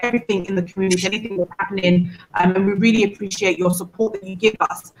of everything in the community, anything that's happening, and we really appreciate your support that you give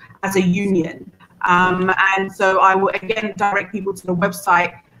us as a union. And so I will again direct people to the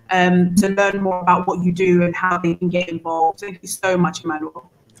website to learn more about what you do and how they can get involved. Thank you so much,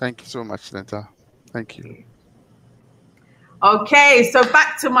 Emmanuel. Thank you so much, Lenta. Thank you. Okay, so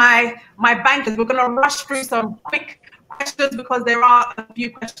back to my bankers. We're going to rush through some quick questions because there are a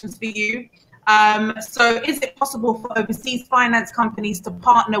few questions for you. So is it possible for overseas finance companies to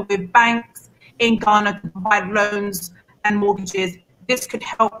partner with banks in Ghana to provide loans and mortgages? This could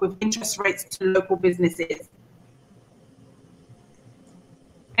help with interest rates to local businesses.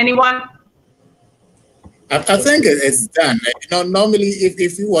 Anyone? I think it's done. You know, normally,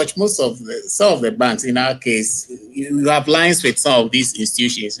 if you watch some of the banks, in our case, you have lines with some of these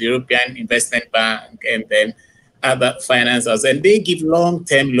institutions, European Investment Bank, and then other financiers, and they give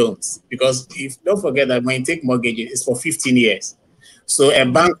long-term loans, because if don't forget that when you take mortgages, it's for 15 years. So a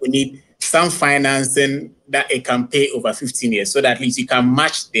bank will need some financing that it can pay over 15 years, so that at least you can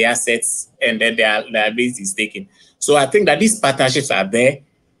match the assets and then their liability is taken. So I think that these partnerships are there,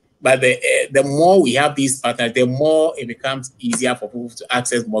 but the more we have these partners, the more it becomes easier for people to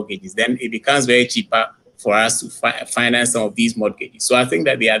access mortgages. Then it becomes very cheaper for us to finance some of these mortgages. So I think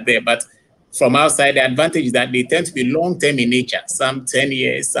that they are there, but from outside, the advantage is that they tend to be long-term in nature, some 10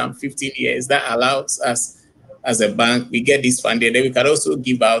 years, some 15 years. That allows us as a bank, we get this funding, then we can also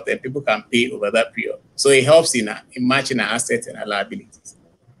give out and people can pay over that period. So it helps in matching our assets and our liabilities.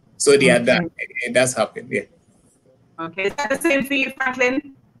 So they are done. It does happen, yeah. Okay, is that the same for you,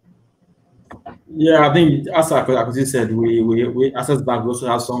 Franklin? Yeah, I think as Akuzi said, we Access Bank also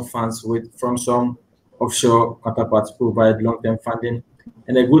have some funds from some offshore counterparts provide long-term funding.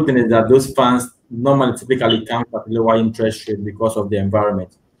 And the good thing is that those funds normally typically come at lower interest rate because of the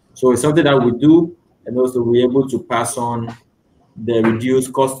environment. So it's something that we do, and also we're able to pass on the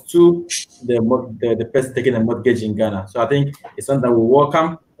reduced cost to the person taking a mortgage in Ghana. So I think it's something that we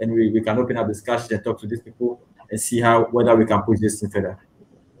welcome, and we can open up discussion and talk to these people and see whether we can push this thing further.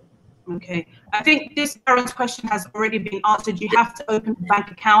 Okay, I think this parent's question has already been answered. You have to open a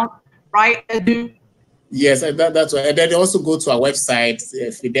bank account, right, Edu? Yes, that's right. And then also go to our website,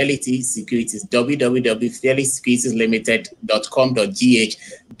 Fidelity Securities, www.fidelitysecuritiesLimited.com.gh.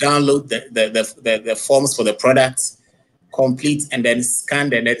 Download the forms for the products, complete, and then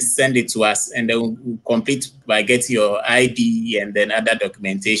scan and then send it to us. And then we'll complete by getting your ID and then other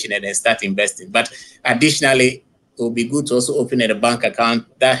documentation and then start investing. But additionally, it will be good to also open a bank account.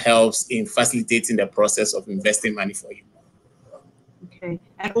 That helps in facilitating the process of investing money for you. Okay,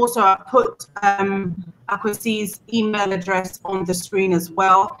 and also I put Akwesi's email address on the screen as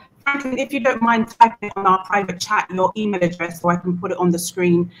well. Franklin, if you don't mind typing on our private chat your email address so I can put it on the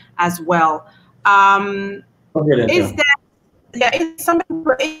screen as well. Is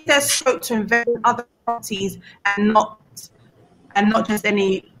there scope to invest in other properties and not just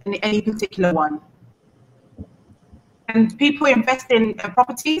any particular one? And people invest in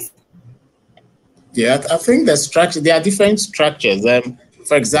properties? Yeah, I think the structure, there are different structures.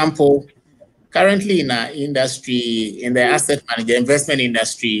 For example, currently in our industry, in the asset manager investment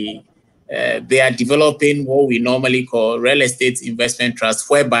industry, they are developing what we normally call real estate investment trusts,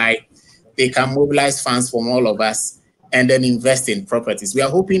 whereby they can mobilize funds from all of us and then invest in properties. We are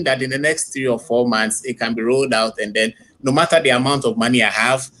hoping that in the next 3 or 4 months, it can be rolled out, and then no matter the amount of money I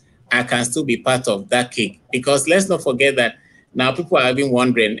have, I can still be part of that cake. Because let's not forget that now people are been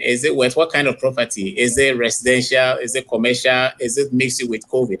wondering, is it what kind of property? Is it residential? Is it commercial? Is it mixed with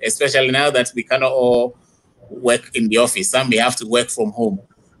COVID? Especially now that we cannot all work in the office. Some may have to work from home.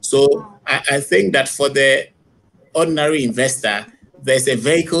 So I think that for the ordinary investor, there's a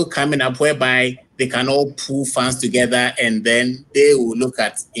vehicle coming up whereby they can all pool funds together, and then they will look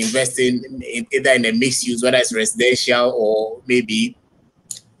at investing in either in a mixed use, whether it's residential or maybe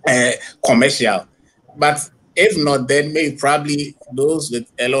commercial. But if not, then maybe probably those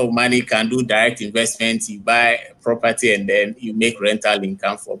with a lot of money can do direct investment. You buy property and then you make rental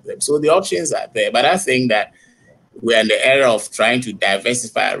income from them. So the options are there. But I think that we're in the era of trying to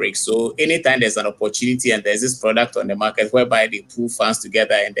diversify our risk. So anytime there's an opportunity and there's this product on the market whereby they pool funds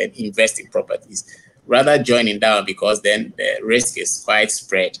together and then invest in properties, rather joining down, because then the risk is quite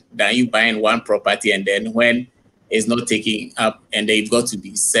spread than you buying one property and then when it's not taking up and then you've got to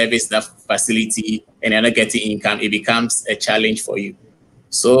be service that facility and you're not getting income, it becomes a challenge for you.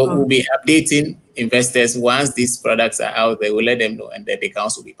 So we'll be updating investors once these products are out there. We'll let them know and then they can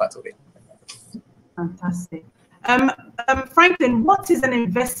also be part of it. Fantastic. Franklin, what is an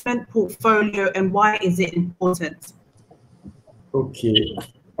investment portfolio and why is it important? Okay,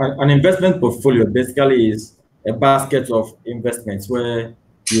 an investment portfolio basically is a basket of investments where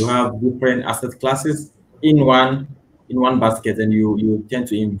you have different asset classes in one basket, and you tend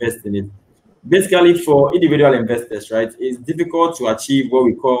to invest in it. Basically, for individual investors, right, it's difficult to achieve what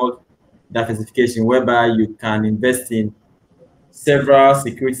we call diversification, whereby you can invest in several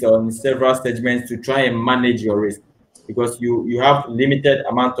securities or in several segments to try and manage your risk, because you have limited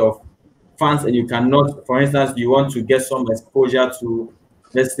amount of funds and you cannot, for instance, you want to get some exposure to,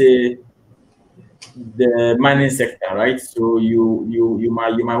 let's say, the mining sector, right? So you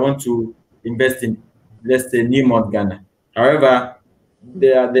might want to invest in, let's say, Newmont Ghana. However,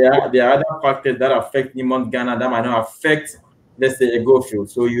 there are other factors that affect Newmont Ghana that might not affect, let's say, a gold field.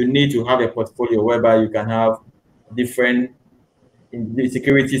 So you need to have a portfolio whereby you can have different in the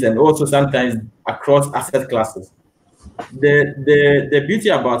securities and also sometimes across asset classes. The beauty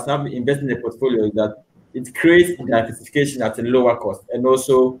about investing in a portfolio is that it creates diversification at a lower cost, and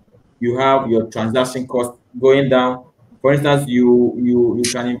also you have your transaction cost going down. For instance, you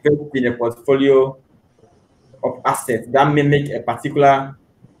can invest in a portfolio of assets that mimic a particular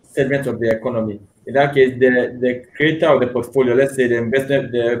segment of the economy. In that case, the creator of the portfolio, let's say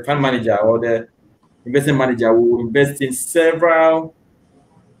the fund manager or the investment manager, will invest in several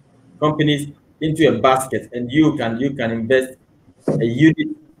companies into a basket, and you can invest a unit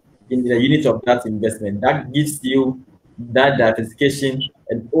in the unit of that investment. That gives you that diversification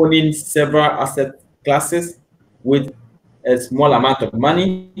and owning several asset classes with a small amount of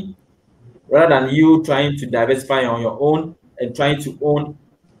money, rather than you trying to diversify on your own and trying to own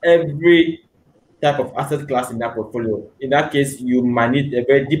every type of asset class in that portfolio. In that case, you might need a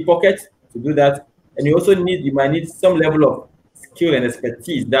very deep pocket to do that, and you might need some level of skill and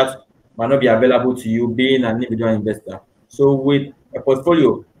expertise that might not be available to you being an individual investor. So with a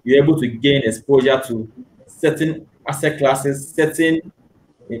portfolio, you're able to gain exposure to certain asset classes, certain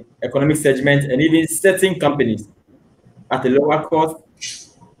economic segments, and even certain companies at a lower cost,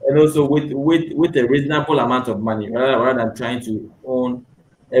 and also with a reasonable amount of money, rather than trying to own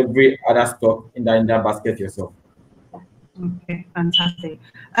every other stock in that basket yourself. Okay, fantastic.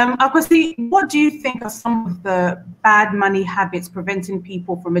 Akwesi, what do you think are some of the bad money habits preventing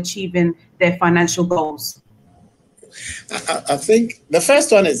people from achieving their financial goals? I think the first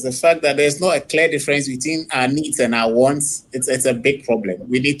one is the fact that there's not a clear difference between our needs and our wants. It's a big problem.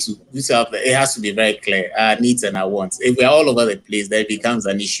 We need to it has to be very clear, our needs and our wants. If we're all over the place, then it becomes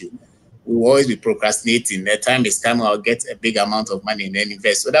an issue. We will always be procrastinating. The time is coming, I'll get a big amount of money and then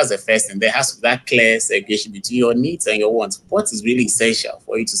invest. So that's the first thing. There has to be that clear segregation between your needs and your wants. What is really essential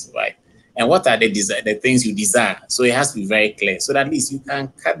for you to survive? And what are the things you desire? So it has to be very clear. So that at least you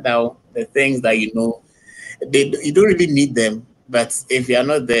can cut down the things that you know you don't really need them, but if you are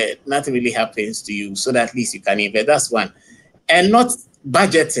not there, nothing really happens to you, so that at least you can invest. That's one. And not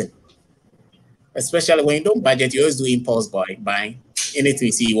budgeting. Especially when you don't budget, you always do impulse buying. Anything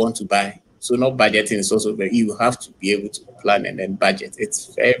you see you want to buy. So not budgeting is also very, you have to be able to plan and then budget.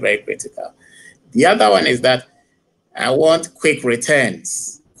 It's very, very critical. The other one is that I want quick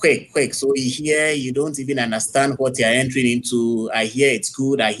returns. Quick. So you hear, you don't even understand what you're entering into. I hear it's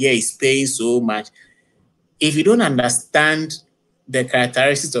good. I hear it's paying so much. If you don't understand the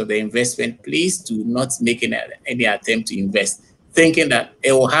characteristics of the investment, please do not make any attempt to invest, thinking that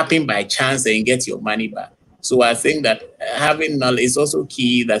it will happen by chance and get your money back. So I think that having knowledge is also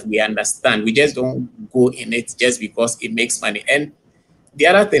key, that we understand. We just don't go in it just because it makes money. And the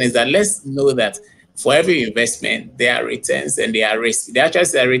other thing is that let's know that for every investment, there are returns and there are risks. The actual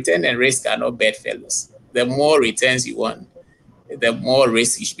say return and risk are not bedfellows. The more returns you want, the more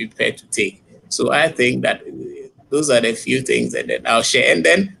risk you should be prepared to take. So I think that those are the few things that then I'll share. And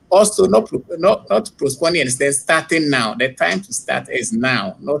then also not postponing, instead starting now. The time to start is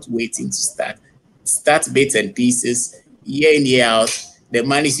now, not waiting to start. Start bits and pieces, year in, year out. The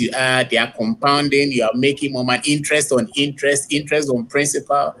monies you add, they are compounding. You are making more money, interest on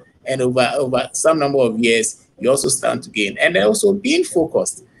principal. And over some number of years, you also stand to gain. And then also being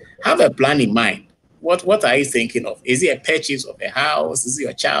focused. Have a plan in mind. What are you thinking of? Is it a purchase of a house? Is it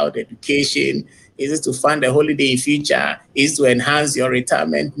your child education? Is it to fund a holiday in future? Is it to enhance your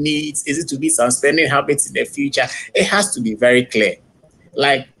retirement needs? Is it to be some spending habits in the future? It has to be very clear.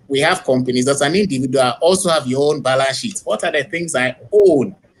 Like we have companies, as an individual, also have your own balance sheet. What are the things I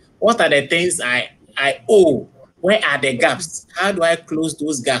own? What are the things I owe? Where are the gaps? How do I close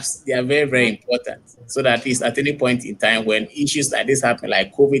those gaps? They are very, very important. So that at least at any point in time when issues like this happen,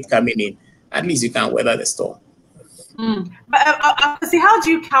 like COVID coming in, at least you can weather the storm. But see, how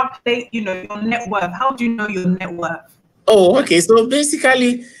do you calculate, your net worth? How do you know your net worth? Oh, okay. So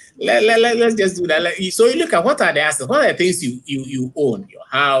basically, let's just do that. So you look at what are the assets, what are the things you own, your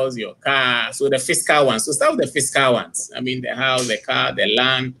house, your car. So the fiscal ones. So start with the fiscal ones. I mean, the house, the car, the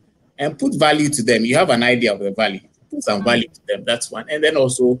land, and put value to them. You have an idea of the value. Put some value to them. That's one. And then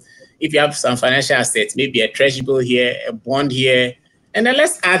also, if you have some financial assets, maybe a treasury bill here, a bond here, and then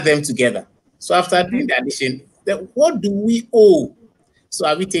let's add them together. So after doing the addition, then what do we owe? So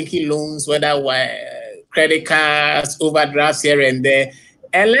are we taking loans, whether credit cards, overdrafts here and there?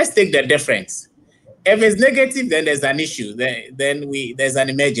 And let's take the difference. If it's negative, then there's an issue. Then there's an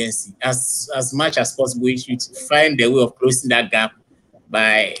emergency. As much as possible, we should find a way of closing that gap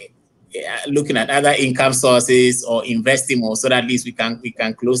by looking at other income sources or investing more, so that at least we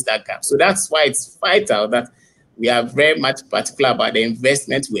can close that gap. So that's why it's vital that we are very much particular about the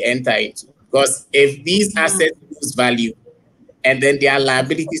investment we enter into. Because if these assets lose value and then there are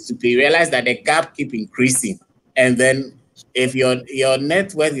liabilities to pay, realize that the gap keep increasing. And then if your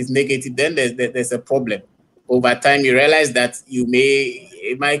net worth is negative, then there's a problem. Over time, you realize that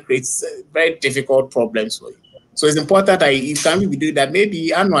it might create very difficult problems for you. So it's important that you can be doing that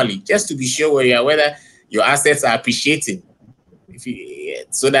maybe annually, just to be sure whether your assets are appreciating.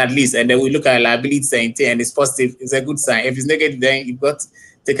 So that at least, and then we look at liabilities and it's positive, it's a good sign. If it's negative, then you've got to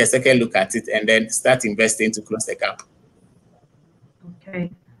take a second look at it and then start investing to close the gap.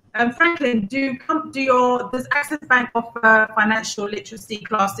 Okay. Franklin, does Access Bank offer financial literacy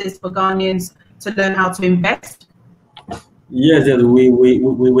classes for Ghanaians to learn how to invest? Yes,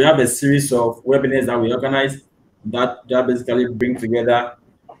 we have a series of webinars that we organize that basically bring together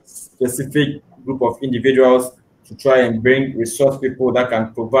specific group of individuals to try and bring resource people that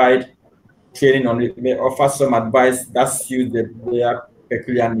can provide training on it, may offer some advice that suits their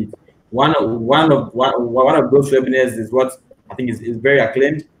peculiar needs. One of those webinars is what I think is very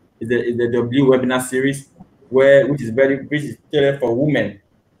acclaimed, is the W webinar series, which is tailored for women.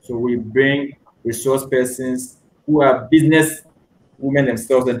 So we bring resource persons who are business women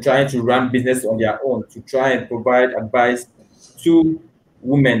themselves and trying to run business on their own to try and provide advice to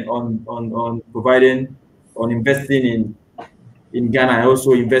women on investing in Ghana and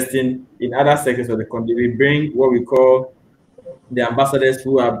also investing in other sectors of the country. We bring what we call the ambassadors,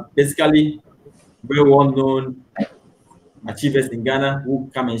 who are basically very well-known achievers in Ghana, who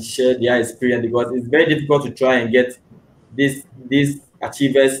come and share their experience, because it's very difficult to try and get these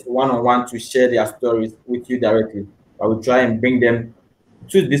achievers one-on-one to share their stories with you directly. I will try and bring them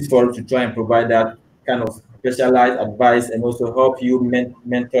to this forum to try and provide that kind of specialized advice and also help you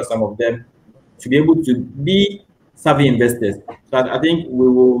mentor some of them to be able to be savvy investors. So I think we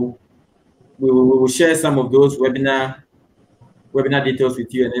will share some of those webinar details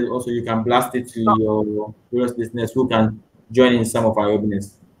with you, and then also you can blast it to your various listeners who can join in some of our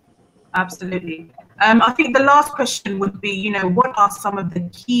webinars. Absolutely. I think the last question would be, you know, what are some of the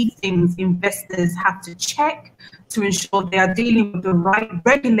key things investors have to check to ensure they are dealing with the right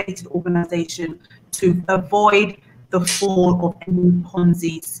regulated organization to avoid the fall of any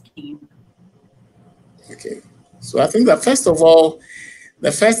Ponzi scheme? Okay. So I think that first of all,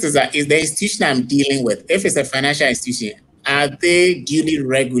 the first is that is the institution I'm dealing with, if it's a financial institution, are they duly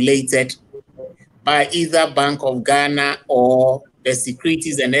regulated by either Bank of Ghana or the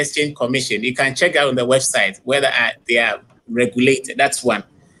Securities and Exchange Commission? You can check out on the website whether they are regulated. That's one.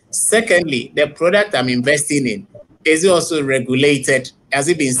 Secondly, the product I'm investing in, is it also regulated? Has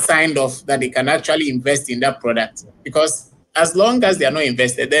it been signed off that they can actually invest in that product? Because as long as they are not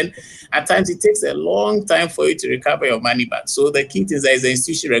invested, then at times it takes a long time for you to recover your money back. So the key thing is that is the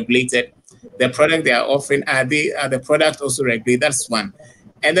institution regulated? The product they are offering, are the product also regulated? That's one.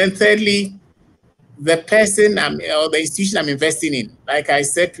 And then thirdly, the person or the institution I'm investing in, like I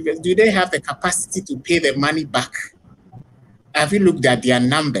said previously, do they have the capacity to pay the money back? Have you looked at their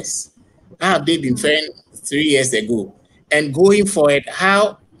numbers? How have they been faring 3 years ago? And going forward,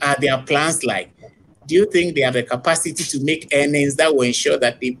 how are their plans like? Do you think they have the capacity to make earnings that will ensure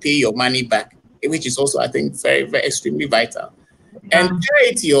that they pay your money back? Which is also, I think, very, very extremely vital. And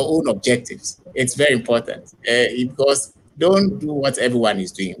create your own objectives. It's very important because don't do what everyone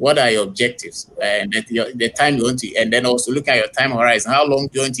is doing. What are your objectives? And the time you want to, and then also look at your time horizon. How long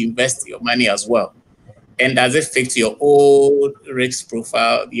do you want to invest your money as well? And does it fit your own risk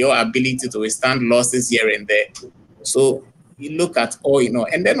profile, your ability to withstand losses here and there? So you look at all, you know,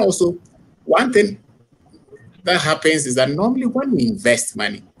 and then also one thing that happens is that normally when we invest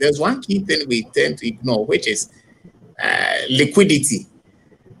money, there's one key thing we tend to ignore, which is liquidity.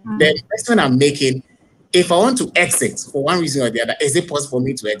 The investment I'm making, if I want to exit for one reason or the other, is it possible for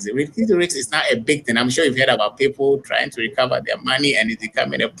me to exit? Liquidity risk is not a big thing. I'm sure you've heard about people trying to recover their money and it's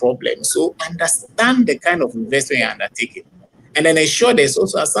becoming a problem. So understand the kind of investment you're undertaking. And then ensure there's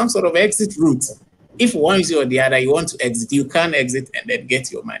also some sort of exit route. If one reason or the other you want to exit, you can exit and then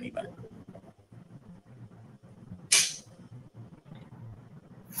get your money back.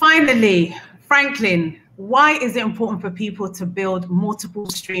 Finally, Franklin, why is it important for people to build multiple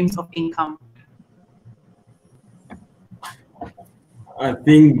streams of income? I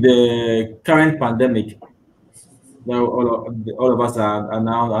think the current pandemic, now all of us are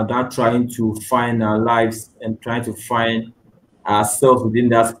now trying to find our lives and trying to find ourselves within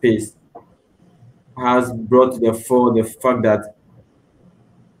that space, has brought to the fore the fact that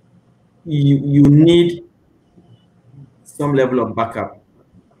you need some level of backup,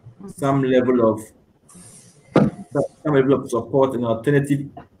 some level of support and alternative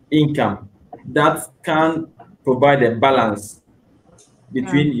income that can provide a balance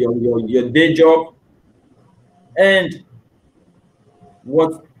between your day job and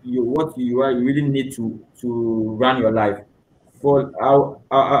what you really need to run your life. For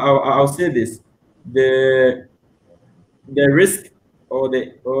I'll say this: the risk or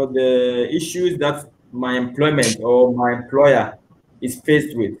the issues that my employment or my employer is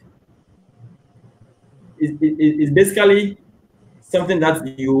faced with is basically something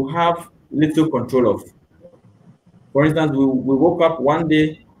that you have little control of. For instance, we woke up one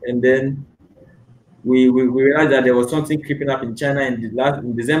day and then we realized that there was something creeping up in China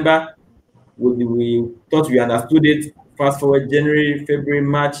in December. We thought we understood it. Fast forward January, February,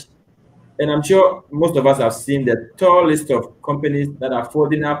 March, and I'm sure most of us have seen the tall list of companies that are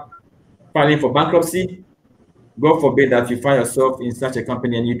folding up, filing for bankruptcy. God forbid that you find yourself in such a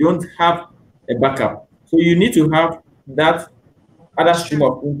company and you don't have a backup. So you need to have that other stream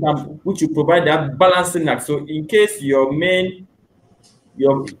of income which will provide that balancing act. So in case your main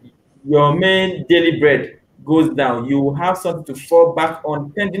daily bread goes down, you will have something to fall back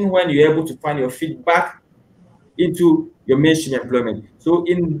on, pending when you're able to find your feet back into your mainstream employment. So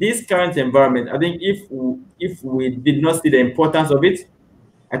in this current environment, I think if we did not see the importance of it,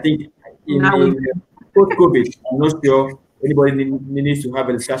 I think in post-COVID, I'm not sure anybody needs to have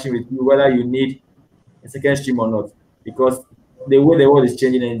a discussion with you whether you need a second stream or not, because the way the world is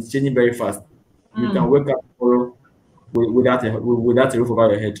changing and it's changing very fast. You can wake up tomorrow without a roof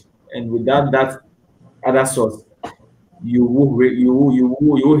over your head, and without that other source, you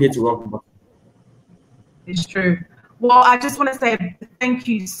will hit rock bottom. It's true. Well, I just want to say thank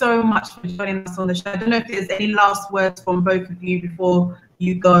you so much for joining us on the show. I don't know if there's any last words from both of you before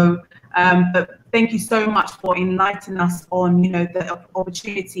you go, but thank you so much for enlightening us on, the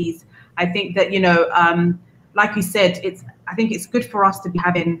opportunities. I think that, like you said, I think it's good for us to be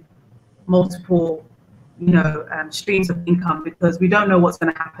having multiple, streams of income, because we don't know what's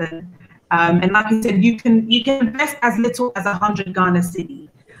going to happen. And like I said, you can invest as little as 100 Ghana cedi.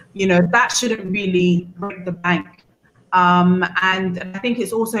 You know, that shouldn't really break the bank. And I think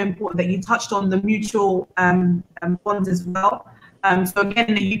it's also important that you touched on the mutual bonds as well. So again,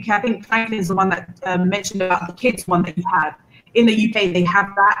 in the UK, I think Franklin is the one that mentioned about the kids one that you have. In the UK, they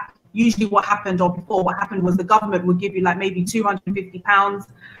have that. Usually what happened, or before what happened, was the government would give you like maybe £250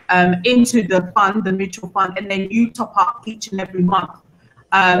 into the fund, the mutual fund, and then you top up each and every month.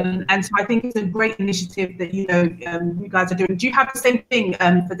 And so I think it's a great initiative that, you know, you guys are doing. Do you have the same thing,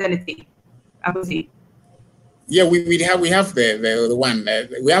 Fidelity? Abuzi? Yeah, we have the one.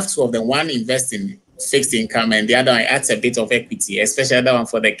 We have two of them. One invests in fixed income, and the other one adds a bit of equity, especially that one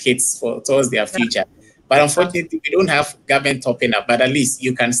for the kids towards their future. But unfortunately, we don't have government topping up. But at least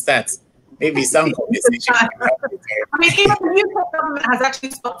you can start. Maybe some conversation. I mean, even the UK government has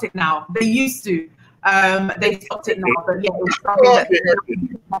actually stopped it now. They used to. They stopped it now, but yeah, it's something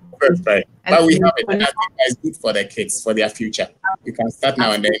that right. But we have it, and I think that's good for the kids, for their future. You can start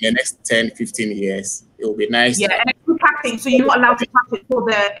now, and then in the next 10, 15 years, it will be nice. Yeah, and it's taxing, so you're not allowed to touch it till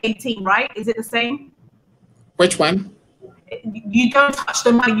they're 18, right? Is it the same? Which one? You don't touch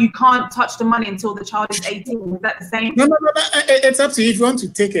the money. You can't touch the money until the child is 18. Is that the same? No. It's up to you. If you want to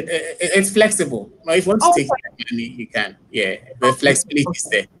take it, it's flexible. No, if you want to take the money, you can. Yeah, the flexibility is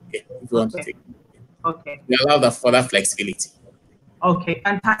there. Yeah, if you want to take it. Okay. We allow that for that flexibility. Okay,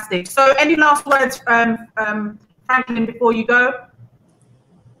 fantastic. So, any last words, Franklin, before you go?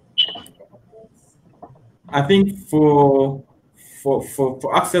 I think for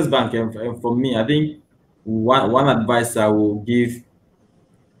Access Bank and for me, I think one advice I will give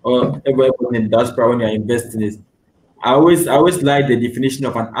everyone in diaspora when you're investing is I always like the definition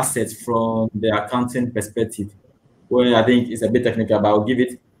of an asset from the accounting perspective, where I think it's a bit technical, but I'll give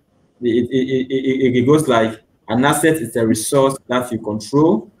it. It goes like an asset is a resource that you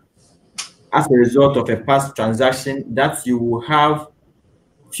control as a result of a past transaction that you will have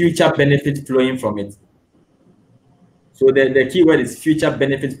future benefit flowing from it. So the key word is future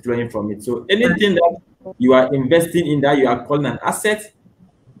benefits flowing from it. So anything that you are investing in that you are calling an asset,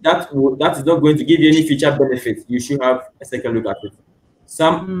 that is not going to give you any future benefit, you should have a second look at it.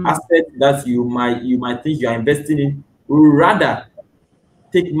 Some asset that you might think you are investing in will rather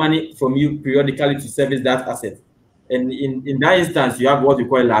take money from you periodically to service that asset. And in that instance, you have what we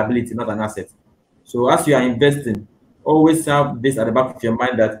call a liability, not an asset. So as you are investing, always have this at the back of your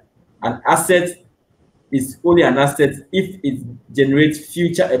mind that an asset is only an asset if it generates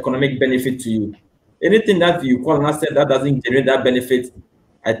future economic benefit to you. Anything that you call an asset that doesn't generate that benefit,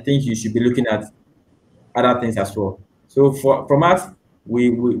 I think you should be looking at other things as well. So from us, we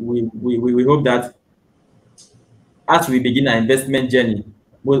hope that as we begin our investment journey,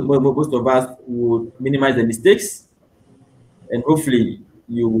 most of us will minimize the mistakes, and hopefully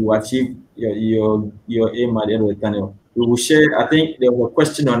you will achieve your aim at the end of the tunnel. We will share. I think there was a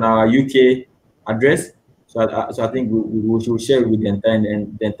question on our UK address, so I think we should share with the entire,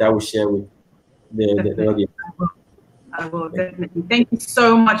 and the entire will share with the audience. I will definitely. Thank you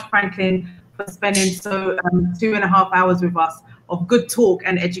so much, Franklin, for spending 2.5 hours with us of good talk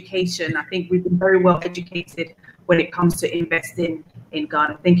and education. I think we've been very well educated when it comes to investing in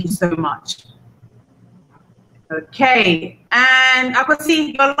Ghana. Thank you so much. Okay, and I could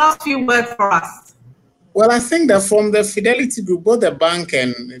see your last few words for us. Well, I think that from the Fidelity Group, both the bank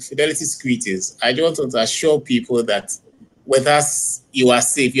and Fidelity Securities, I just want to assure people that with us, you are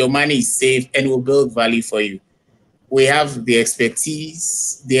safe, your money is safe, and will build value for you. We have the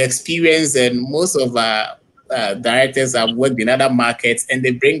expertise, the experience, and most of our directors have worked in other markets, and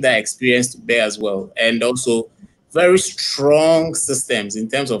they bring that experience to bear as well. And also very strong systems in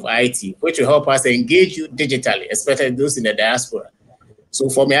terms of IT, which will help us engage you digitally, especially those in the diaspora. So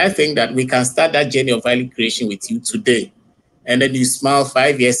for me, I think that we can start that journey of value creation with you today. And then you smile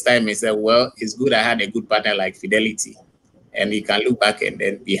 5 years' time and say, well, it's good I had a good partner like Fidelity. And you can look back and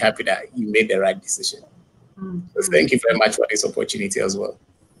then be happy that you made the right decision. So thank you very much for this opportunity as well.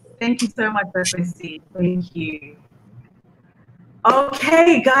 Thank you so much, FSC. Thank you.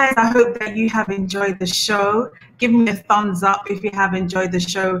 Okay, guys, I hope that you have enjoyed the show. Give me a thumbs up if you have enjoyed the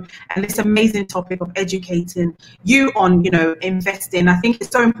show and this amazing topic of educating you on, investing. I think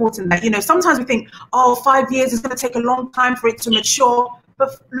it's so important that, sometimes we think, oh, 5 years is going to take a long time for it to mature.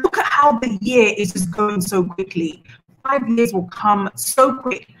 But look at how the year is just going so quickly. 5 years will come so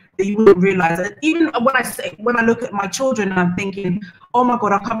quick that you wouldn't realize it. Even when I look at my children and I'm thinking, oh my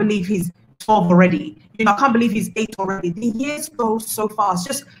God, I can't believe he's 12 already. I can't believe he's 8 already. The years go so fast.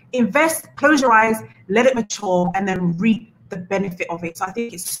 Just invest, close your eyes, let it mature, and then reap the benefit of it. So I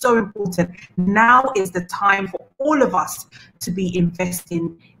think it's so important. Now is the time for all of us to be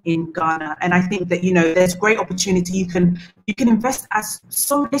investing in Ghana. And I think that, you know, there's great opportunity. You can invest as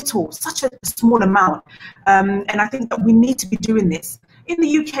so little, such a small amount. And I think that we need to be doing this. In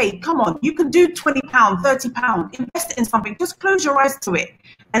the UK, come on, you can do £20, £30, invest it in something, just close your eyes to it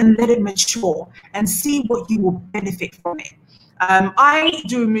and let it mature and see what you will benefit from it. I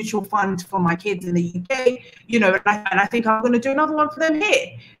do a mutual fund for my kids in the UK, you know, and I think I'm going to do another one for them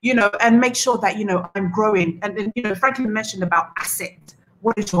here, you know, and make sure that, you know, I'm growing. And you know, Franklin mentioned about asset.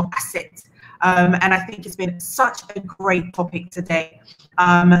 What is your asset? And I think it's been such a great topic today.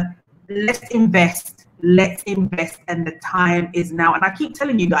 Let's invest, and the time is now. And I keep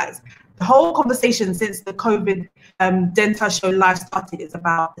telling you guys, the whole conversation since the COVID Denta Show Live started is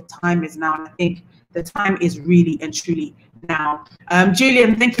about the time is now. And I think the time is really and truly now.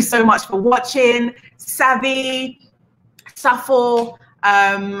 Julian, thank you so much for watching. Savvy, Safo,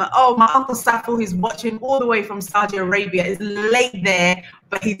 oh, my uncle Safo, who's watching all the way from Saudi Arabia, is late there,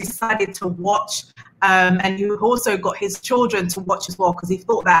 but he decided to watch. And he also got his children to watch as well, because he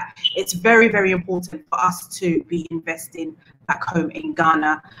thought that it's very, very important for us to be investing back home in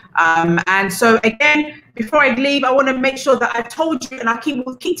Ghana. And so again, before I leave, I want to make sure that I've told you, and I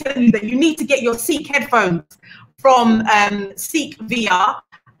will keep telling you that you need to get your Seek headphones from Seek VR.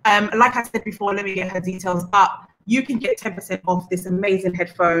 Like I said before, let me get her details up. You can get 10% off this amazing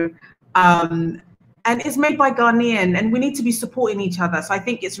headphone. And it's made by Ghanaian, and we need to be supporting each other. So I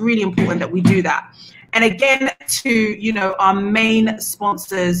think it's really important that we do that. And again, to, you know, our main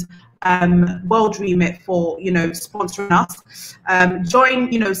sponsors, World Remit, for, you know, sponsoring us.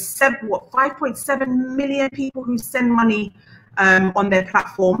 Join, you know, 5.7 million people who send money on their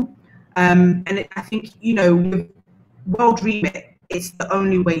platform. And I think, you know, with World Remit, it's the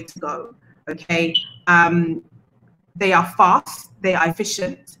only way to go. Okay. They are fast, they are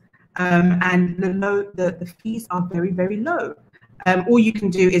efficient, and the fees are very, very low. All you can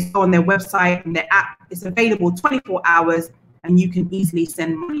do is go on their website, and their app is available 24 hours, and you can easily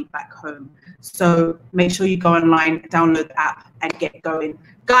send money back home. So make sure you go online, download the app, and get going.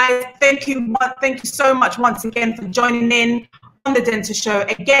 Guys, thank you so much once again for joining in on the Denta Show.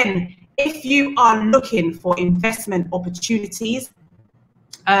 Again, if you are looking for investment opportunities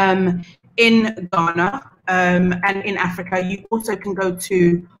in Ghana, and in Africa, you also can go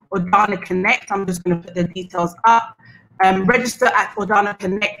to Ordana Connect. I'm just going to put the details up. Register at Ordana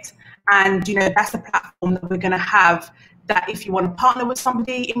Connect, and, you know, that's the platform that we're going to have, that if you want to partner with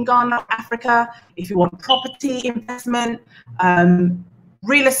somebody in Ghana, Africa, if you want property investment,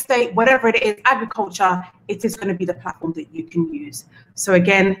 real estate, whatever it is, agriculture, it is going to be the platform that you can use. So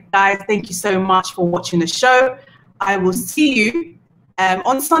again, guys, thank you so much for watching the show. I will see you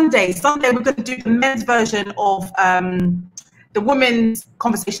on Sunday. Sunday, we're going to do the men's version of the women's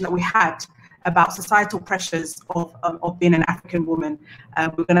conversation that we had about societal pressures of being an African woman.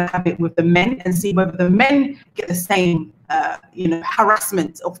 We're going to have it with the men and see whether the men get the same, you know,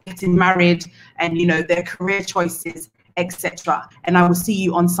 harassment of getting married and, you know, their career choices, etc. And I will see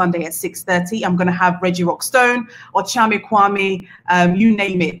you on Sunday at 6:30. I'm going to have Reggie Rockstone or Chami Kwame, you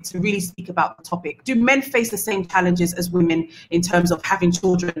name it, to really speak about the topic. Do men face the same challenges as women in terms of having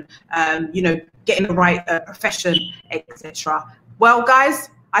children, you know, getting the right profession, etc.? Well, guys,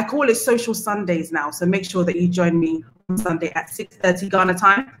 I call it Social Sundays now, so make sure that you join me on Sunday at 6:30 Ghana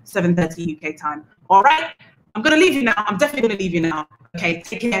time, 7:30 UK time. All right, I'm going to leave you now. I'm definitely going to leave you now. Okay,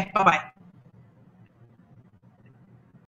 take care. Bye-bye.